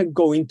I'm going to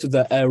go into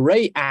the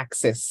array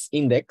access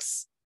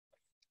index,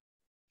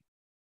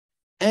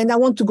 and I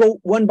want to go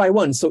one by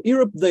one. So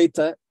Europe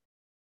data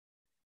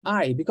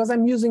I, because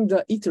I'm using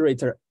the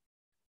iterator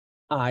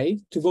I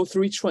to go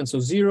through each one. So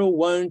 0,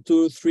 1,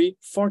 2, 3,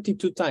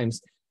 42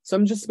 times. So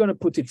I'm just going to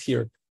put it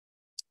here.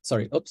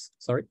 Sorry, oops,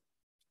 sorry.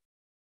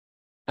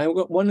 I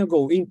want to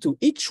go into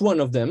each one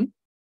of them.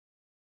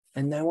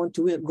 And I want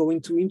to go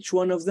into each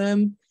one of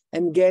them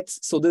and get,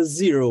 so the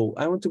 0.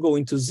 I want to go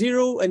into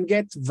 0 and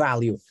get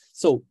value.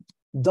 So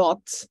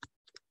dot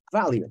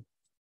value.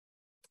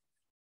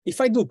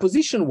 If I do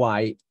position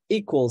Y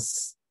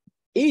equals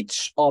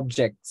each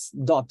object's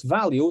dot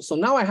value, so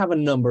now I have a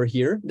number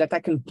here that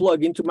I can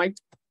plug into my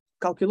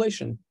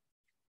calculation.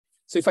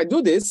 So if I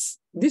do this,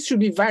 this should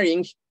be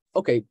varying,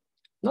 okay,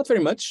 not very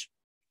much,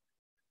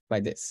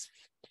 by this.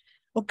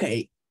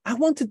 Okay, I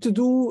wanted to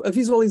do a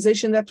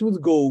visualization that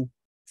would go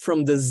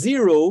from the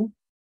 0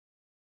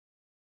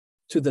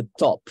 to the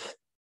top.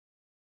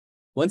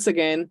 Once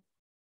again,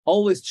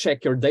 always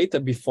check your data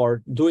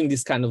before doing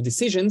this kind of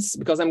decisions,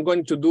 because I'm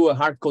going to do a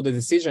hard-coded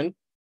decision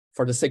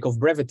for the sake of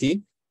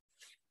brevity.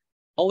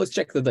 Always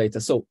check the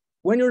data. So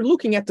when you're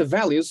looking at the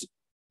values,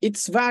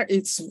 it's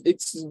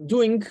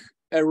doing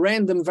a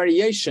random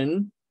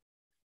variation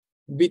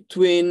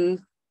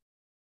between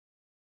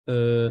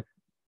okay,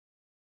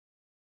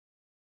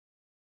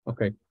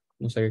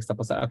 não sei o que está a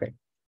passar. Okay,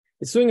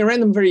 it's doing a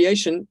random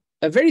variation,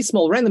 a very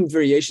small random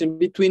variation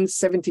between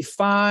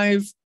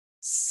 75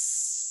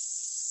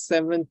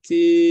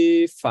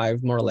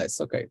 more or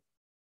less. Okay,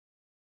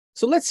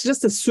 so let's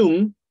just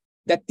assume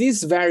that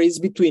this varies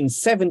between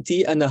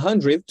 70 and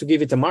 100 to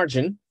give it a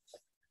margin.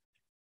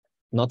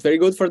 Not very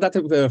good for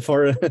data,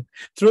 for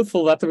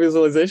truthful data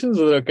visualizations,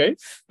 but okay.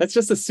 Let's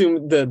just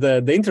assume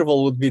the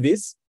interval would be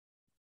this.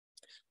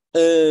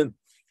 And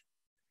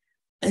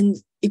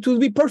it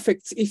would be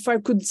perfect if I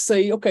could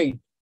say, okay,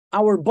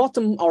 our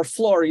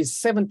floor is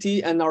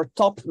 70 and our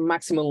top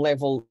maximum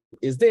level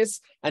is this,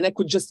 and I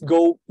could just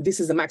go, this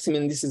is the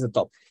maximum, this is the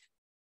top.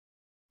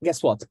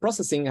 Guess what?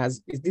 Processing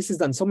this is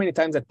done so many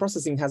times that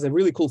processing has a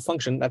really cool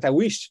function that I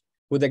wish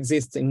would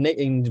exist in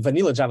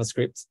vanilla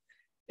JavaScript,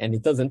 and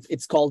it doesn't.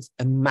 It's called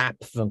a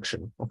map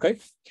function, okay?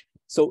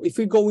 So if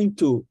we go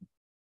into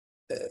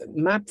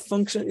map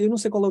function, eu não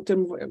sei qual é o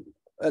termo.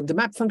 The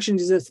map function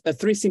is a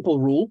three simple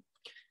rule.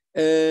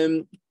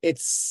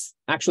 It's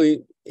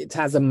actually, it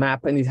has a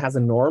map and it has a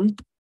norm.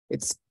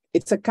 It's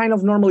a kind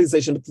of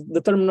normalization.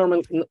 The term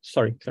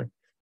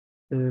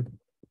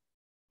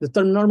the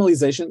term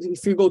normalization,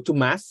 if you go to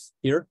math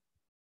here,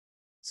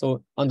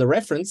 so on the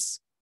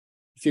reference,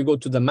 if you go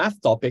to the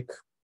math topic,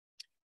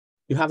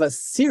 you have a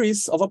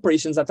series of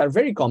operations that are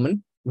very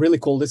common, really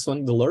cool, this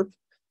one, the lerp,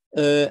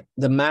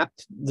 the map,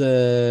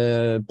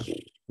 the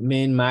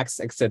min, max,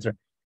 etc.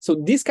 So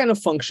these kind of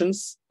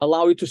functions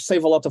allow you to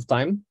save a lot of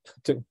time,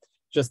 to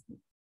just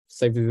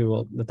save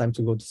the time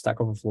to go to Stack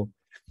Overflow.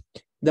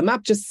 The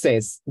map just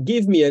says,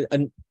 give me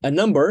a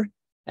number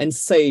and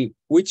say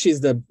which is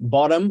the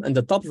bottom and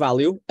the top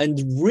value and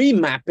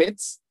remap it.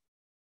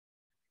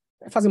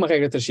 Fazer uma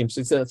regra três simples.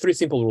 It's a three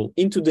simple rule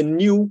into the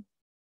new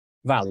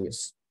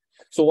values.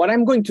 So what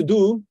I'm going to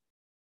do,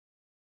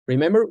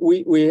 remember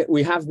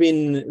we have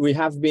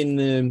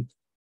been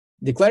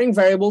declaring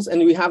variables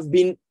and we have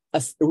been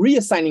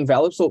reassigning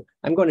values. So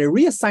I'm going to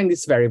reassign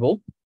this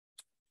variable,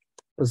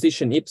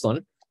 position y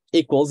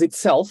equals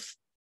itself,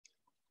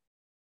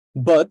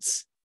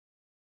 but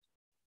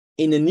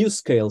in a new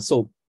scale.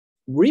 So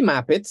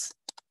remap it,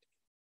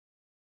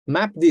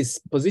 map this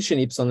position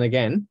y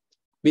again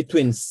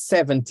between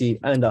 70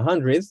 and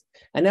 100,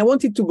 and I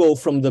want it to go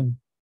from the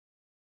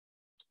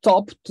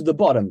top to the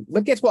bottom.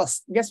 But guess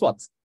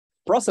what?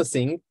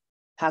 Processing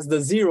has the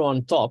 0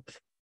 on top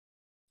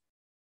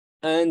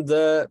and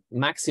the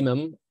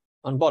maximum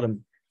on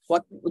bottom.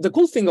 What the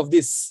cool thing of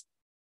this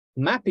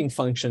mapping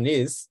function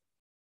is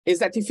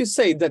that if you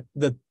say that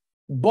the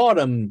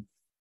bottom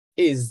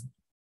is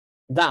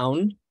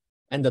down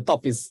and the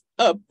top is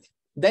up,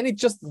 then it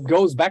just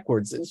goes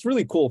backwards. It's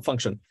really cool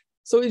function.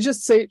 So you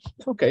just say,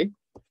 okay,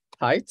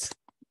 height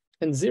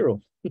and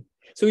 0.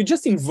 So you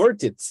just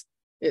invert it.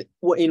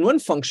 In one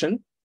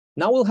function.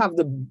 Now we'll have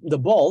the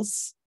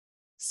balls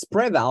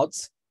spread out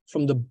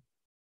from the,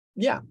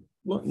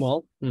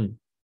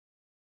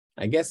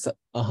 I guess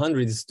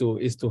 100 is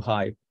too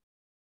high.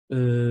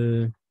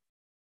 Maybe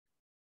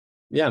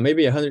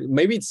 100,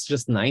 maybe it's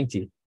just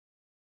 90.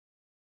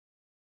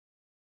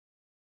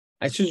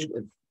 I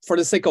should, for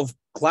the sake of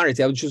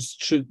clarity, I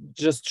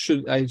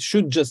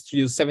should just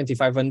use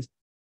 75 and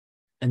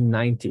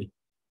 90.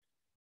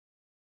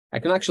 I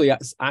can actually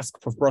ask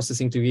for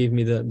processing to give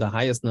me the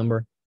highest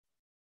number.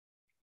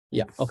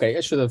 Yeah, okay,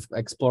 I should have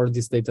explored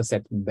this data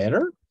set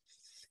better.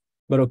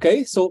 But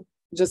okay, so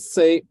just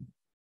say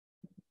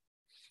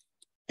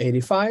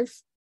 85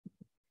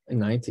 and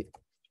 90.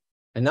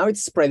 And now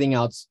it's spreading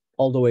out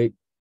all the way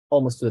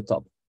almost to the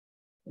top.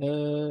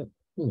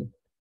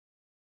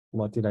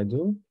 What did I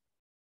do?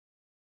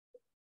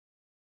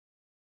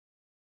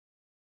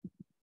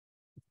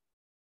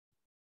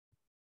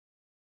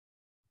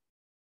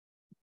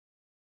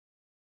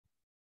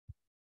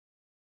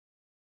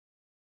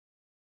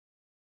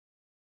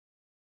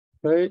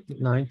 Okay,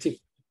 90.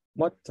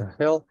 What the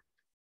hell?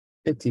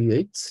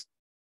 88.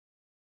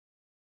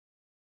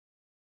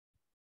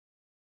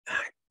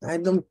 I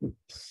don't.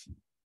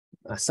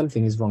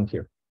 Something is wrong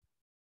here.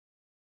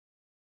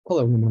 Qual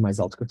é o número mais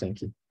alto que eu tenho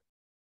aqui?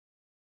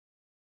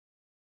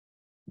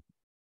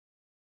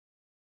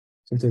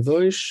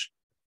 82.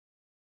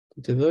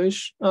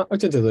 82.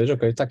 82.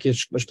 Okay, está aqui a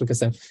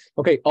explicação.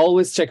 Okay,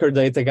 always check your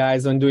data,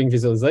 guys, when doing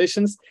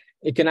visualizations.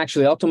 You can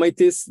actually automate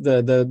this.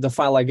 The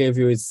file I gave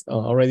you is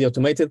already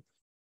automated.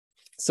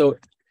 So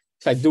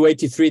if I do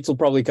 83, it will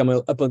probably come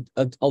up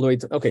all the way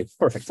to, okay,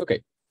 perfect,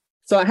 okay.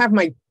 So I have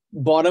my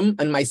bottom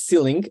and my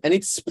ceiling, and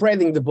it's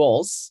spreading the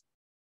balls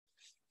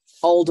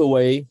all the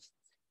way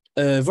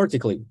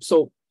vertically.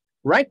 So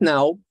right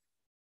now,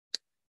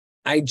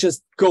 I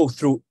just go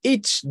through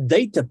each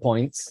data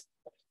point,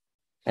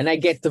 and I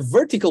get the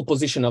vertical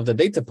position of the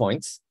data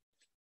points.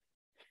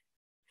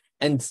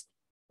 And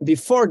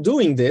before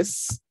doing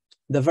this,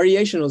 the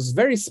variation was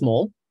very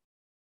small,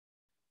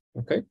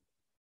 okay?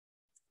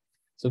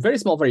 So very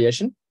small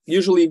variation.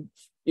 Usually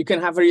you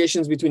can have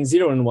variations between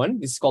 0 and 1.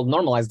 This is called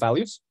normalized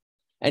values.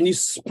 And you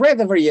spread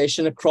the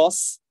variation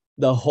across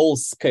the whole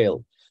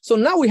scale. So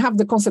now we have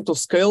the concept of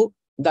scale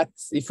that,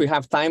 if we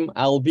have time,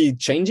 I'll be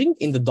changing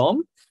in the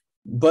DOM.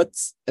 But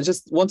I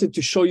just wanted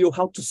to show you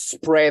how to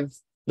spread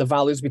the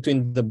values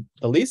between the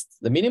least,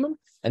 the minimum,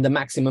 and the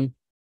maximum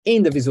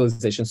in the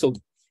visualization. So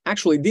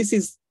actually, this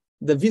is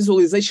the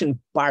visualization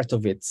part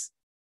of it,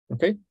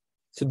 okay?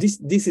 So this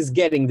is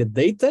getting the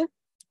data,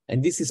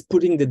 and this is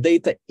putting the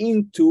data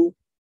into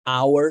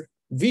our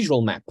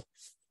visual map.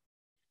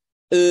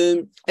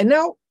 And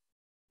now,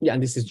 yeah,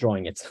 and this is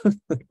drawing it.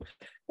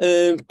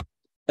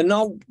 And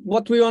now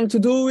what we want to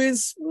do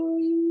is,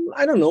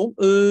 I don't know,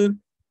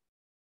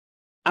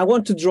 I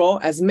want to draw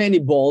as many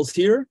balls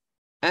here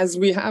as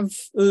we have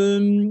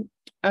ears.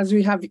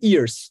 As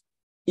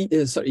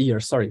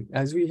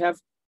we have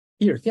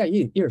ears, yeah,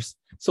 ears.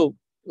 So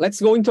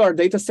let's go into our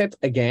data set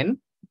again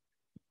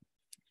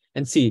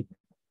and see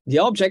the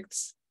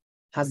objects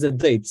has the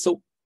date.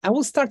 So I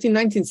will start in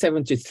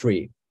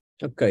 1973.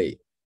 Okay.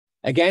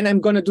 Again, I'm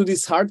going to do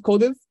this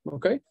hard-coded.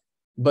 Okay.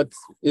 but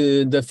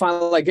the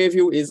file I gave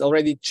you is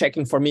already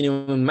checking for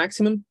minimum and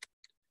maximum.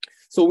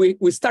 So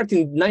we start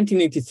in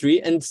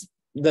 1983, and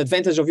the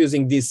advantage of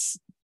using this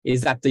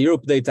is that the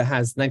Europe data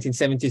has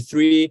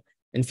 1973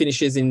 and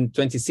finishes in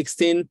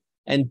 2016,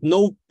 and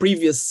no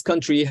previous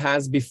country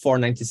has before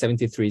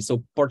 1973.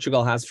 So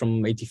Portugal has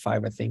from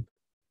 85, I think.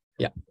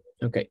 Yeah,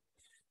 okay.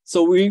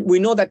 So we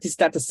know that this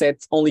data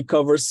set only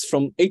covers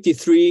from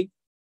 83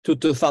 to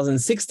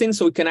 2016,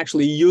 so we can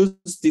actually use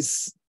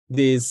this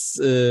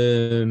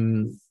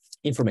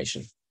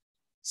information.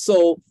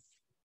 So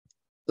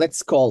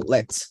let's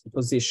let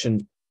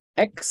position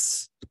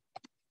X,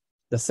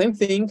 the same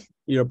thing,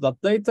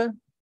 Europe.data,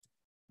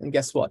 and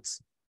guess what?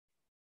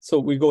 So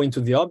we go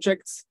into the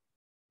objects,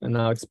 and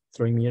now it's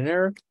throwing me an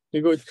error. We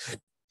go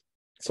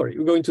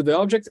into the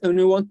object, and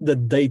we want the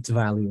date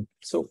value.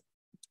 So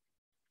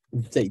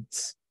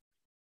date.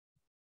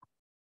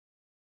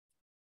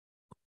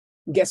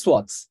 Guess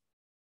what?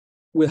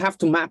 We'll have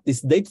to map this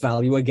date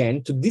value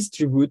again to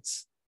distribute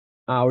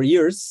our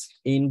years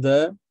in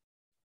the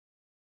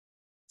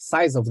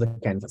size of the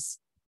canvas.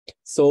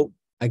 So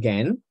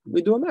again,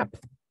 we do a map.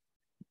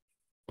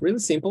 Really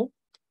simple.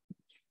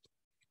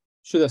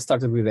 Should have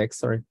started with X,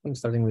 sorry, I'm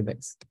starting with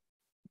X.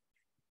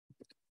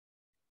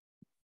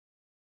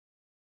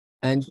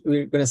 And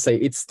we're gonna say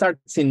it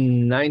starts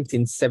in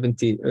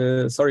 1970,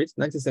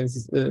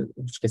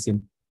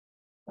 1970,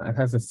 I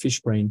have a fish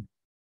brain.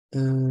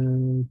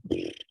 5,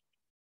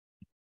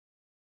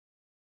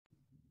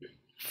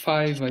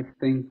 I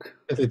think.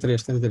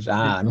 73.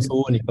 Ah, não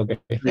sou o único, ok.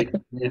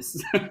 Yes.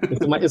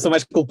 eu sou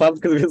mais culpado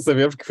porque eu devia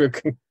saber porque foi o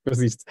que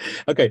fez isto.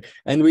 Okay,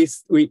 and we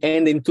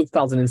end in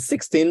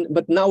 2016,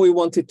 but now we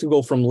want it to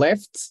go from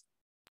left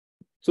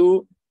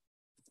to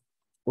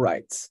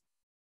right.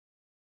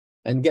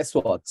 And guess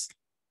what?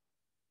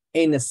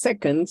 In a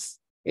second,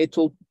 it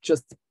will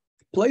just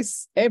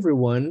place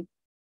everyone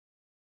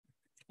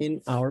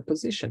in our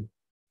position.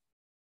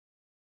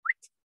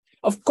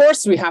 Of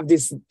course, we have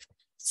this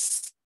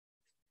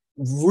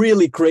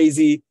really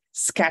crazy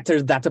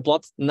scattered data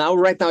plot.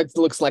 Right now, it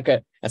looks like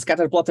a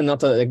scatter plot and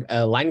not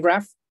a line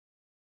graph.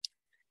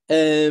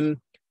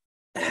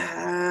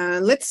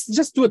 Let's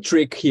just do a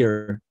trick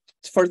here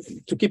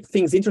to keep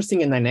things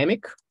interesting and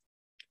dynamic.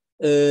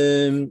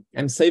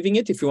 I'm saving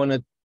it if you want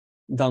to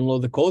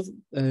download the code.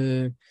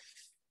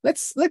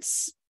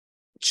 Let's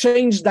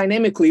change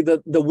dynamically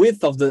the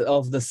width of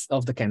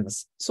the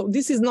canvas. So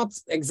this is not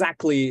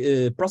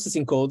exactly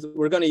processing code.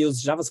 We're going to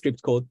use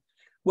JavaScript code.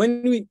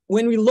 When we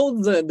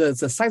load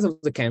the size of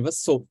the canvas,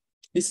 so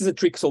this is a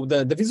trick. So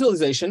the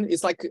visualization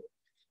is like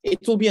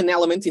it will be an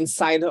element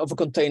inside of a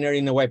container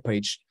in a web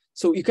page.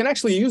 So you can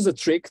actually use a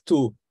trick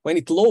to, when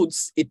it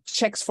loads, it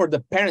checks for the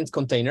parent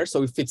container.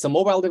 So if it's a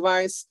mobile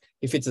device,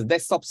 if it's a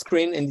desktop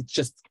screen, and it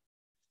just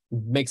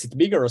makes it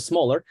bigger or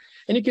smaller,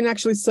 and you can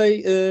actually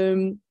say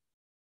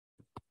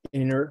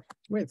inner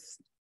width,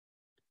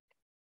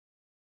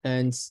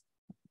 and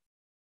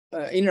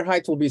inner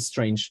height will be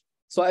strange.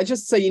 So I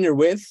just say inner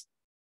width,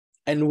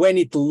 and when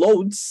it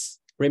loads,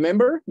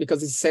 remember,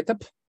 because it's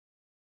setup,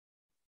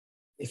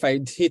 if I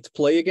hit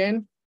play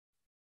again,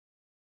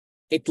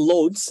 it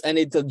loads and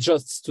it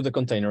adjusts to the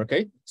container,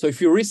 okay? So if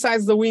you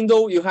resize the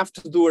window, you have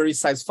to do a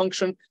resize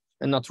function,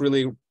 and I don't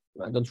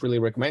really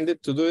recommend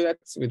it to do that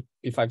with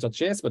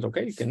p5.js, but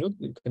okay, you can do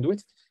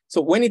it.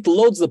 So when it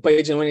loads the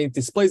page and when it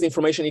displays the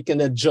information, it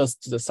can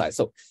adjust to the size.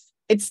 So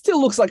it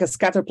still looks like a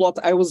scatter plot.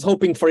 I was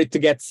hoping for it to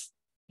get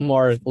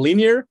more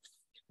linear,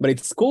 but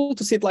it's cool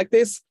to see it like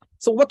this.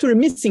 So what we're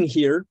missing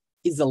here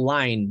is a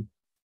line.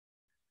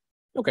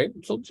 Okay,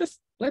 so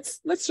let's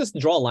just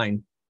draw a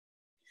line.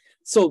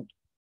 So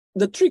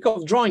the trick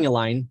of drawing a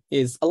line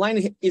is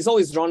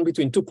always drawn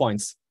between 2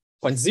 points,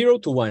 point 0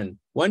 to 1,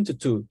 1 to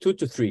 2, 2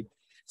 to 3.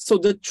 So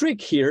the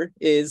trick here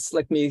is,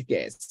 let me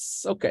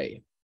guess,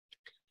 okay,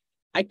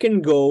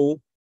 I'm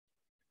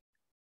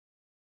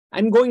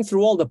going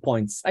through all the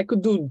points. I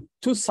could do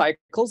 2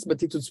 cycles,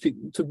 but it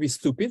would be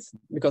stupid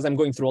because I'm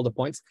going through all the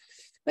points.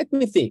 Let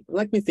me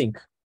think.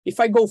 If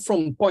I go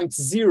from point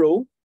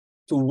 0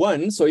 to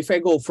 1, so if I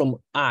go from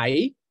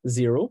I,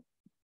 0,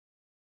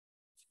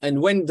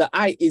 and when the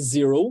I is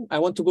 0, I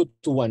want to go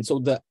to 1. So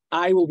the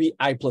I will be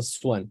I plus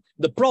 1.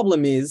 The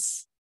problem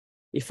is,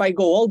 if I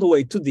go all the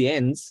way to the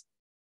end,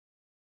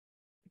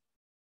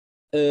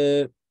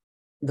 the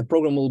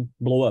program will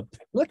blow up.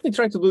 Let me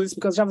try to do this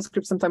because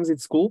JavaScript, sometimes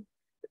it's cool.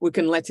 We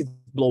can let it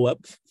blow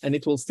up and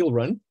it will still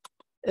run.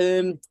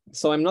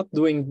 So I'm not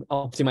doing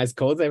optimized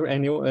code,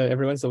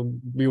 everyone, so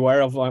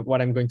beware of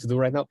what I'm going to do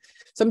right now.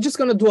 So I'm just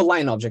going to do a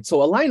line object.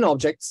 So a line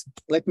object,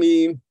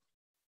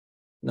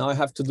 now I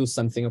have to do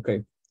something,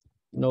 okay.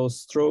 No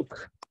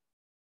stroke,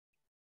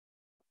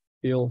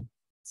 fill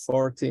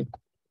 40.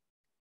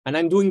 And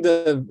I'm doing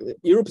the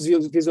Europe's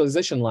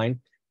visualization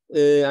line.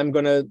 I'm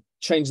going to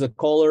change the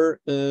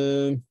color.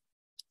 So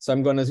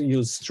I'm going to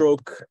use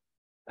stroke.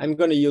 I'm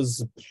going to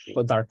use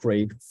a dark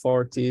gray,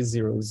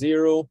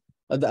 4000.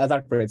 A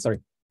dark red, sorry,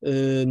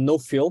 no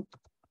fill,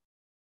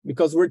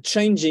 because we're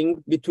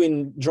changing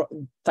between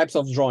types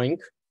of drawing.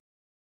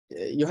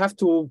 You have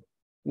to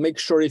make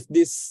sure if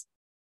this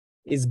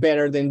is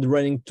better than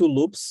running 2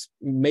 loops.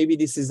 Maybe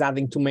this is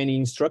adding too many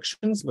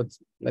instructions, but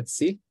let's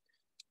see.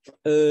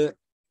 And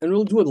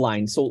we'll do a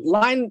line. So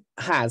line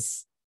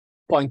has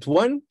point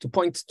 1 to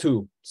point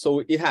 2.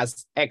 So it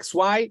has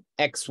xy,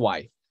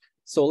 xy.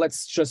 So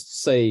let's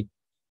just say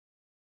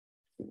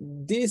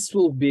this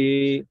will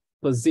be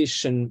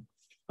position,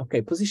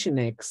 okay, position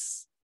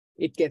x.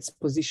 It gets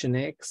position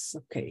x,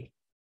 okay.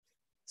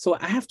 So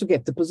I have to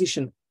get the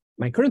position,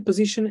 my current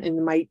position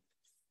and my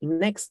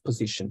next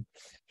position.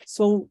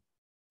 So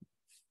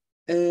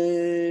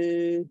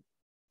I'm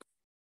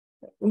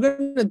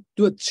gonna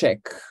do a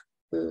check.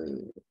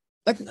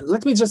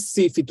 Let me just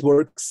see if it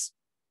works.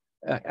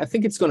 I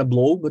think it's gonna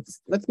blow, but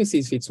let me see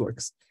if it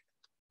works.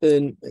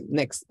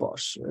 Next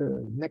posh,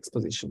 next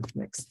position,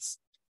 next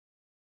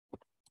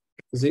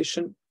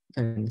position,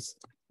 and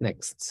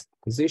next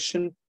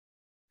position.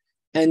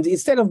 And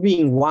instead of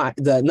being y,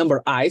 the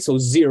number I, so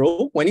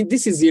 0, when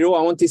this is 0,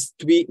 I want this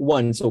to be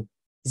 1. So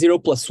 0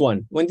 plus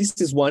 1. When this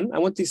is 1, I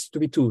want this to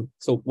be 2.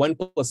 So 1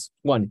 plus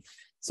 1.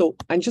 So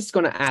I'm just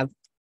going to add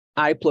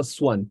I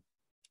plus 1.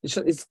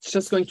 It's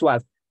just going to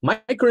add my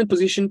current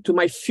position to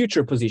my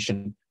future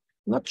position.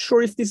 Not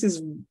sure if this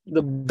is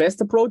the best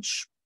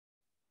approach.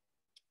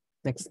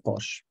 Next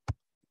posh.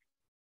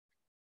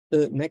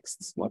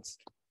 Next, what?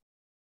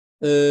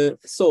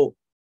 So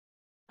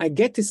I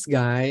get this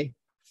guy.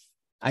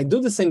 I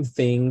do the same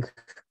thing.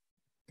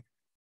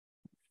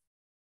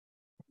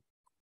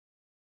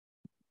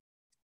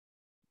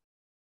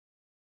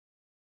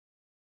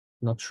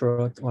 Not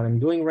sure what I'm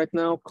doing right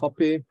now.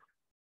 Copy,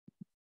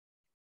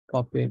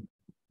 copy,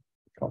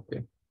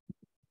 copy,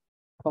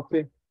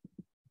 copy,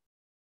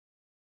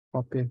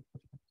 copy.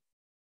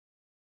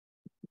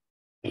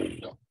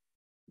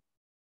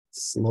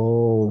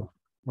 Slow.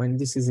 When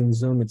this is in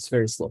Zoom, it's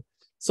very slow.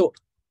 So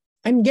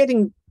I'm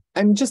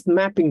just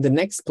mapping the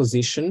next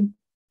position.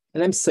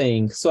 And I'm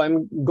saying, so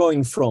I'm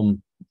going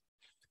from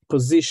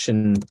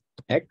position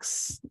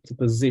X to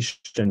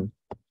position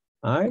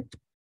I,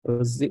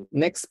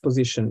 next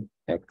position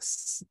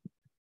X,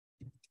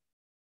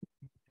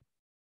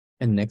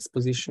 and next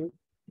position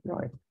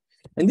Y.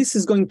 And this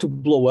is going to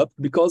blow up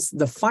because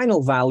the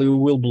final value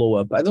will blow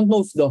up. I don't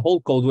know if the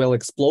whole code will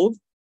explode.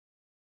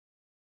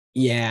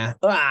 Yeah,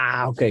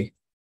 okay.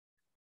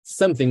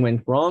 Something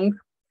went wrong.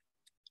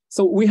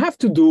 So we have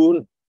to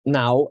do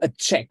now a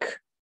check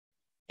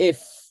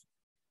if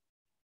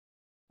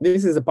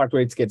this is the part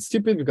where it gets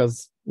stupid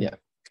because, yeah,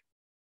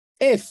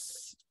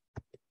 if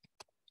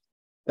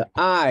the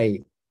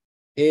I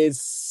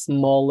is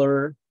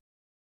smaller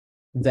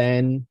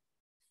than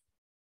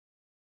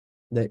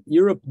the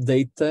Europe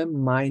data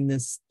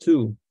minus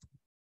 2,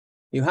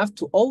 you have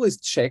to always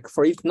check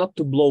for it not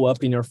to blow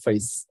up in your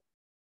face.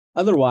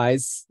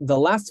 Otherwise, the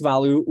last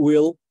value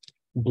will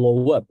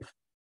blow up.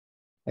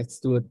 Let's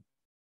do a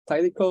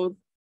tidy code.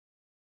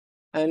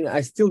 And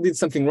I still did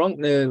something wrong.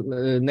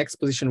 Next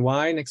position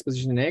Y, next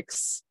position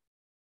X.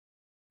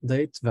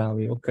 Date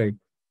value, okay.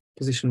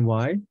 Position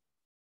Y.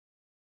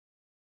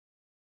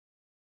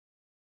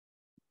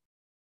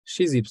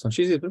 XY,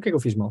 XY, o que é que eu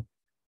fiz mal?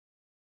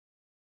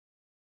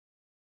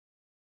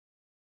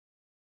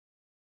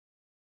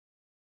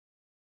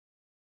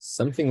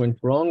 Something went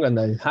wrong and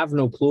I have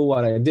no clue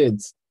what I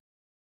did.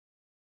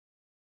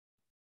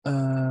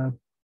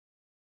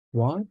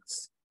 What?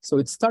 So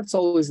it starts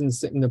always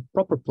in the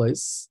proper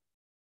place.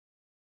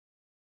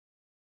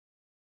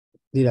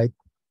 Did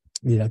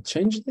I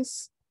change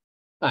this?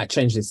 I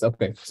changed this.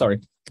 Okay,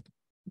 sorry.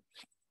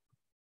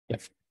 Yeah.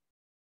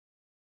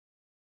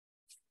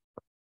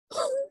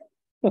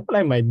 What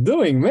am I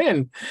doing,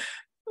 man?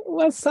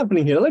 What's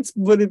happening here? Let's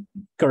put it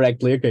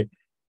correctly. Okay.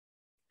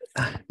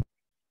 O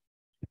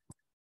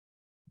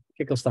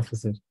que é que ele está a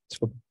fazer?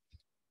 Desculpa.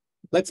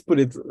 Let's put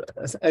it.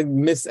 I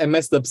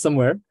messed up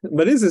somewhere,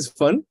 but this is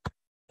fun.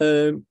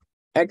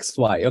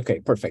 XY.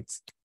 Okay,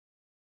 perfect.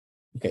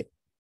 Okay.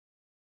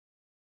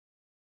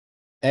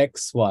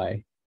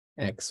 XY,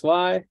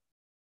 XY.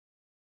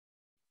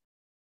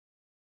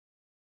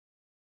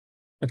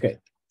 Okay,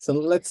 so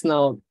let's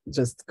now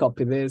just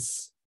copy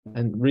this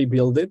and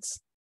rebuild it.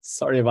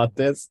 Sorry about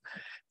this.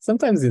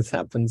 Sometimes this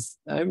happens.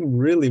 I'm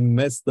really a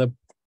messed up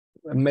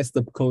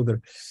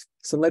coder.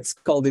 So let's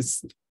call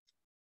this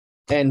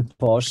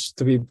nposh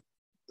to be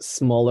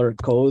smaller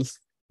code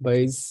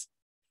base.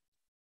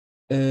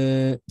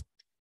 And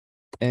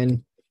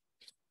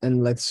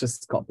let's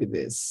just copy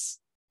this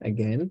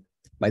again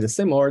by the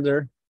same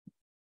order.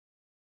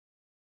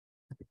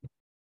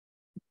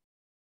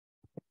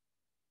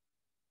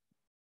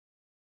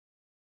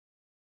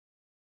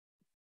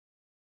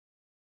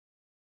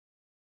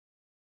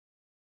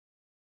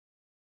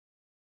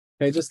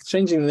 Okay, just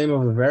changing the name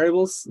of the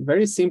variables,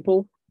 very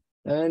simple.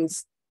 And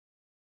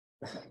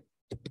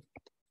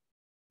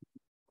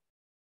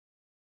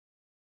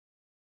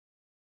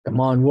come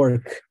on,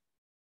 work.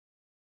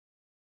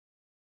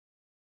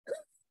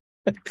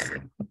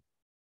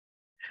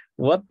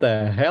 What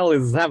the hell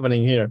is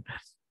happening here?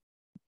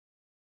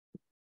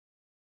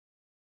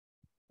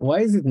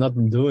 Why is it not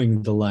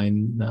doing the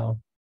line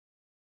now?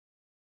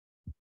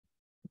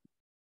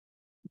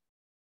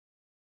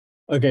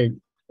 Okay,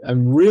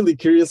 I'm really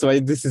curious why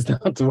this is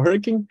not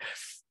working.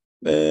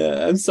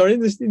 I'm sorry,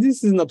 this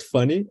is not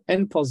funny.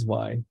 And pause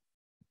Y.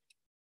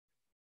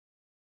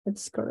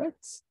 That's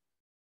correct.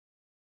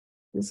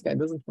 This guy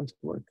doesn't want to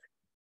work.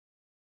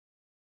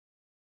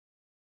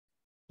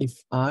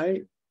 If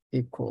I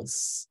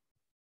equals,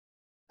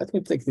 let me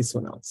take this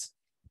one out.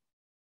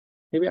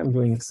 Maybe I'm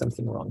doing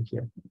something wrong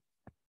here.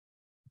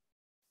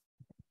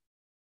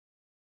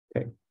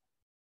 Okay,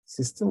 this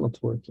is still not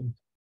working.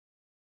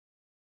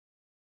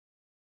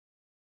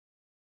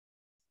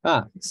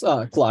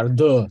 Claro,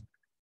 duh.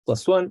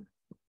 +1,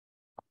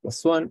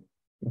 +1.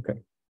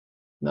 Okay,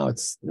 now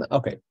it's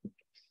okay.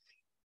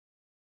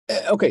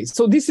 Okay,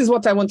 so this is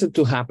what I wanted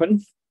to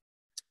happen.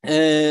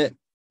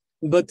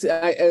 But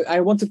I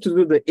wanted to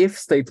do the if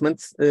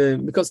statement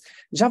because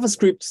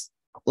JavaScript,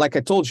 like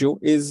I told you,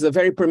 is a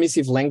very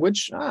permissive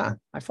language.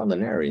 I found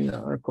an error in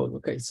our code.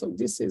 Okay, so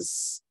this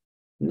is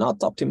not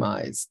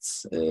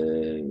optimized.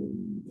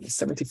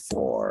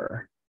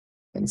 74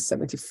 and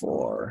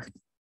 74.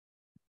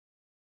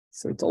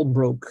 So it all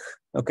broke.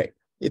 Okay,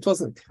 it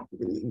wasn't.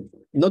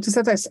 Notice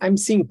that I'm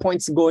seeing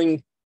points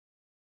going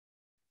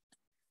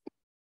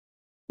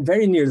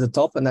very near the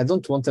top, and I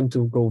don't want them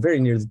to go very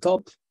near the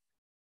top.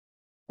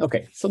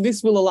 Okay, so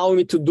this will allow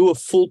me to do a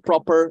full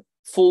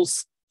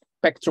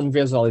spectrum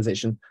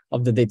visualization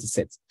of the data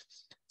set.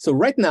 So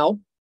right now,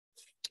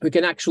 we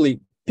can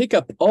actually pick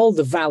up all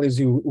the values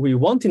we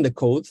want in the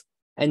code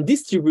and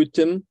distribute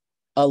them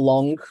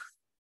along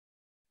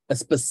a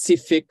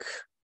specific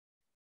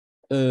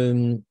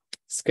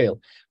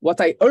scale.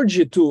 What I urge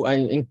you to,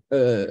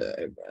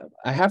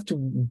 I have to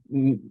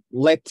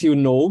let you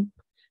know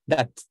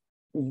that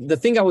the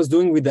thing I was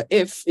doing with the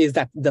if is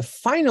that the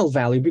final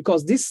value,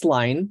 because this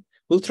line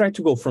will try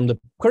to go from the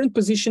current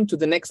position to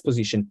the next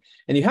position.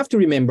 And you have to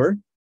remember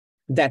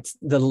that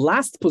the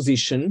last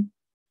position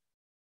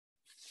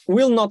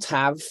will not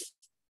have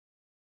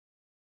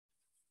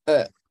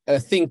a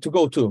thing to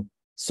go to.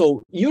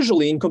 So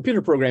usually in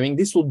computer programming,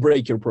 this will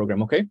break your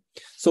program, okay?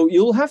 So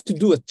you'll have to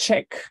do a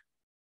check.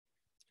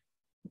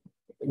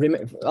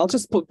 I'll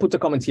just put a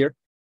comment here.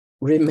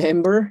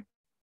 Remember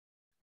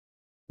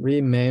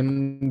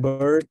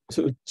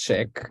to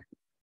check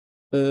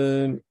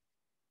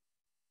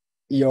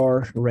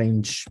your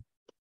range,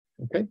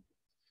 okay?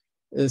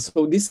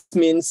 So this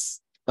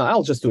means,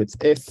 I'll just do it.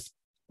 If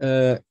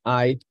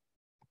I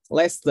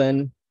less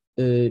than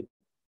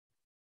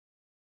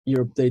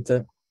Europe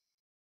data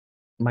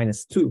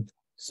 -2.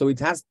 So it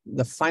has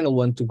the final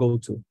one to go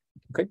to,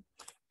 okay?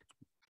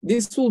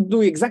 This will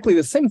do exactly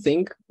the same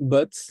thing,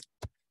 but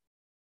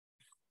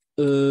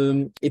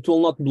it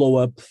will not blow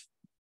up.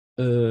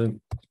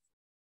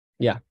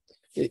 Yeah,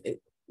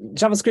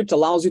 JavaScript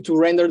allows you to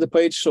render the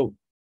page, so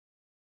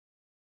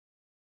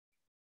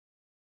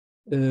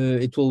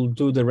it will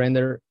do the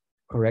render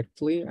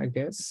correctly, I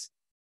guess.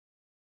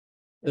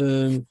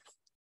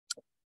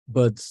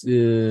 But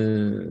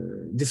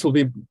this will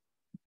be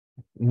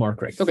more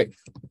correct. Okay.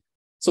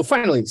 So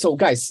finally, so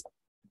guys,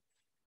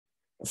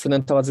 o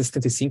Fernando estava a dizer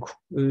 75.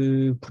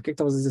 Por que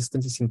estava a dizer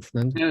 75,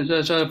 Fernando?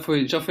 Já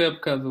foi há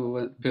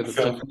bocado, Pedro.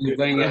 Já foi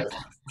bem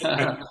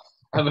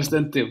há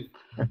bastante tempo.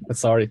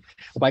 Sorry.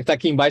 O pai que está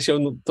aqui em baixo,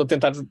 eu estou a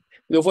tentar.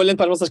 Eu vou olhando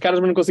para as vossas caras,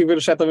 mas não consigo ver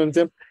o chat ao mesmo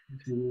tempo.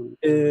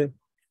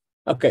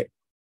 Okay.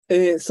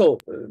 So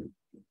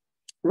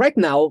right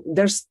now,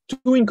 there's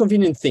two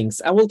inconvenient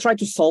things. I will try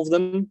to solve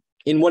them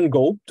in one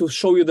go to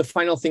show you the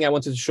final thing I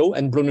wanted to show.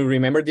 And Bruno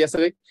remembered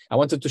yesterday, I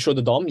wanted to show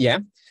the DOM. Yeah.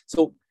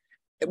 So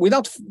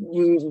without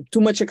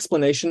too much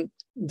explanation,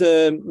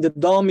 the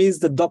DOM is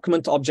the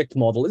document object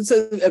model. It's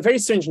a very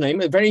strange name,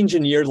 a very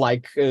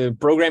engineer-like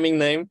programming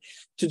name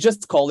to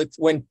just call it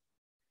when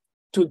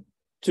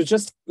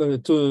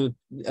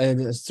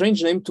a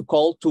strange name to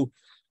call to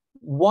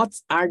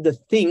what are the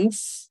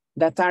things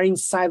that are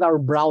inside our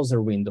browser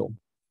window.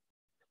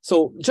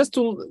 So just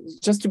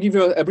to give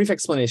you a brief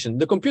explanation,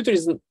 the computer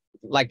is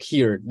like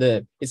here,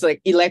 it's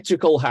like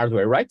electrical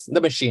hardware, right?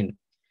 The machine.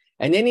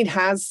 And then it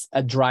has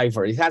a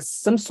driver. It has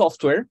some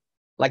software,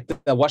 like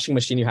the washing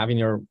machine you have in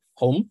your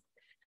home,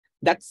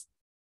 that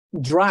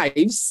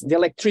drives the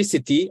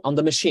electricity on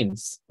the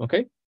machines,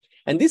 okay?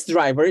 And this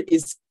driver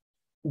is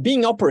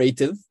being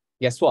operated,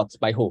 guess what?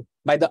 By who?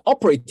 By the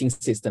operating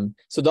system.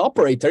 So the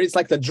operator is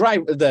like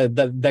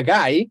the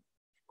guy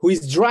who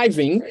is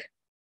driving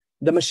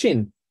the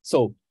machine.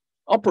 So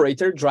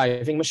operator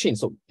driving machine.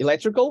 So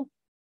electrical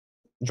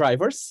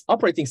drivers,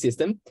 operating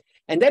system,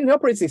 and then the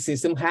operating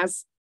system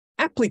has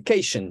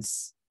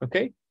applications,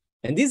 okay?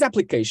 And these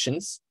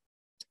applications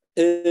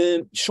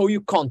show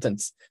you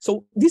contents.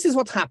 So this is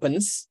what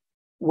happens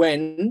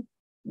when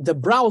the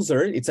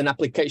browser, it's an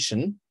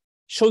application,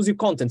 shows you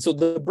content. So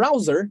the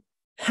browser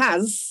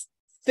has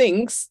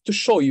things to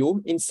show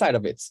you inside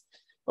of it,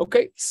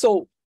 okay?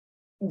 So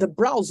the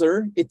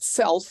browser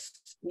itself,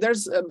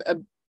 there's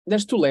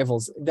two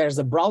levels. There's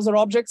a browser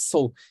object.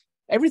 So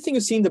everything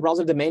you see in the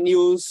browser, the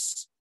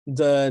menus,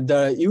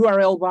 the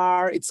URL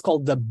bar, it's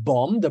called the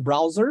BOM, the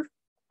browser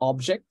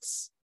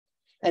objects.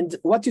 And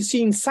what you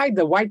see inside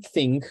the white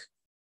thing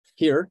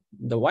here,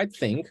 the white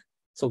thing.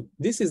 So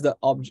this is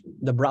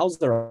the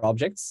browser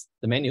objects,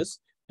 the menus,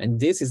 and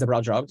this is the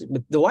browser object.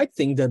 But the white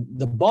thing,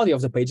 the body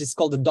of the page is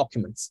called the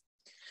documents.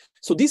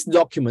 So this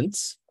document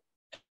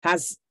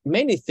has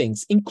many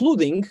things,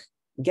 including,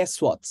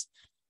 guess what?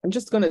 I'm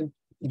just gonna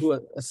do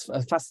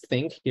a fast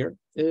thing here.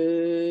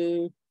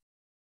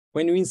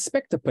 When you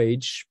inspect a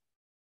page,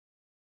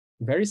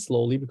 very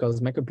slowly, because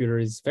my computer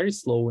is very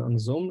slow on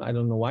Zoom, I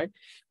don't know why.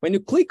 When you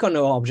click on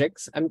the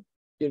objects,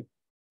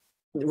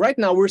 right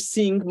now we're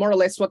seeing more or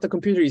less what the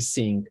computer is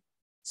seeing.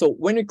 So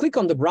when you click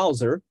on the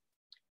browser,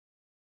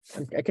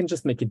 I can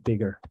just make it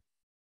bigger.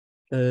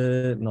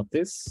 Not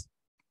this.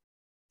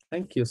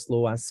 Thank you,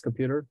 slow ass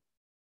computer.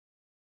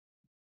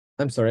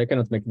 I'm sorry, I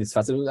cannot make this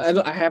faster.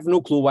 I have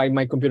no clue why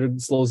my computer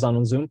slows down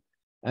on Zoom.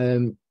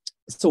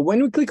 So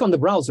when we click on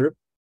the browser,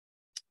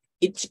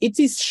 it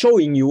is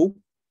showing you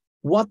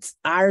what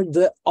are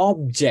the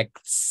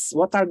objects,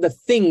 what are the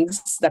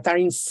things that are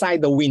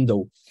inside the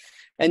window.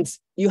 And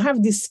you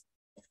have this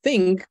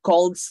thing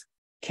called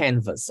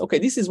canvas. Okay,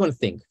 this is one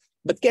thing.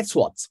 But guess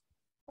what?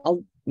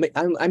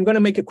 I'm going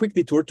to make a quick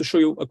detour to show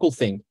you a cool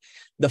thing.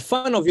 The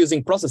fun of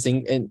using processing,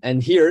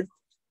 and here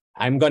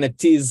I'm going to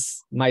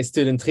tease my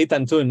student Rita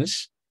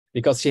Antunes,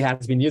 because she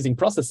has been using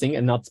processing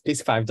and not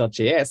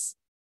p5.js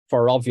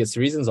for obvious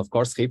reasons. Of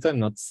course, Rita, I'm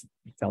not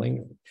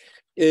telling.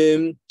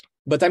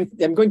 But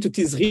I'm going to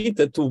tease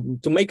Rita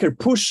to make her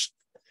push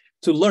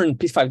to learn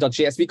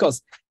p5.js,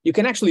 because you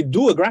can actually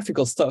do a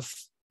graphical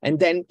stuff, and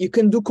then you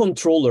can do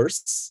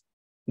controllers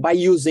by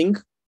using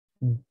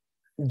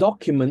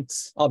document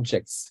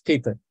objects.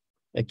 Rita,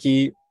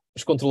 aqui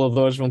os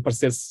controladores vão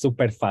parecer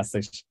super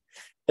fáceis.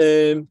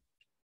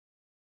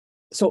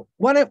 So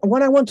what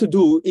I want to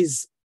do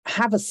is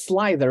have a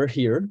slider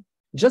here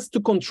just to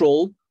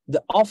control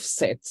the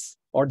offsets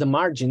or the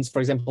margins, for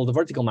example, the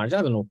vertical margin,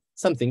 I don't know,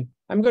 something.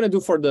 I'm going to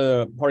do for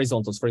the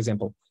horizontals, for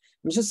example.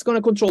 I'm just going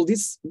to control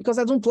this because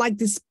I don't like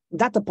this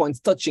data points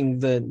touching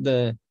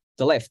the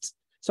left.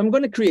 So I'm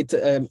going to create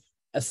a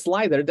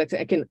slider that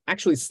I can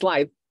actually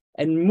slide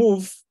and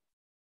move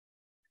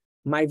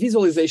my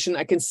visualization.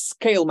 I can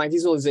scale my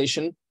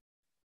visualization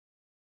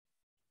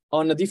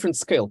on a different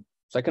scale.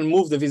 So I can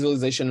move the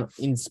visualization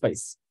in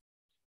space.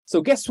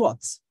 So guess what?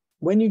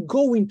 When you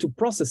go into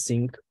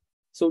processing,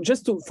 so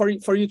just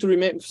for you to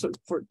remember,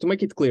 to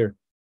make it clear,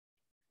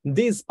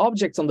 these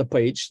objects on the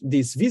page,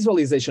 this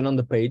visualization on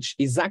the page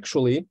is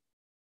actually,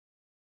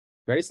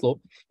 very slow,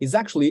 is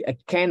actually a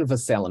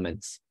canvas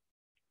element.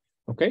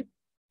 Okay?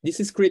 This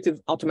is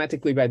created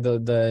automatically by the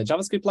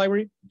JavaScript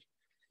library.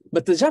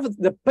 But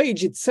the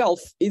page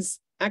itself is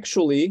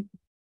actually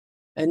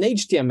an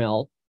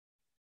HTML.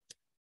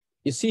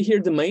 You see here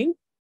the main.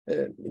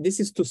 This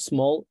is too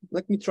small.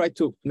 Let me try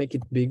to make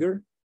it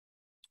bigger.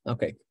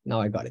 Okay, now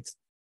I got it.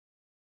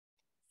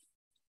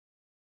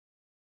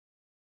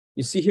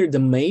 You see here the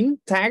main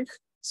tag.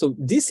 So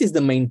this is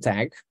the main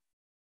tag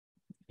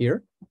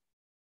here.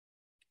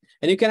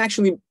 And you can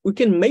actually, we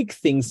can make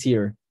things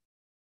here.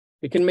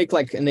 We can make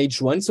like an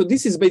H1. So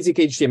this is basic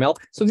HTML.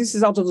 So this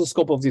is out of the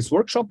scope of this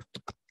workshop.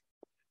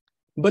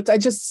 But I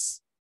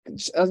just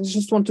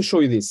want to show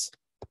you this.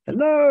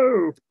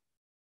 Hello.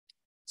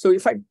 So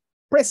if I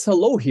press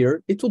hello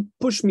here, it will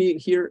push me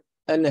here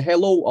an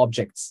hello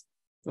objects.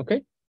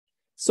 Okay.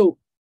 So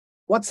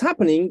what's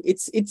happening?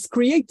 It's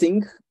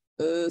creating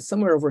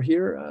somewhere over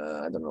here.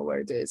 I don't know where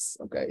it is.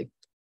 Okay.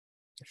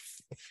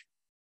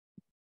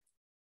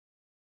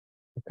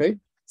 Okay.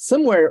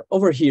 Somewhere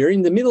over here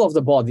in the middle of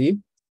the body,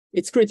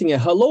 it's creating a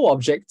hello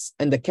object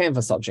and a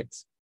canvas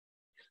object.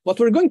 What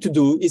we're going to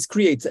do is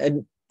create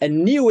a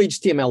new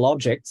HTML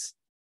object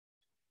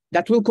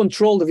that will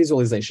control the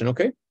visualization,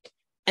 okay?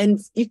 And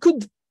you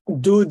could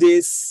do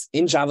this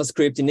in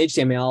JavaScript, in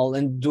HTML,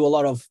 and do a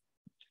lot of,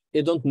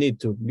 you don't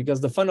need to,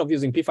 because the fun of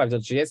using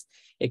p5.js,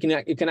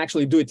 you can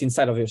actually do it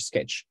inside of your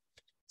sketch.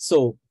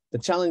 So the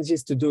challenge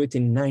is to do it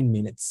in 9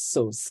 minutes.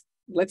 So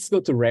let's go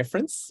to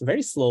reference,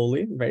 very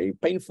slowly, very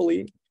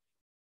painfully,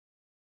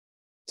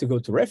 to go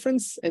to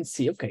reference and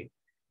see, okay,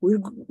 we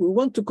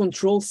want to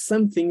control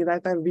something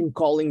that I've been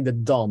calling the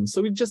DOM.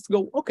 So we just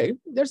go, okay,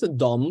 there's a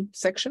DOM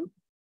section.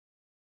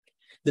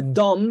 The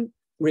DOM,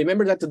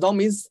 remember that the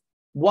DOM is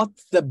what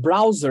the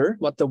browser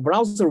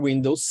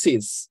window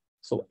sees.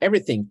 So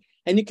everything.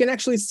 And you can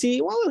actually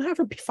see, well, I have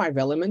a P5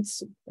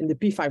 elements in the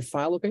P5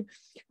 file, okay?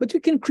 But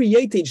we can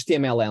create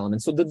HTML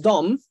elements. So the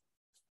DOM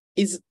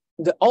is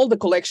all the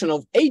collection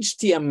of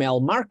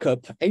HTML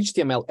markup,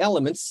 HTML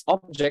elements,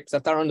 objects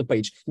that are on the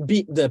page,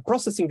 the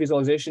processing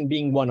visualization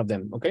being one of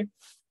them, okay?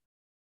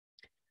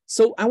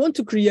 So I want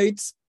to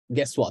create,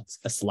 guess what?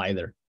 A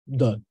slider.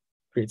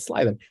 Create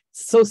slider.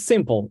 It's so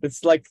simple.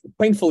 It's like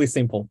painfully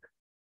simple.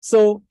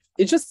 So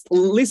it just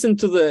listen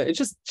to the, it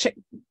just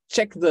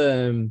check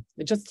the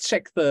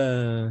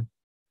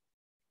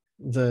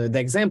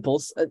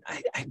examples.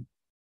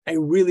 I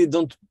really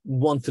don't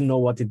want to know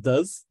what it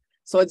does.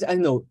 So I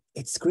know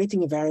it's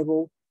creating a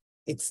variable,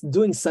 it's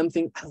doing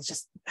something. I'll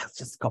just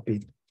copy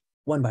it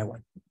one by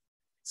one.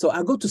 So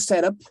I'll go to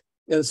setup.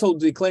 So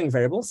declaring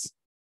variables.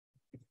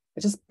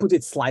 I just put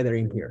it slider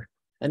in here.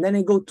 And then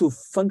I go to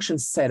function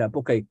setup.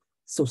 Okay,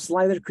 so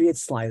slider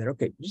creates slider.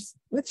 Okay,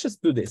 let's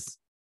just do this.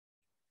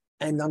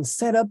 And on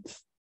setup,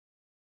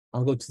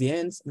 I'll go to the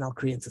end and I'll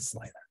create a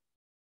slider.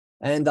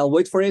 And I'll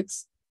wait for it.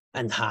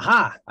 And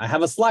haha, I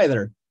have a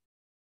slider.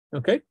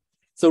 Okay?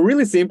 So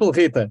really simple,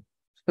 Rita.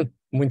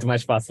 Muito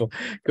mais fácil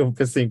com o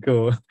P5,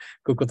 com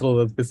o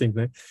controlador do P5,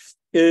 né?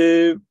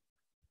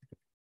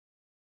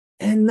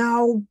 And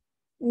now,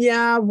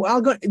 yeah,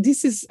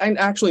 this is, I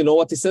actually know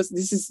what this is.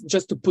 This is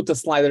just to put a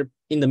slider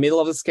in the middle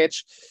of the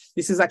sketch.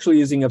 This is actually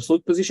using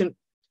absolute position.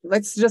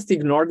 Let's just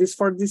ignore this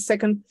for this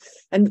second.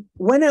 And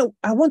when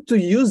I want to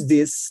use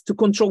this to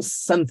control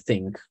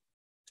something,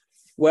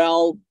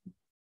 well,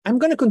 I'm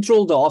going to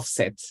control the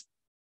offset.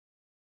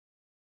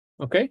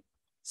 Okay,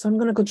 so I'm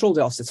going to control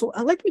the offset. So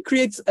let me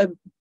create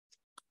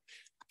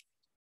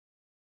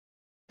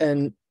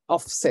an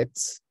offset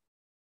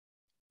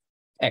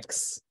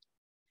X.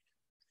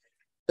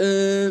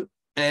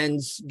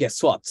 And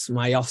guess what?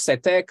 My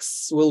offset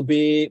X will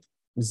be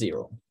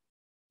 0.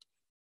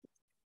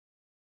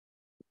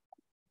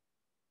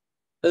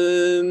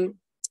 And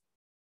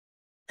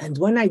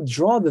when I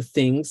draw the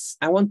things,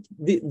 I want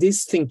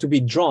this thing to be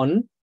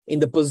drawn in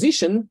the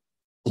position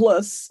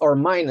plus or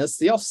minus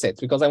the offset,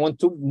 because I want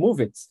to move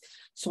it.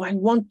 So I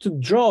want to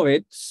draw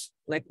it,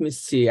 let me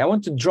see, I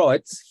want to draw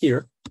it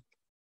here,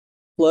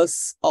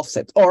 plus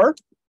offset, or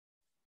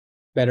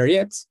better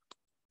yet,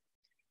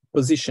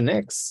 position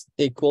X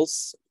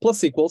equals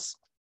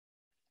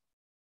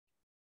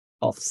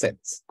offset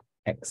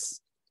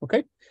X,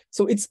 okay?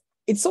 So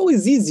it's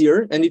always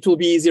easier, and it will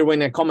be easier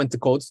when I comment the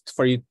code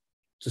for you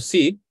to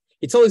see.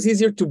 It's always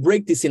easier to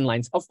break this in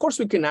lines. Of course,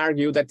 we can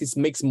argue that this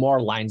makes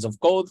more lines of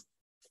code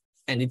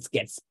and it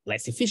gets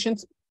less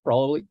efficient,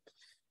 probably.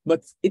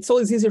 But it's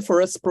always easier for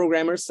us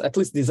programmers, at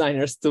least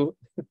designers, to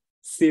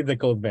see the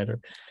code better.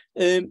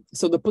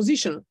 So the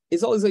position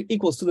is always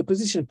equals to the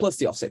position plus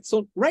the offset.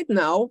 So right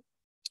now,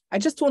 I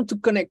just want to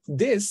connect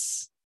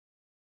this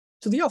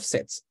to the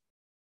offset.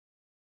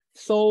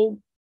 So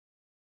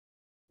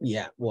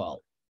yeah,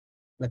 well,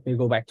 let me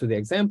go back to the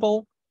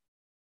example.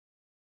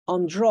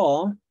 On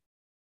draw,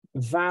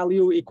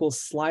 value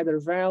equals slider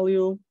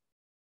value.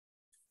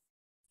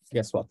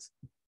 Guess what?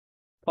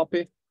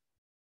 Copy.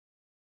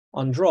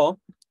 On draw,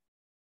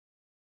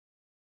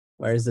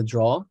 where is the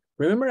draw?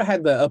 Remember I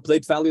had the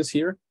update values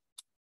here?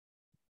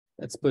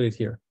 Let's put it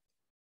here.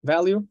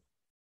 Value,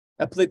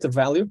 update the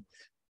value.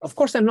 Of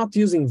course, I'm not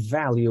using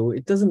value.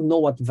 It doesn't know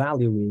what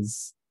value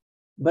is,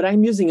 but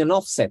I'm using an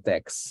offset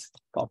X.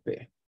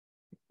 Copy.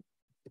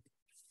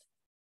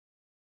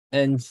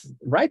 And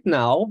right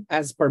now,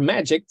 as per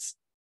magic,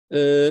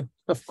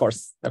 of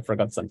course, I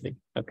forgot something.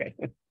 Okay.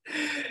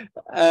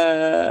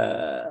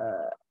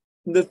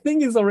 The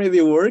thing is already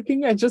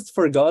working. I just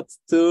forgot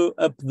to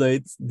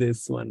update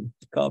this one.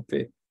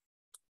 Copy.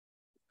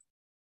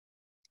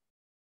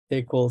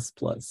 Equals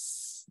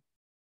plus.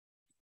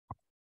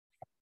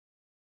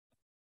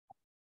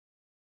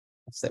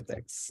 Offset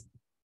X.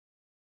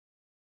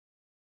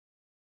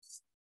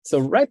 So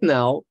right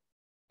now,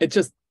 it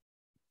just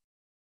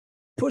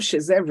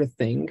pushes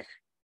everything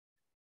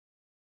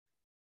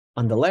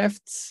on the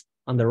left,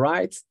 on the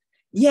right.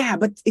 Yeah,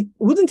 but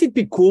wouldn't it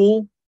be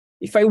cool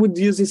if I would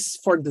use this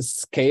for the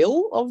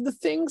scale of the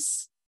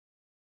things?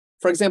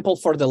 For example,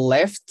 for the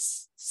left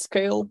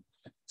scale.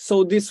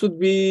 So this would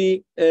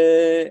be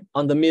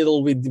on the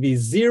middle would be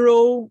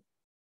 0,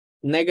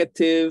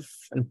 negative,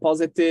 and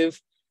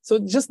positive. So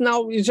just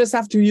now you just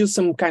have to use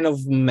some kind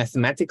of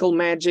mathematical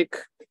magic,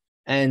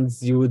 and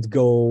you would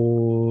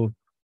go.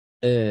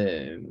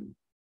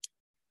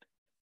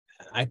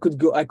 I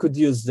could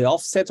use the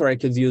offset, or I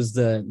could use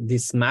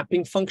this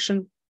mapping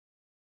function.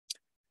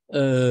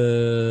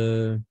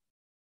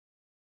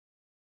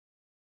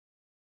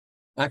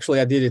 Actually,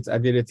 I did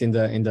it in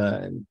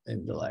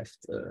the left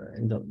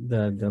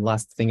the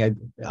last thing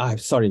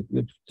sorry,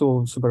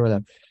 tô super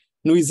olhar.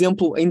 No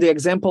example, in the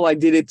example, I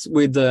did it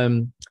with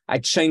I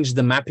changed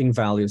the mapping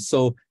value.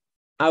 So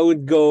I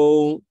would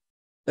go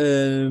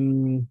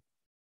I'm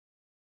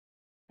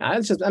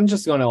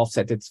just going to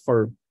offset it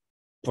for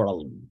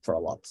a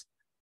lot.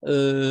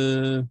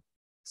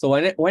 So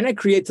when I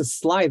create a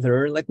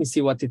slider, let me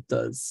see what it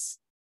does.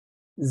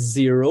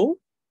 0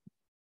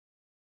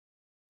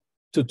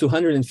 to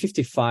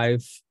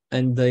 255,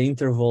 and the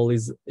interval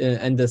is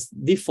and the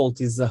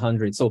default is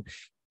 100. So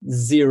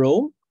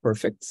 0,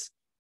 perfect.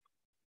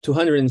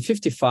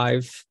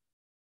 255,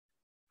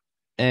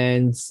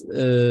 and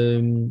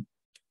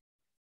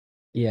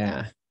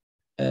yeah.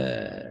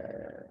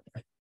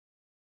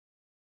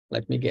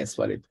 Let me guess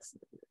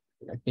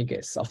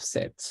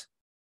offset.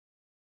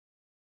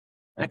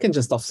 I can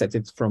just offset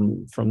it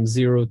from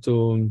 0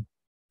 to,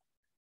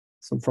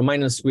 so from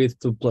minus width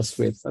to plus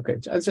width. Okay,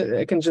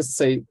 I can just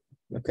say,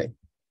 okay,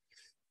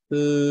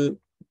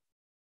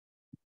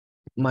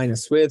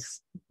 minus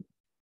width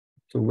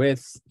to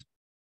width.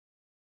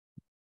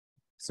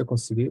 Se eu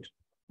conseguir,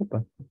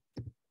 opa,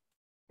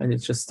 and it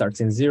just starts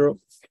in 0.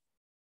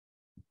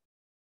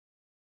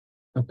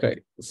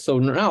 Okay, so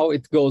now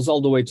it goes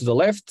all the way to the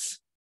left,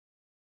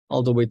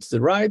 all the way to the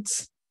right.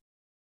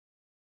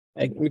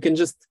 And we can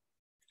just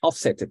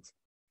offset it.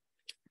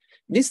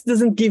 This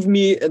doesn't give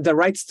me the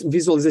right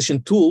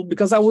visualization tool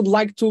because I would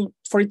like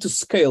for it to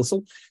scale.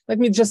 So let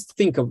me just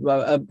think of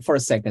for a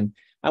second.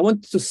 I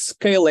want to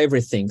scale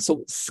everything.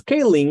 So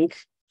scaling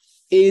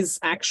is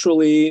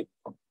actually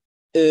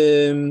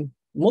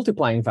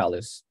multiplying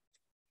values.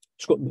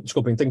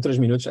 Desculpem, tenho 3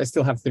 minutes. I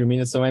still have 3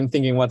 minutes, so I'm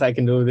thinking what I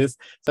can do with this.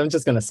 So I'm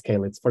just going to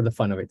scale it for the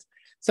fun of it.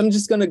 So I'm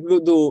just going to go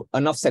do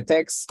an offset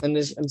X, and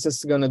I'm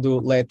just going to do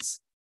let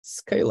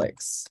scale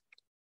X.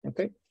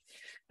 Okay.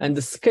 And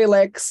the scale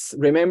X,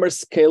 remember,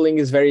 scaling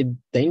is very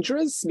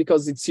dangerous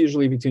because it's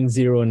usually between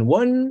 0 and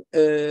 1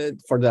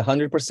 for the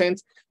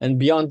 100%, and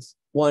beyond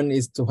 1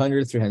 is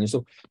 200, 300.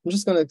 So I'm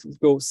just going to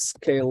go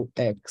scale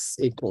X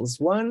equals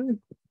 1.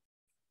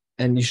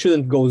 And you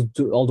shouldn't go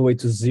all the way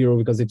to 0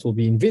 because it will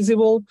be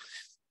invisible.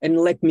 And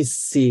let me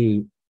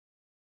see.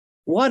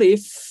 What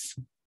if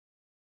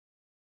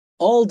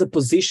all the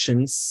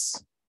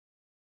positions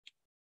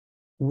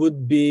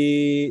would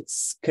be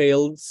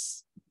scaled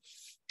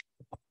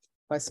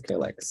by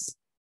scale X?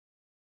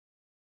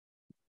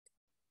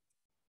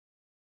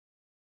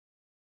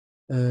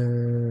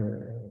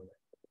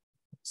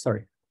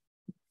 Sorry.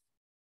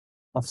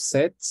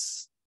 Offset.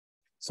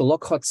 So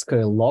lock hot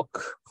scale,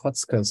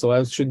 So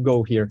I should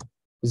go here,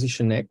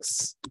 position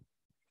X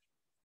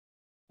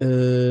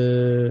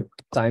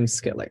times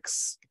scale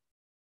X.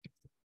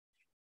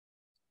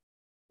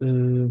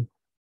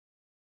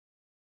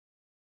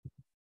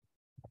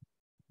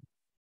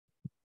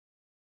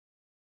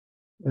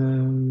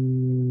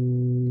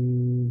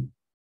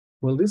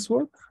 Will this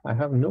work? I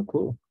have no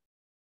clue.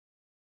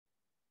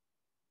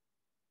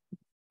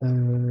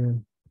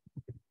 And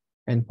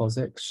pause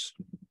X.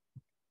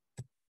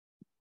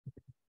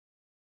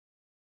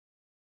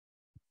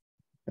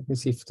 Let me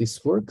see if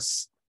this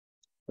works.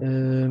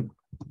 And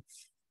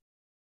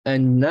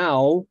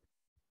now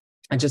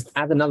I just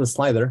add another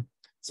slider.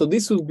 So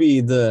this would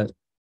be the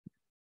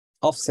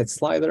offset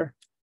slider.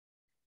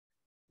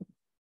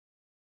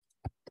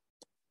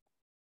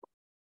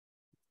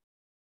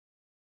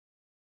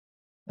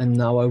 And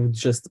now I would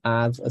just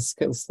add a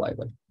scale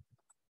slider.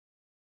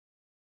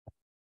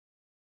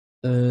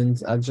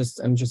 And I'm just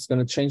going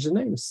to change the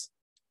names.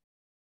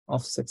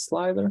 Offset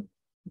slider.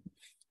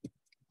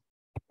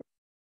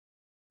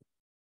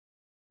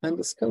 And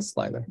the scale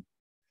slider.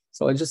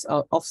 So I just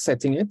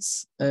offsetting it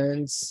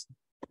and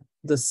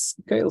the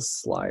scale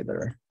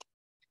slider.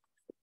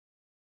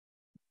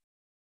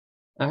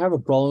 I have a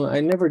problem. I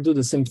never do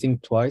the same thing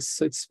twice,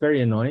 so it's very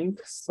annoying.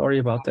 Sorry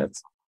about that.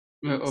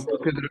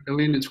 Pedro,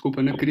 Alina,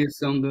 desculpa, na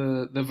criação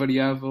da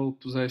variável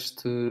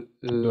puseste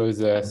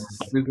 2 S.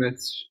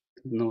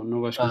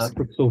 Não vais conseguir.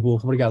 Porque sou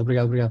burro.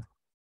 Obrigado.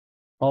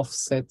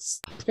 Offset.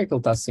 Por que é que ele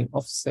está assim?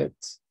 Offset.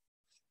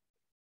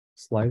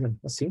 Slider.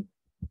 Assim.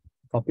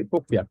 Copy.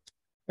 Vou copiar.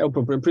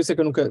 Por isso é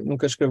que eu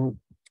nunca escrevo.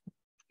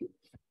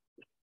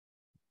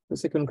 Por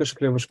isso é que eu nunca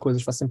escrevo as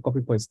coisas. Faço sempre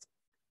copy-paste.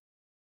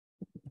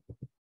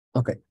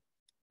 Okay.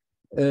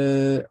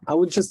 I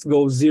would just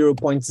go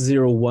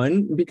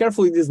 0.01. Be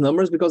careful with these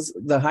numbers because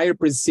the higher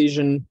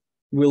precision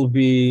will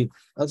be,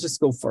 I'll just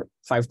go for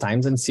 5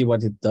 times and see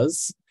what it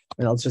does.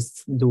 And I'll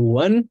just do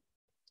 1.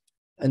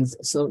 And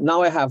so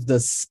now I have the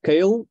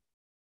scale,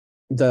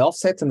 the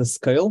offset and the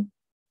scale.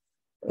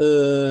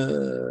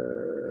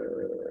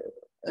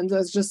 And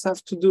I just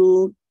have to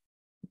do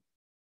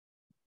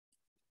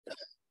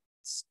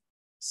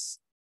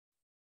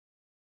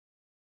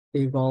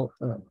equal,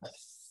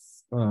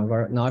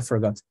 now I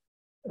forgot.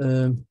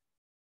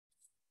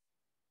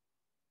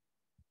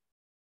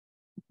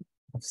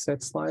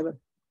 Offset slider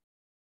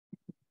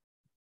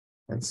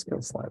and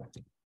scale slider.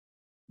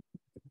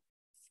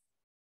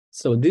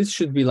 So this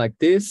should be like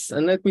this,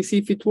 and let me see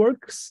if it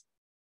works.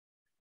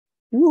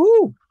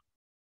 Woohoo!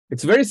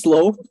 It's very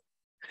slow.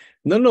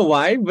 Don't know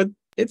why, but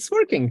it's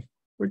working.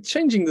 We're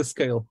changing the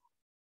scale.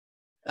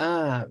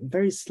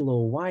 Very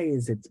slow. Why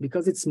is it?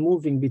 Because it's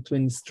moving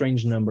between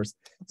strange numbers.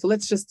 So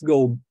let's just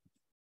go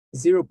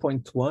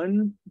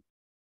 0.1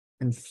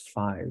 and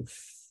 5.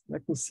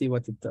 Let me see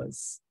what it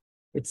does.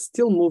 It's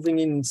still moving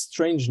in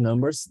strange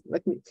numbers.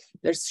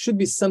 There should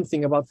be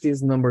something about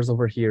these numbers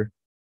over here.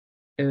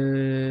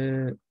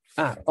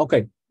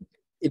 Okay.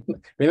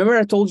 Remember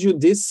I told you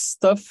this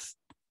stuff?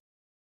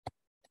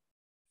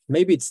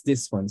 Maybe it's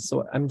this one.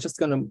 So I'm just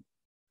gonna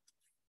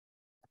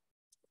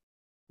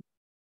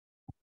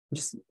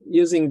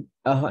using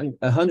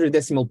 100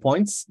 decimal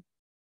points.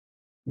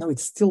 No,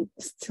 it's still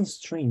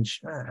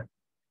strange.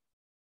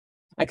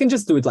 I can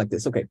just do it like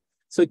this. Okay.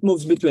 So it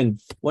moves between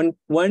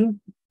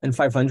 1 and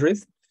 500.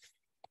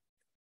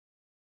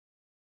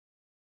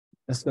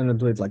 Just gonna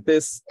do it like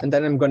this, and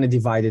then I'm gonna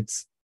divide it.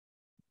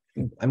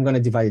 I'm gonna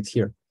divide it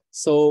here.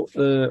 So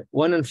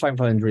 1 and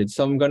 500.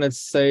 So I'm gonna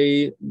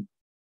say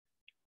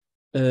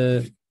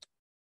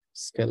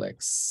scale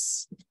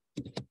X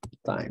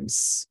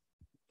times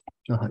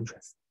 100.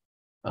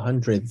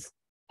 100.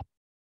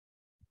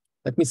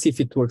 Let me see if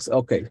it works.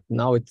 Okay,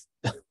 now it.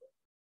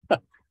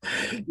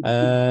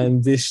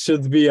 And this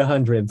should be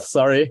 100.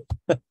 Sorry.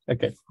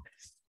 Okay.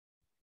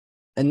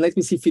 and let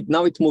me see if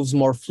now it moves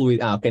more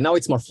fluid. Okay, now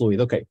it's more fluid.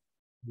 Okay.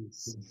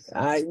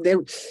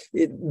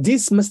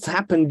 This must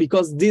happen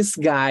because this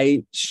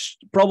guy,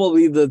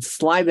 probably the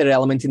slider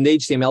element in the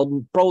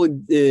HTML,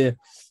 probably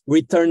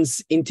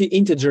returns into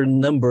integer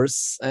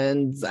numbers,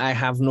 and I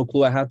have no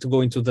clue. I have to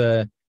go into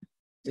the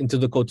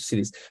code to see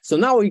this. So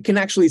now we can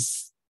actually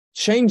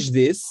change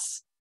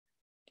this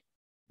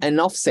and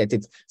offset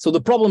it. So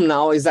the problem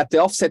now is that the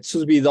offset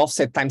should be the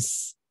offset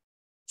times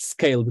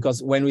scale,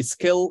 because when we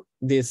scale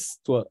this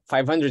to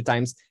 500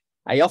 times,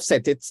 I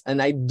offset it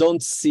and I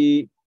don't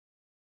see.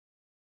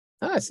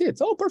 I see it.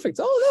 Oh, perfect.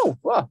 Oh no!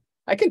 Wow,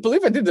 I can't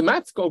believe I did the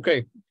math.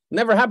 Okay,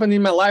 never happened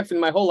in my life, in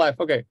my whole life.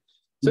 Okay,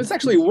 so it's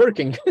actually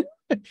working.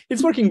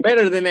 It's working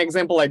better than the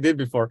example I did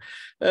before,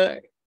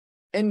 and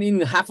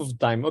in half of the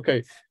time.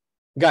 Okay,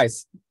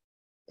 guys.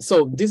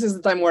 So this is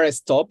the time where I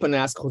stop and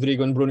ask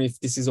Rodrigo and Bruno if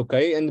this is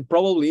okay, and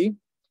probably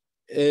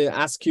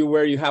ask you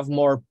where you have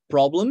more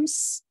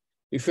problems.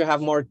 If you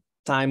have more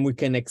time, we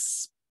can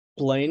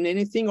explain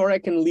anything, or I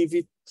can leave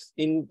it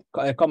in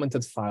a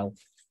commented file.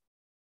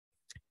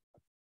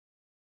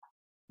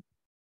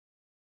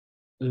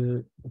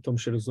 Estou a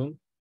mexer o zoom.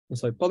 Não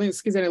sei. Podem,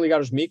 se quiserem ligar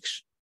os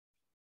mics.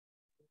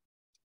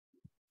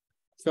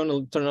 If you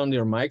want to turn on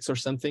your mics or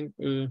something.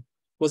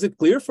 Was it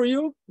clear for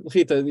you?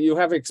 Rita, you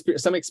have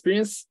some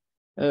experience.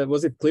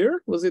 Was it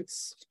clear? Was it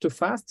too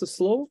fast, too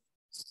slow?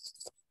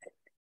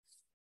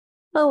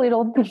 A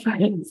little too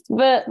fast,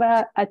 but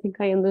I think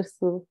I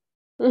understood.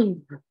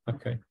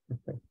 Okay.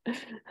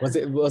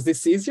 Was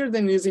this easier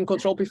than using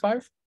Control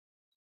P5?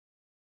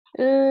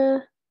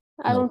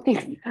 I don't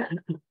think.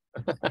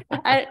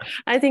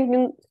 I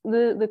think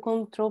the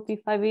Control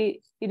P5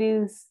 it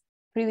is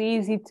pretty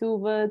easy too,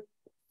 but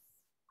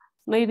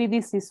maybe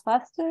this is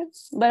faster.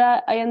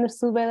 But I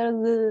understood better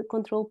the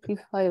Control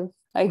P5,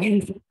 I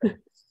guess.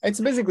 It's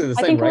basically the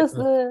same, I think right? it was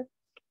the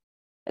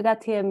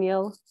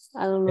HTML.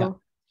 I don't know. Yeah.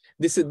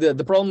 This is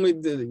the problem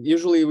with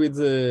usually with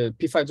the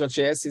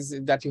p5.js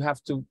is that you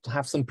have to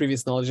have some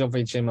previous knowledge of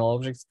HTML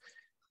objects,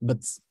 but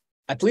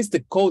at least the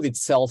code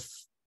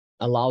itself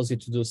allows you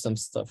to do some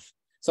stuff.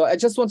 So I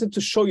just wanted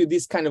to show you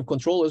these kind of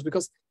controllers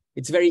because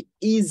it's very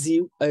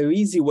easy, an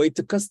easy way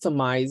to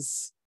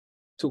customize,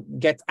 to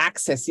get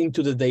access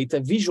into the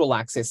data, visual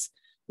access.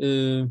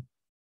 You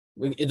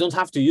don't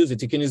have to use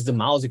it. You can use the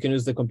mouse, you can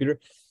use the computer,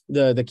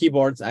 the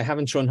keyboard. I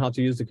haven't shown how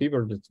to use the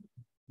keyboard, but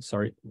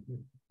sorry,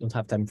 don't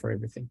have time for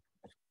everything.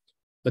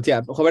 But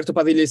yeah, Roberto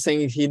Padilla is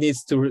saying he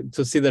needs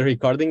to see the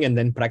recording and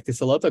then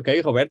practice a lot.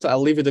 Okay, Roberto,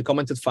 I'll leave you the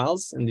commented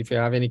files. And if you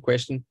have any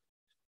question,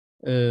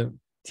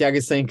 Tiago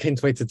is saying,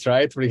 can't wait to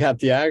try it. Obrigado,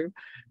 Tiago.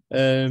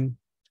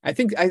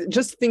 I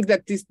just think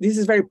that this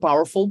is very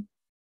powerful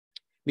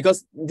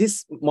because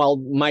this, well,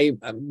 my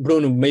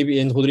Bruno, maybe,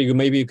 and Rodrigo,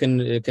 maybe you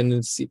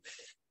can see,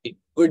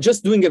 we're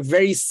just doing a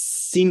very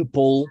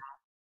simple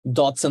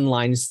dots and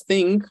lines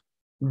thing.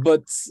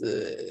 But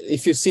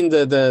if you've seen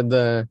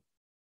the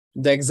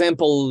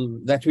example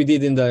that we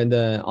did in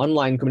the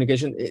online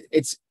communication,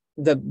 it's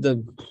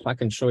the I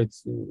can show it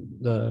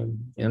on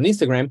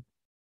Instagram.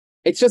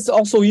 It's just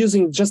also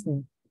using just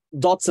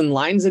dots and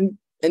lines and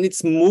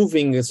it's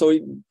moving. So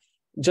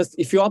just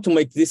if you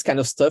automate this kind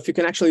of stuff, you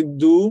can actually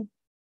do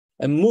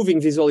a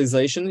moving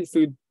visualization.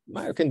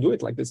 I can do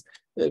it like this.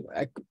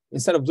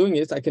 Instead of doing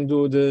it, I can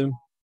do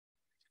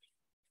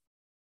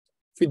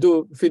if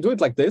you do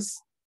it like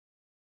this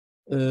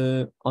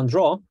on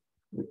draw,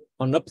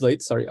 on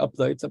update.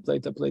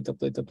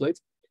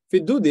 If you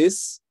do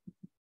this,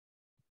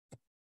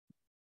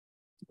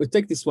 we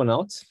take this one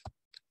out,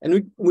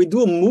 and we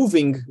do a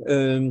moving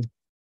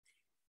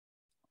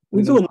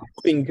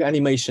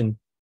animation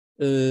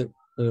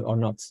or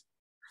not.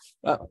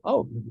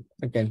 Oh,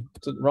 again,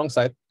 to the wrong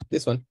side.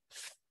 This one.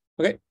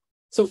 Okay,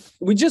 so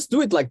we just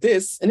do it like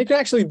this, and you can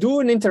actually do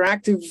an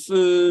interactive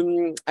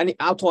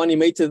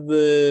auto-animated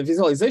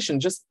visualization.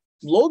 Just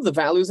load the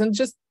values and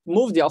just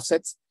move the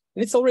offsets,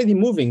 and it's already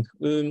moving.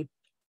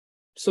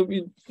 So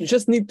you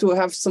just need to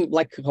have some,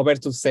 like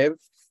Roberto said,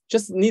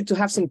 just need to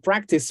have some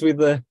practice with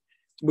the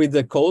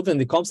code and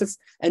the concepts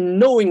and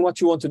knowing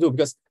what you want to do.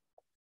 Because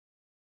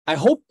I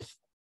hope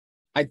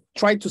I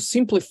try to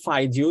simplify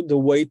you the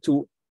way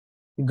to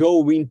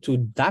go into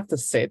data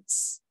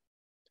sets,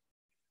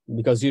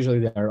 because usually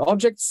there are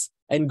objects,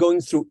 and going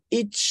through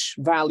each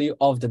value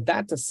of the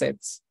data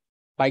sets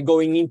by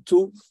going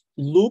into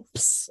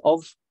loops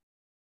of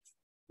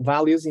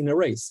values in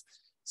arrays.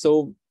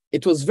 So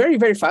it was very,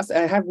 very fast.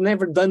 I have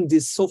never done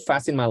this so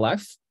fast in my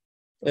life.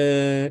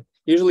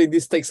 Usually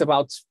this takes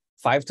about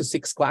 5 to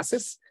 6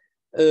 classes.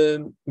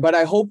 But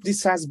I hope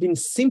this has been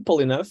simple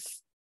enough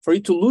for you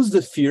to lose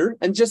the fear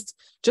and just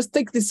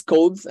take this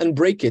code and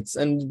break it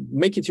and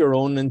make it your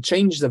own and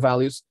change the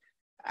values.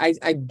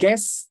 I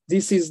guess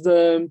this is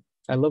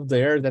I love the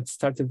air that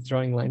started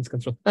drawing lines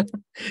control.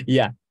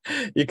 Yeah,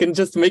 you can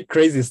just make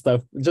crazy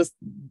stuff. Just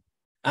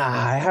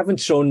I haven't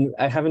shown.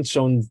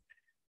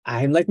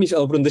 Let me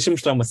show. Bruno, deixa-me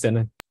mostrar uma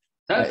cena.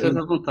 Estás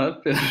à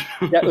vontade,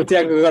 Pedro. O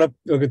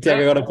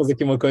Tiago agora pôs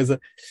aqui uma coisa.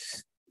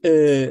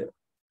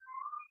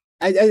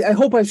 I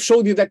hope I've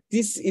showed you that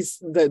this is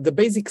the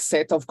basic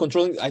set of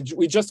controlling.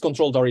 We just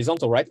controlled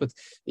horizontal, right? But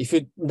if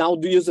you now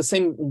do use the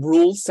same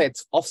rule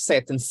set,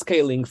 offset, and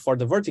scaling for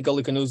the vertical,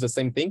 you can use the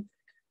same thing.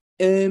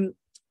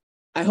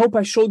 I hope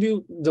I showed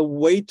you the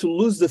way to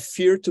lose the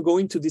fear to go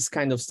into this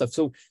kind of stuff.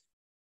 So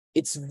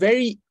it's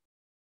very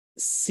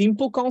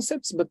simple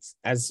concepts, but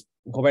as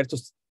Roberto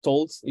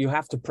told, you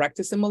have to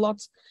practice them a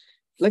lot.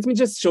 Let me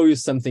just show you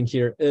something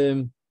here.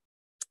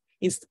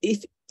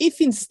 If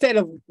instead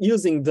of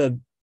using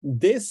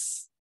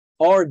this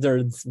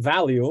ordered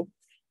value,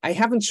 I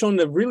haven't shown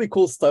the really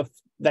cool stuff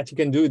that you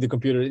can do with the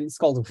computer. It's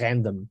called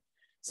random.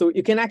 So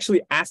you can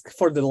actually ask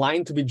for the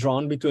line to be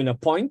drawn between a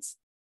point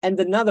and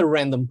another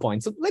random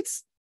point. So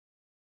let's,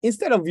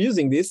 instead of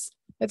using this,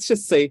 let's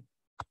just say,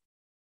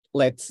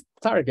 let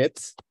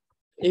target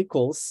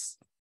equals,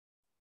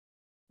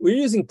 we're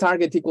using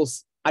target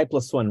equals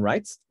I+1,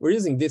 right? We're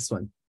using this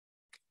one.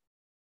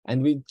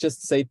 And we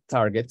just say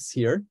targets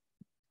here.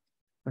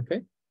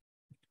 Okay.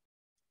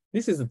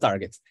 This is the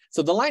target.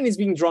 So the line is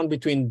being drawn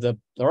between the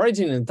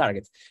origin and the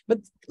target. But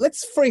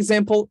let's, for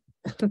example,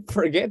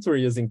 forget we're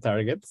using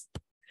targets.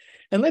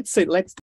 And let's say, let's